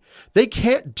Wembley, they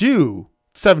can't do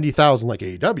 70,000 like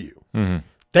AEW. Mm-hmm.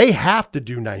 They have to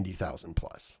do 90,000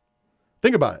 plus.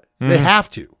 Think about it. They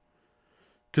have to.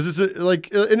 Because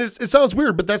it's it sounds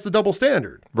weird, but that's the double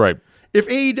standard. Right. If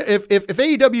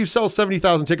AEW sells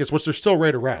 70,000 tickets, which they're still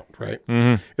right around, right?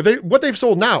 Mm-hmm. What they've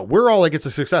sold now, we're all like, it's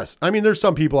a success. I mean, there's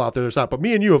some people out there that's not, but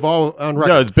me and you have all on record.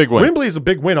 No, it's a big win. Wembley is a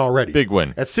big win already. Big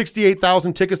win. At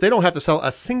 68,000 tickets, they don't have to sell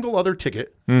a single other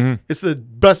ticket. Mm-hmm. It's the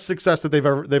best success that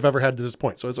they've ever had to this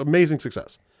point. So it's amazing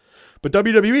success. But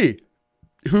WWE,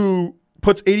 who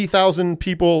puts 80,000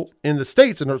 people in the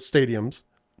States in their stadiums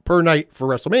per night for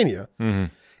WrestleMania,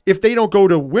 if they don't go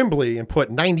to Wembley and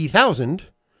put 90,000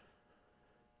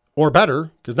 or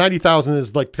better, because 90,000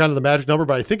 is like kind of the magic number,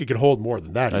 but I think it can hold more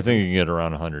than that. I think you can get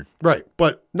around 100. Right,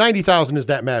 but 90,000 is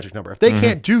that magic number. If they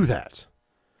can't do that,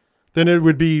 then it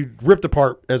would be ripped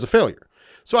apart as a failure.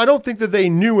 So I don't think that they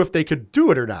knew if they could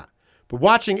do it or not. But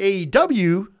watching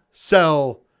AEW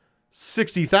sell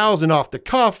 60,000 off the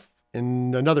cuff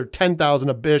and another 10,000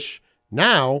 a bish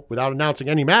now without announcing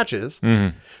any matches,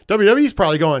 WWE's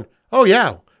probably going, oh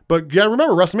yeah, but you got to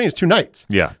remember WrestleMania is 2 nights.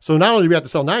 Yeah. So not only do we have to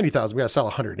sell 90,000, we got to sell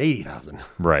 180,000.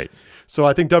 Right. So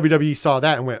I think WWE saw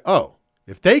that and went, oh,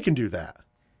 if they can do that,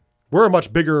 we're a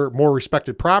much bigger, more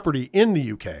respected property in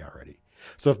the UK already.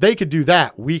 So if they could do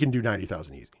that, we can do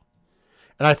 90,000 easy.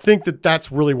 And I think that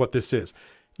that's really what this is.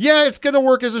 Yeah, it's going to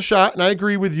work as a shot, and I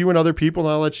agree with you and other people,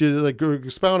 and I'll let you go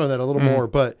expound on that a little more.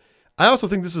 But I also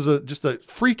think this is just a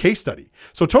free case study.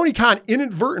 So Tony Khan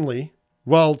inadvertently,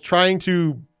 while trying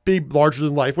to be larger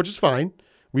than life, which is fine,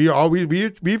 we've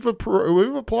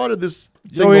applauded this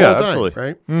thing the whole time, absolutely.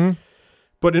 right?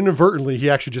 But inadvertently, he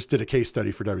actually just did a case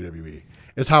study for WWE.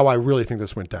 Is how I really think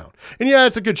this went down. And yeah,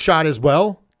 it's a good shot as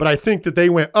well. But I think that they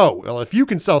went, oh, well, if you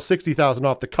can sell 60,000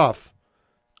 off the cuff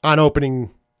on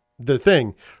opening the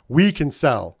thing, we can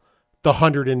sell the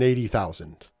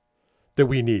 180,000 that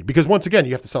we need. Because once again,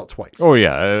 you have to sell it twice. Oh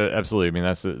yeah, absolutely. I mean,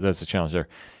 that's a challenge there.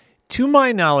 To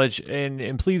my knowledge,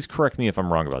 and please correct me if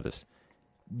I'm wrong about this,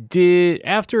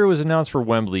 after it was announced for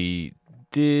Wembley,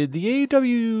 did the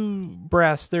AEW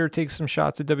brass there take some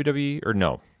shots at WWE or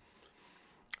no?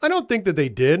 I don't think that they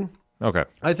did. Okay.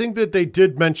 I think that they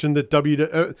did mention that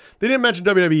they didn't mention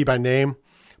WWE by name,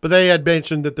 but they had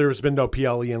mentioned that there's been no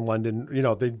PLE in London. You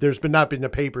know, there's not been a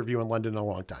pay-per-view in London in a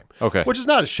long time. Okay. Which is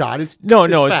not a shot. It's no,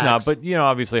 it's it's facts. not. But you know,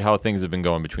 obviously, how things have been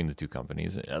going between the two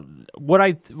companies. What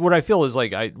I feel is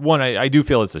like I do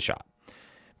feel it's a shot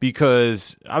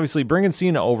because obviously bringing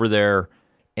Cena over there,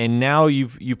 and now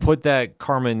you put that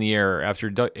karma in the air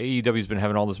after AEW's been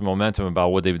having all this momentum about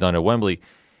what they've done at Wembley.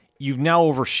 You've now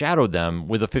overshadowed them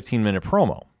with a 15-minute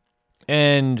promo.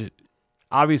 And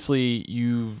obviously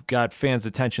you've got fans'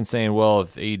 attention saying, well,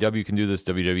 if AEW can do this,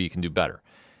 WWE can do better.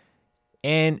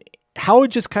 And how it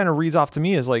just kind of reads off to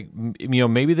me is like, you know,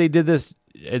 maybe they did this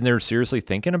and they're seriously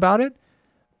thinking about it.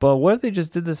 But what if they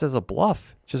just did this as a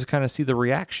bluff, just to kind of see the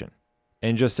reaction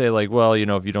and just say like, well, you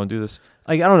know, if you don't do this,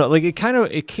 like, I don't know, like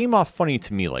it came off funny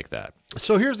to me like that.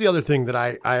 So here's the other thing that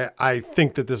I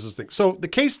think that this is the thing. So the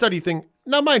case study thing,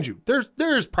 now mind you,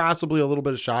 there's possibly a little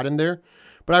bit of shot in there,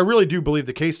 but I really do believe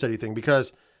the case study thing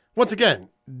because once again,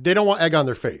 they don't want egg on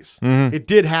their face. It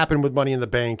did happen with Money in the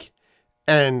Bank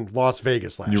and Las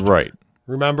Vegas last year. Right.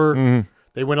 Remember?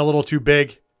 They went a little too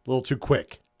big, a little too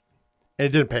quick. And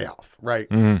it didn't pay off, right?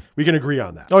 We can agree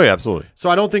on that. Oh yeah, absolutely. So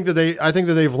I think that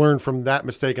they've learned from that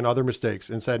mistake and other mistakes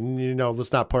and said, you know,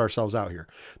 let's not put ourselves out here.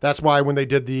 That's why when they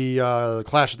did the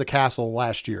Clash at the Castle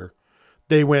last year,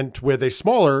 they went with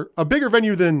a bigger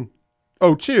venue than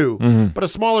O2, but a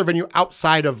smaller venue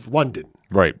outside of London.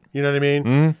 Right. You know what I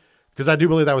mean? Because I do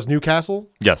believe that was Newcastle.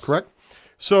 Yes. Correct?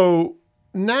 So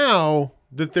now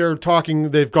that they're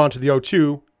talking, they've gone to the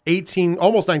O2,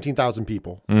 almost 19,000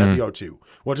 people at the O2,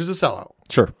 which is a sellout.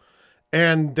 Sure.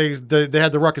 And they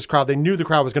had the ruckus crowd. They knew the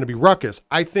crowd was going to be ruckus.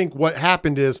 I think what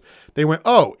happened is they went,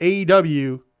 oh,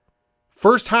 AEW,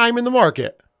 first time in the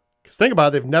market. Because think about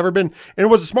it, they've never been, and it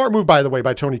was a smart move, by the way,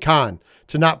 by Tony Khan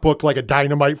to not book like a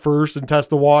Dynamite first and test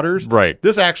the waters. Right.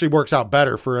 This actually works out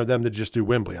better for them to just do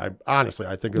Wembley. I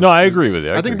think. I agree with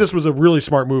you. I think this was a really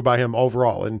smart move by him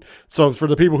overall. And so for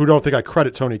the people who don't think I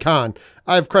credit Tony Khan,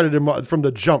 I've credited him from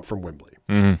the jump from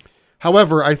Wembley.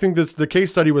 However, I think that the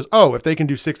case study was, if they can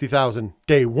do 60,000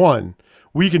 day one,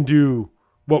 we can do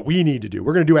what we need to do.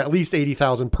 We're going to do at least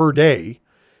 80,000 per day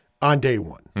on day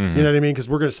one. You know what I mean? Because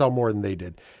we're going to sell more than they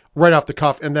did right off the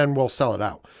cuff, and then we'll sell it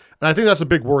out. And I think that's a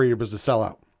big worry, was the sell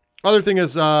out. Other thing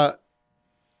is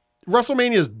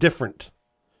WrestleMania is different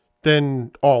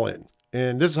than All In.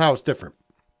 And this is how it's different.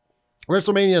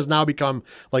 WrestleMania has now become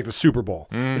like the Super Bowl.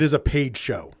 It is a paid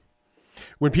show.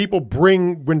 When people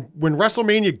when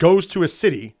WrestleMania goes to a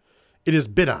city, it is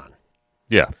bid on.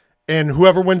 Yeah. And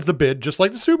whoever wins the bid, just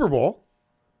like the Super Bowl,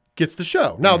 gets the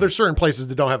show. Now, there's certain places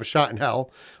that don't have a shot in hell.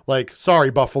 Like,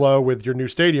 sorry, Buffalo, with your new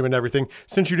stadium and everything.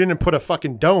 Since you didn't put a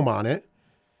fucking dome on it,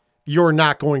 you're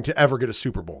not going to ever get a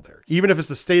Super Bowl there. Even if it's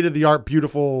the state-of-the-art,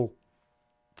 beautiful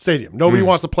stadium. Nobody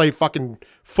wants to play fucking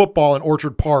football in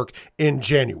Orchard Park in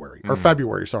January or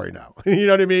February, sorry now. You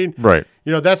know what I mean? Right.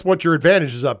 You know, that's what your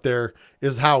advantage is up there,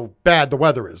 is how bad the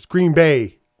weather is. Green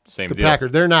Bay, Same the deal.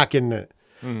 Packers, they're not getting it.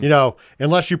 You know,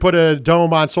 unless you put a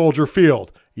dome on Soldier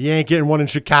Field, You ain't getting one in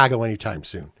Chicago anytime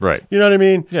soon. Right. You know what I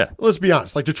mean? Yeah. Let's be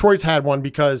honest. Like Detroit's had one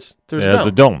because there's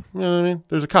a dome. You know what I mean?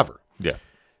 There's a cover. Yeah.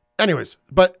 Anyways,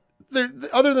 but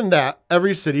other than that,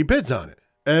 every city bids on it.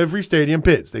 Every stadium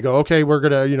bids. They go, okay, we're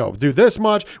going to, do this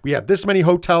much. We have this many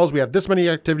hotels. We have this many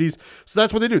activities. So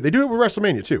that's what they do. They do it with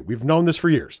WrestleMania too. We've known this for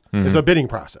years. It's a bidding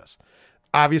process.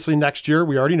 Obviously, next year,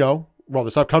 we already know. Well,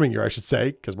 this upcoming year, I should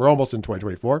say, because we're almost in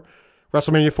 2024.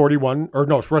 WrestleMania 41, or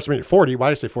no, it's WrestleMania 40. Why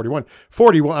did I say 41?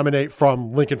 40 will emanate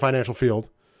from Lincoln Financial Field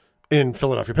in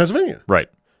Philadelphia, Pennsylvania. Right.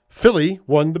 Philly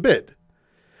won the bid.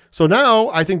 So now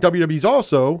I think WWE's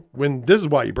also, when this is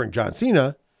why you bring John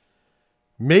Cena,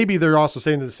 maybe they're also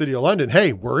saying to the city of London,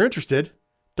 hey, we're interested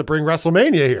to bring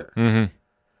WrestleMania here. Mm-hmm.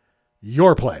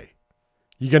 Your play.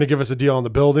 You going to give us a deal on the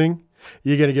building?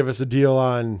 You going to give us a deal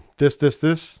on this?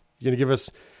 You going to give us,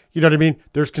 you know what I mean?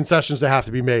 There's concessions that have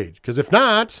to be made. Because if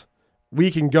not, we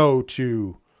can go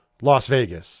to Las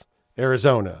Vegas,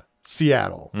 Arizona,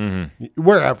 Seattle,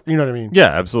 wherever, you know what I mean? Yeah,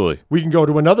 absolutely. We can go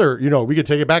to another, we could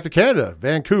take it back to Canada,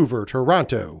 Vancouver,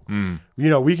 Toronto.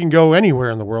 We can go anywhere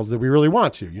in the world that we really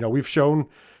want to. We've shown,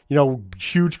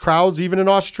 huge crowds even in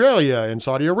Australia and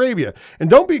Saudi Arabia. And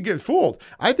don't get fooled.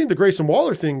 I think the Grayson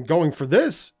Waller thing going for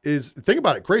this is, think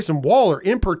about it, Grayson Waller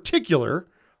in particular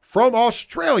from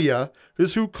Australia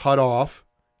is who cut off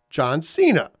John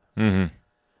Cena. Mm-hmm.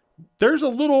 There's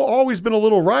always been a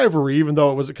little rivalry, even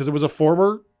though it was a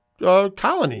former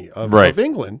colony of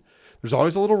England. There's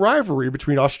always a little rivalry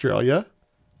between Australia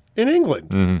and England.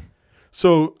 Mm-hmm.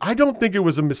 So I don't think it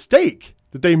was a mistake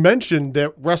that they mentioned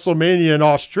that WrestleMania in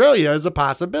Australia is a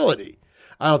possibility.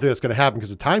 I don't think that's going to happen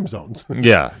because of time zones.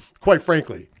 Yeah. Quite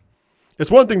frankly.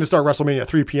 It's one thing to start WrestleMania at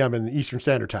 3 p.m. in Eastern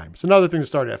Standard Time. It's another thing to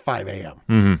start at 5 a.m.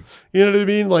 Mm-hmm. You know what I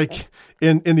mean? Like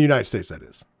in the United States, that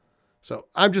is. So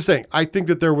I'm just saying, I think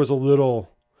that there was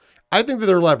I think that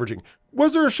they're leveraging.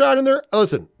 Was there a shot in there?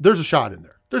 Listen, there's a shot in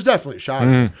there. There's definitely a shot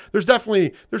in there. There's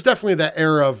definitely that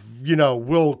era of,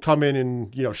 we'll come in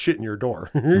and, shit in your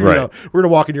door. We're going to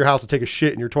walk into your house and take a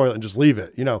shit in your toilet and just leave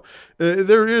it.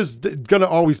 There is going to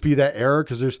always be that era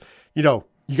because there's, you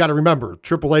got to remember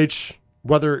Triple H,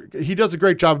 whether he does a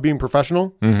great job of being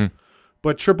professional,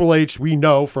 but Triple H, we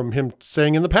know from him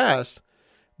saying in the past,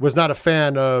 was not a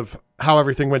fan of how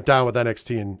everything went down with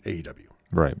NXT and AEW.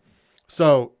 Right.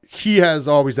 So he has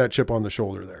always that chip on the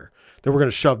shoulder there that we're going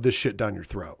to shove this shit down your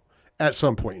throat at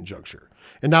some point in juncture.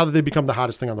 And now that they've become the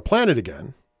hottest thing on the planet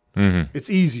again, it's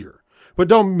easier. But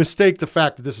don't mistake the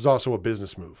fact that this is also a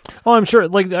business move. Oh, I'm sure.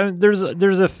 Like, there's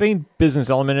a faint business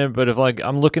element in it, but if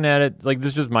I'm looking at it, this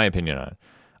is just my opinion on it.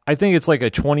 I think it's like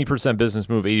a 20% business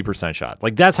move, 80% shot.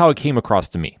 Like that's how it came across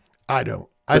to me. I don't.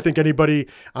 I think anybody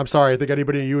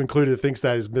you included thinks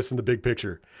that is missing the big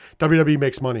picture. WWE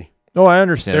makes money. Oh, I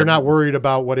understand. They're not worried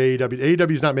about what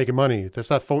AEW is not making money. That's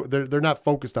not. They're not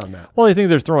focused on that. Well, I think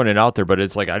they're throwing it out there, but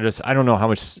it's like I don't know how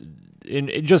much.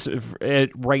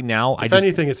 Right now, if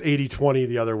anything, it's 80-20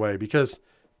 the other way because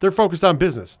they're focused on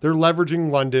business. They're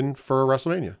leveraging London for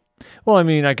WrestleMania. Well, I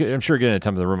mean, I'm sure getting a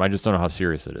temp in the room. I just don't know how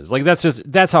serious it is. Like that's how it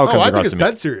comes across to me. I think it's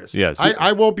dead serious. Yes,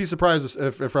 I won't be surprised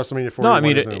if WrestleMania 40. No, I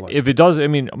mean, if it does, I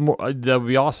mean, that would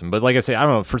be awesome. But like I say, I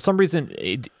don't know. For some reason,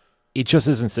 it just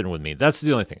isn't sitting with me. That's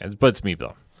the only thing. But it's me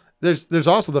though. There's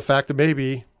also the fact that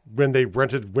maybe when they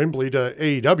rented Wembley to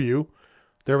AEW,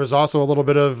 there was also a little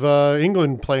bit of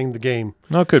England playing the game.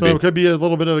 No, it could be. So it could be a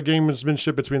little bit of a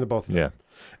gamesmanship between the both of them.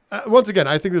 Yeah. Once again,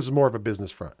 I think this is more of a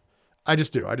business front. I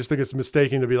just do. I just think it's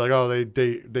mistaken to be like, oh, they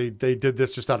did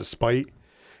this just out of spite.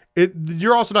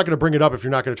 You're also not going to bring it up if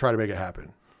you're not going to try to make it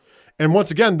happen. And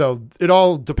once again, though, it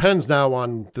all depends now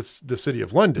on the city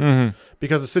of London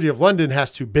because the city of London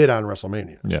has to bid on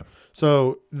WrestleMania. Yeah.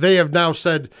 So they have now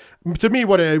said, to me,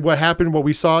 what happened, what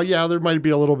we saw, yeah, there might be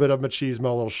a little bit of machismo, a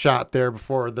little shot there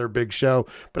before their big show.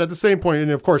 But at the same point, and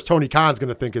of course, Tony Khan's going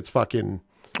to think it's fucking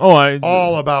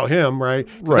all about him, right?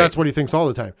 Because that's what he thinks all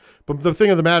the time. But the thing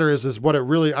of the matter is what it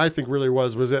really, I think really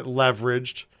was it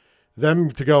leveraged them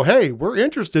to go, hey, we're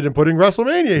interested in putting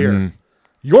WrestleMania here.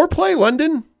 Your play,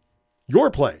 London. Your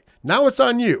play. Now it's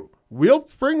on you. We'll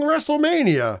bring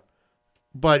WrestleMania,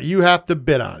 but you have to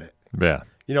bid on it. Yeah.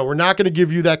 We're not going to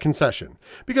give you that concession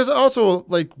because also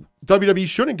like WWE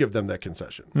shouldn't give them that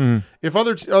concession. If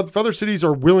other cities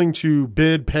are willing to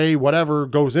bid, pay, whatever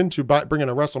goes into bringing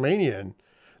a WrestleMania in,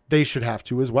 they should have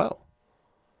to as well.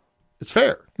 It's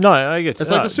fair. No, I get it.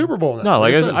 It's like the Super Bowl now. No,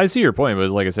 like I see your point, but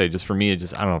like I say, just for me, I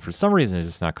don't know. For some reason, it's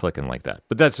just not clicking like that.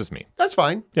 But that's just me. That's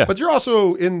fine. Yeah. But you're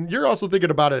also thinking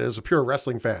about it as a pure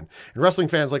wrestling fan, and wrestling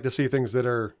fans like to see things that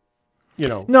are,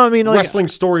 no, I mean wrestling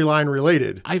storyline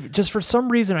related. I just for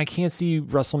some reason I can't see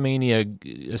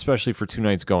WrestleMania, especially for 2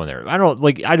 nights, going there. I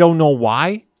don't know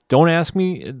why. Don't ask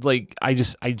me. Like, I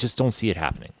just don't see it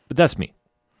happening. But that's me.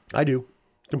 I do.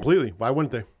 Completely. Why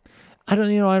wouldn't they? I don't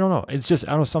know. It's just,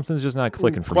 I don't know, something's just not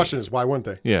clicking for me. The question is, why wouldn't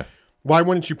they? Yeah. Why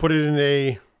wouldn't you put it in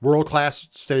a world-class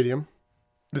stadium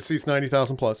that seats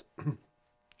 90,000 plus?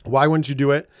 Why wouldn't you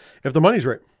do it if the money's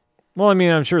right? Well, I mean,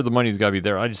 I'm sure the money's got to be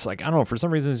there. I don't know. For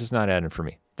some reason, it's just not adding for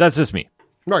me. That's just me.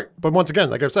 Right. But once again,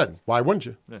 like I've said, why wouldn't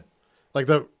you? Yeah. Like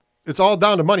it's all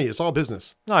down to money. It's all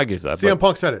business. No, I get that. CM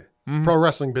Punk said it. It's pro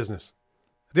wrestling business.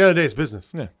 At the end of the day, it's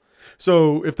business. Yeah.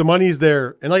 So if the money's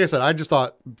there, and like I said, I just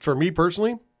thought, for me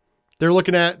personally, they're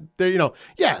looking at,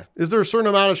 is there a certain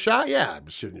amount of shot? Yeah,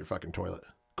 shit in your fucking toilet.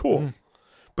 Cool.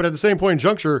 But at the same point in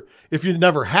juncture, if it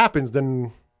never happens,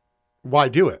 then why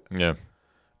do it? Yeah.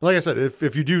 Like I said,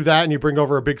 if you do that and you bring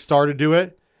over a big star to do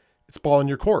it, it's ball in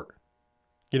your court.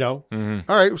 All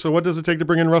right, so what does it take to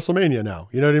bring in WrestleMania now?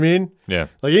 You know what I mean? Yeah.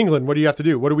 Like England, what do you have to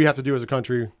do? What do we have to do as a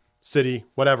country, city,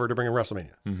 whatever, to bring in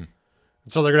WrestleMania?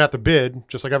 So they're going to have to bid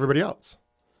just like everybody else.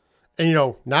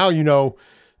 And, now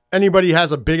anybody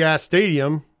has a big-ass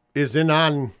stadium is in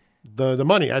on the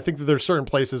money. I think that there's certain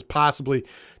places possibly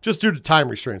just due to time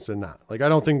restraints and not. Like, I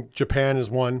don't think Japan is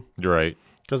one. You're right.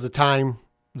 Because the time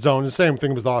zone, the same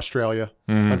thing with Australia,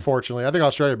 unfortunately. I think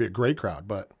Australia would be a great crowd,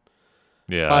 but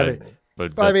yeah,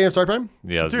 5 a.m. start time?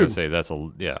 Yeah, I was going to say,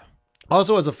 yeah.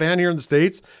 Also, as a fan here in the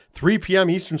States, 3 p.m.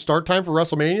 Eastern start time for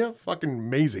WrestleMania, fucking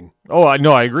amazing. Oh, I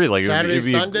know, I agree. Like Saturday,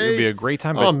 Sunday. It'd be a great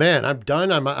time. Oh, man, I'm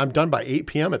done. I'm done by 8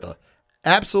 p.m. at the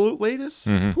absolute latest.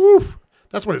 Woo,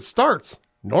 that's when it starts,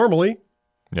 normally.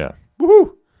 Yeah.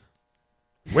 Woohoo.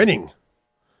 Winning.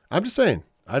 I'm just saying.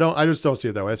 I just don't see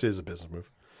it that way. I see it as a business move.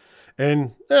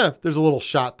 And, there's a little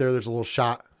shot there. There's a little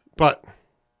shot. But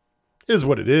it is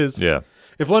what it is. Yeah.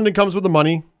 If London comes with the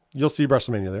money, you'll see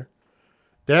WrestleMania there.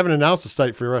 They haven't announced a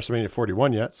site for WrestleMania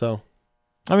 41 yet, so.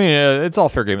 I mean, it's all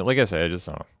fair game. Like I said, I just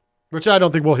don't know. Which I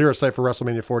don't think we'll hear a site for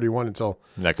WrestleMania 41 until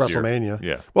next WrestleMania. Year.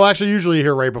 Yeah. Well, actually, usually you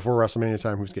hear right before WrestleMania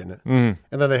time who's getting it. And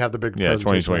then they have the big presentation.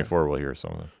 2024 we'll hear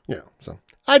something. Yeah, so.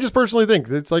 I just personally think,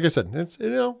 it's like I said, it's,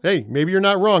 hey, maybe you're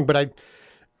not wrong, but I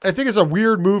think it's a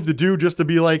weird move to do just to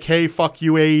be like, hey, fuck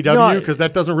you, AEW, because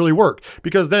that doesn't really work.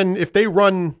 Because then if they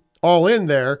run all in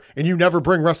there and you never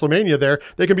bring WrestleMania there,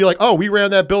 they can be like, oh, we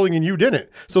ran that building and you didn't.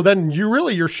 So then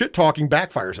your shit talking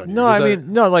backfires on you.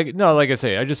 Like I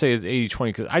say, I just say it's 80-20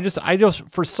 because I just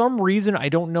for some reason I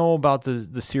don't know about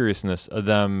the seriousness of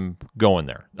them going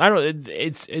there. I don't.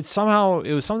 It's somehow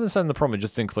it was something said in the promo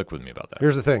just didn't click with me about that.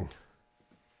 Here's the thing: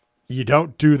 you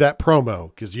don't do that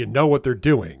promo because you know what they're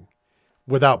doing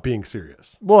without being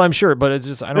serious. Well, I'm sure, but it's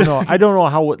just I don't know. I don't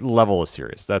know what level is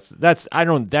serious. That's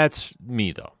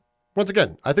me though. Once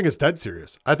again, I think it's dead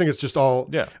serious. I think it's just all.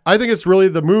 Yeah. I think it's really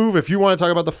the move. If you want to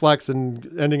talk about the flex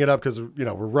and ending it up because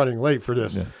we're running late for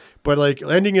this, but like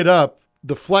ending it up,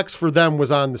 the flex for them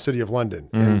was on the city of London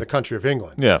and the country of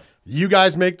England. Yeah. You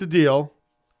guys make the deal,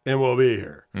 and we'll be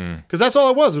here because that's all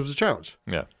it was. It was a challenge.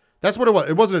 Yeah. That's what it was.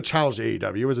 It wasn't a challenge to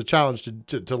AEW. It was a challenge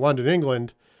to London,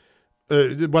 England.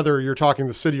 Whether you're talking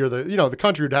the city or the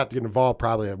country would have to get involved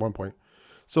probably at one point.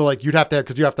 So like you'd have to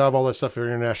because you have to have all that stuff for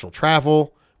international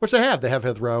travel. Which they have. They have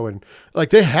Heathrow and like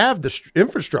they have the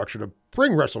infrastructure to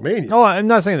bring WrestleMania. Oh, I'm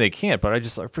not saying they can't, but I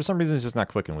just for some reason it's just not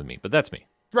clicking with me. But that's me.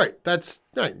 Right. That's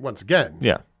right. Once again.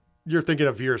 Yeah. You're thinking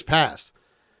of years past.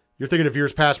 You're thinking of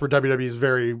years past where WWE is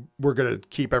we're going to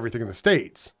keep everything in the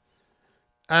States.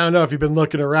 I don't know if you've been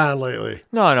looking around lately.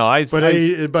 No.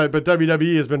 But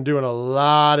WWE has been doing a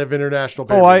lot of international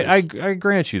pay-per-views. Oh, I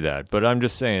grant you that. But I'm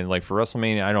just saying, like for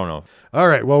WrestleMania, I don't know. All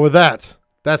right. Well, with that's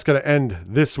going to end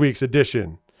this week's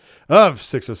edition of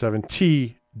 607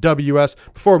 TWS.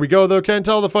 Before we go, though, Ken,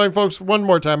 tell the fine folks one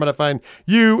more time how to find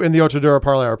you in the Ochadura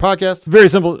Parlay Hour podcast. Very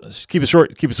simple. Keep it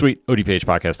short, keep it sweet.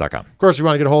 ODPHpodcast.com. Of course, if you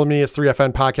want to get a hold of me, it's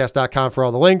 3FNpodcast.com for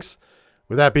all the links.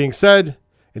 With that being said,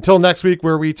 until next week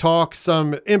where we talk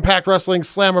some Impact Wrestling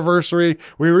Slammiversary,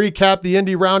 we recap the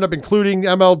Indie Roundup, including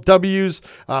MLW's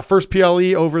first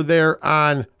PLE over there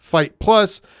on Fight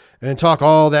Plus, and talk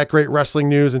all that great wrestling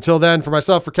news. Until then, for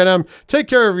myself, for Ken M, take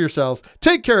care of yourselves,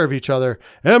 take care of each other,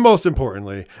 and most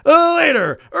importantly,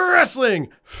 later wrestling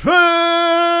fans!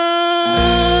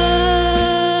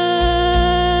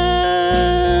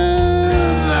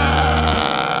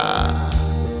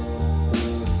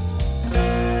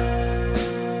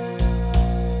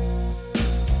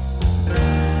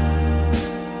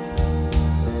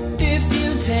 If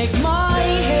you take my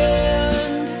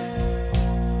hand,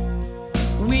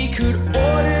 we could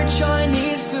order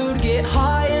Chinese food, get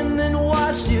high, and then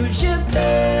watch New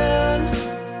Japan.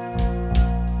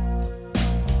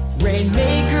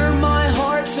 Rainmaker, my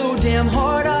heart so damn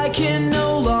hard I can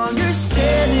no longer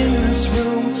stand in this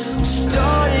room. I'm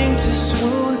starting to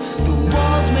swoon.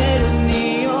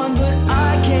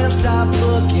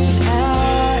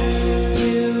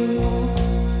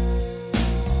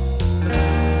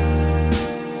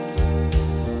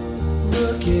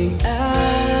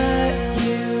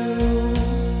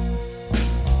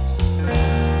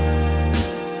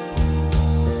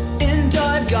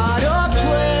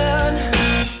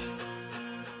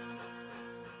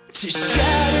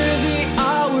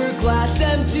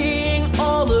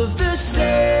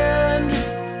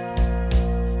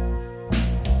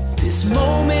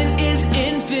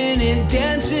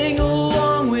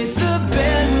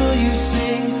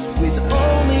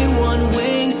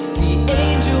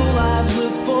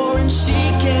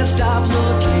 stop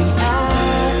looking at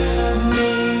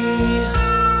me.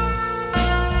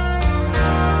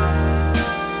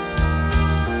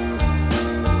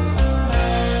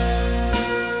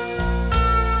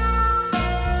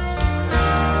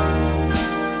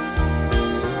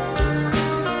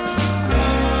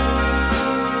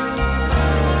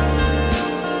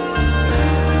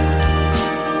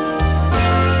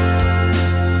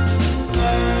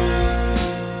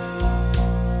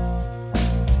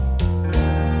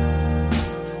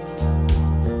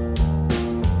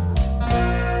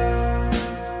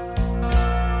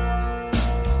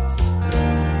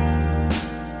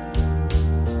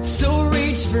 So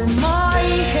reach for my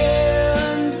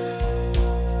hand.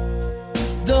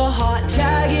 The hot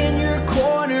tag in your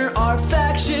corner, our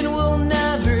faction will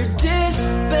never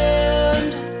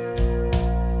disband.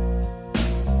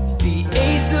 The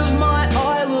ace of my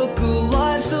eye look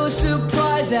alive, so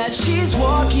surprised that she's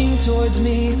walking towards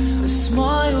me. A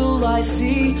smile I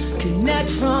see, connect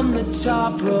from the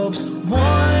top ropes. 1,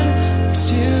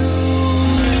 2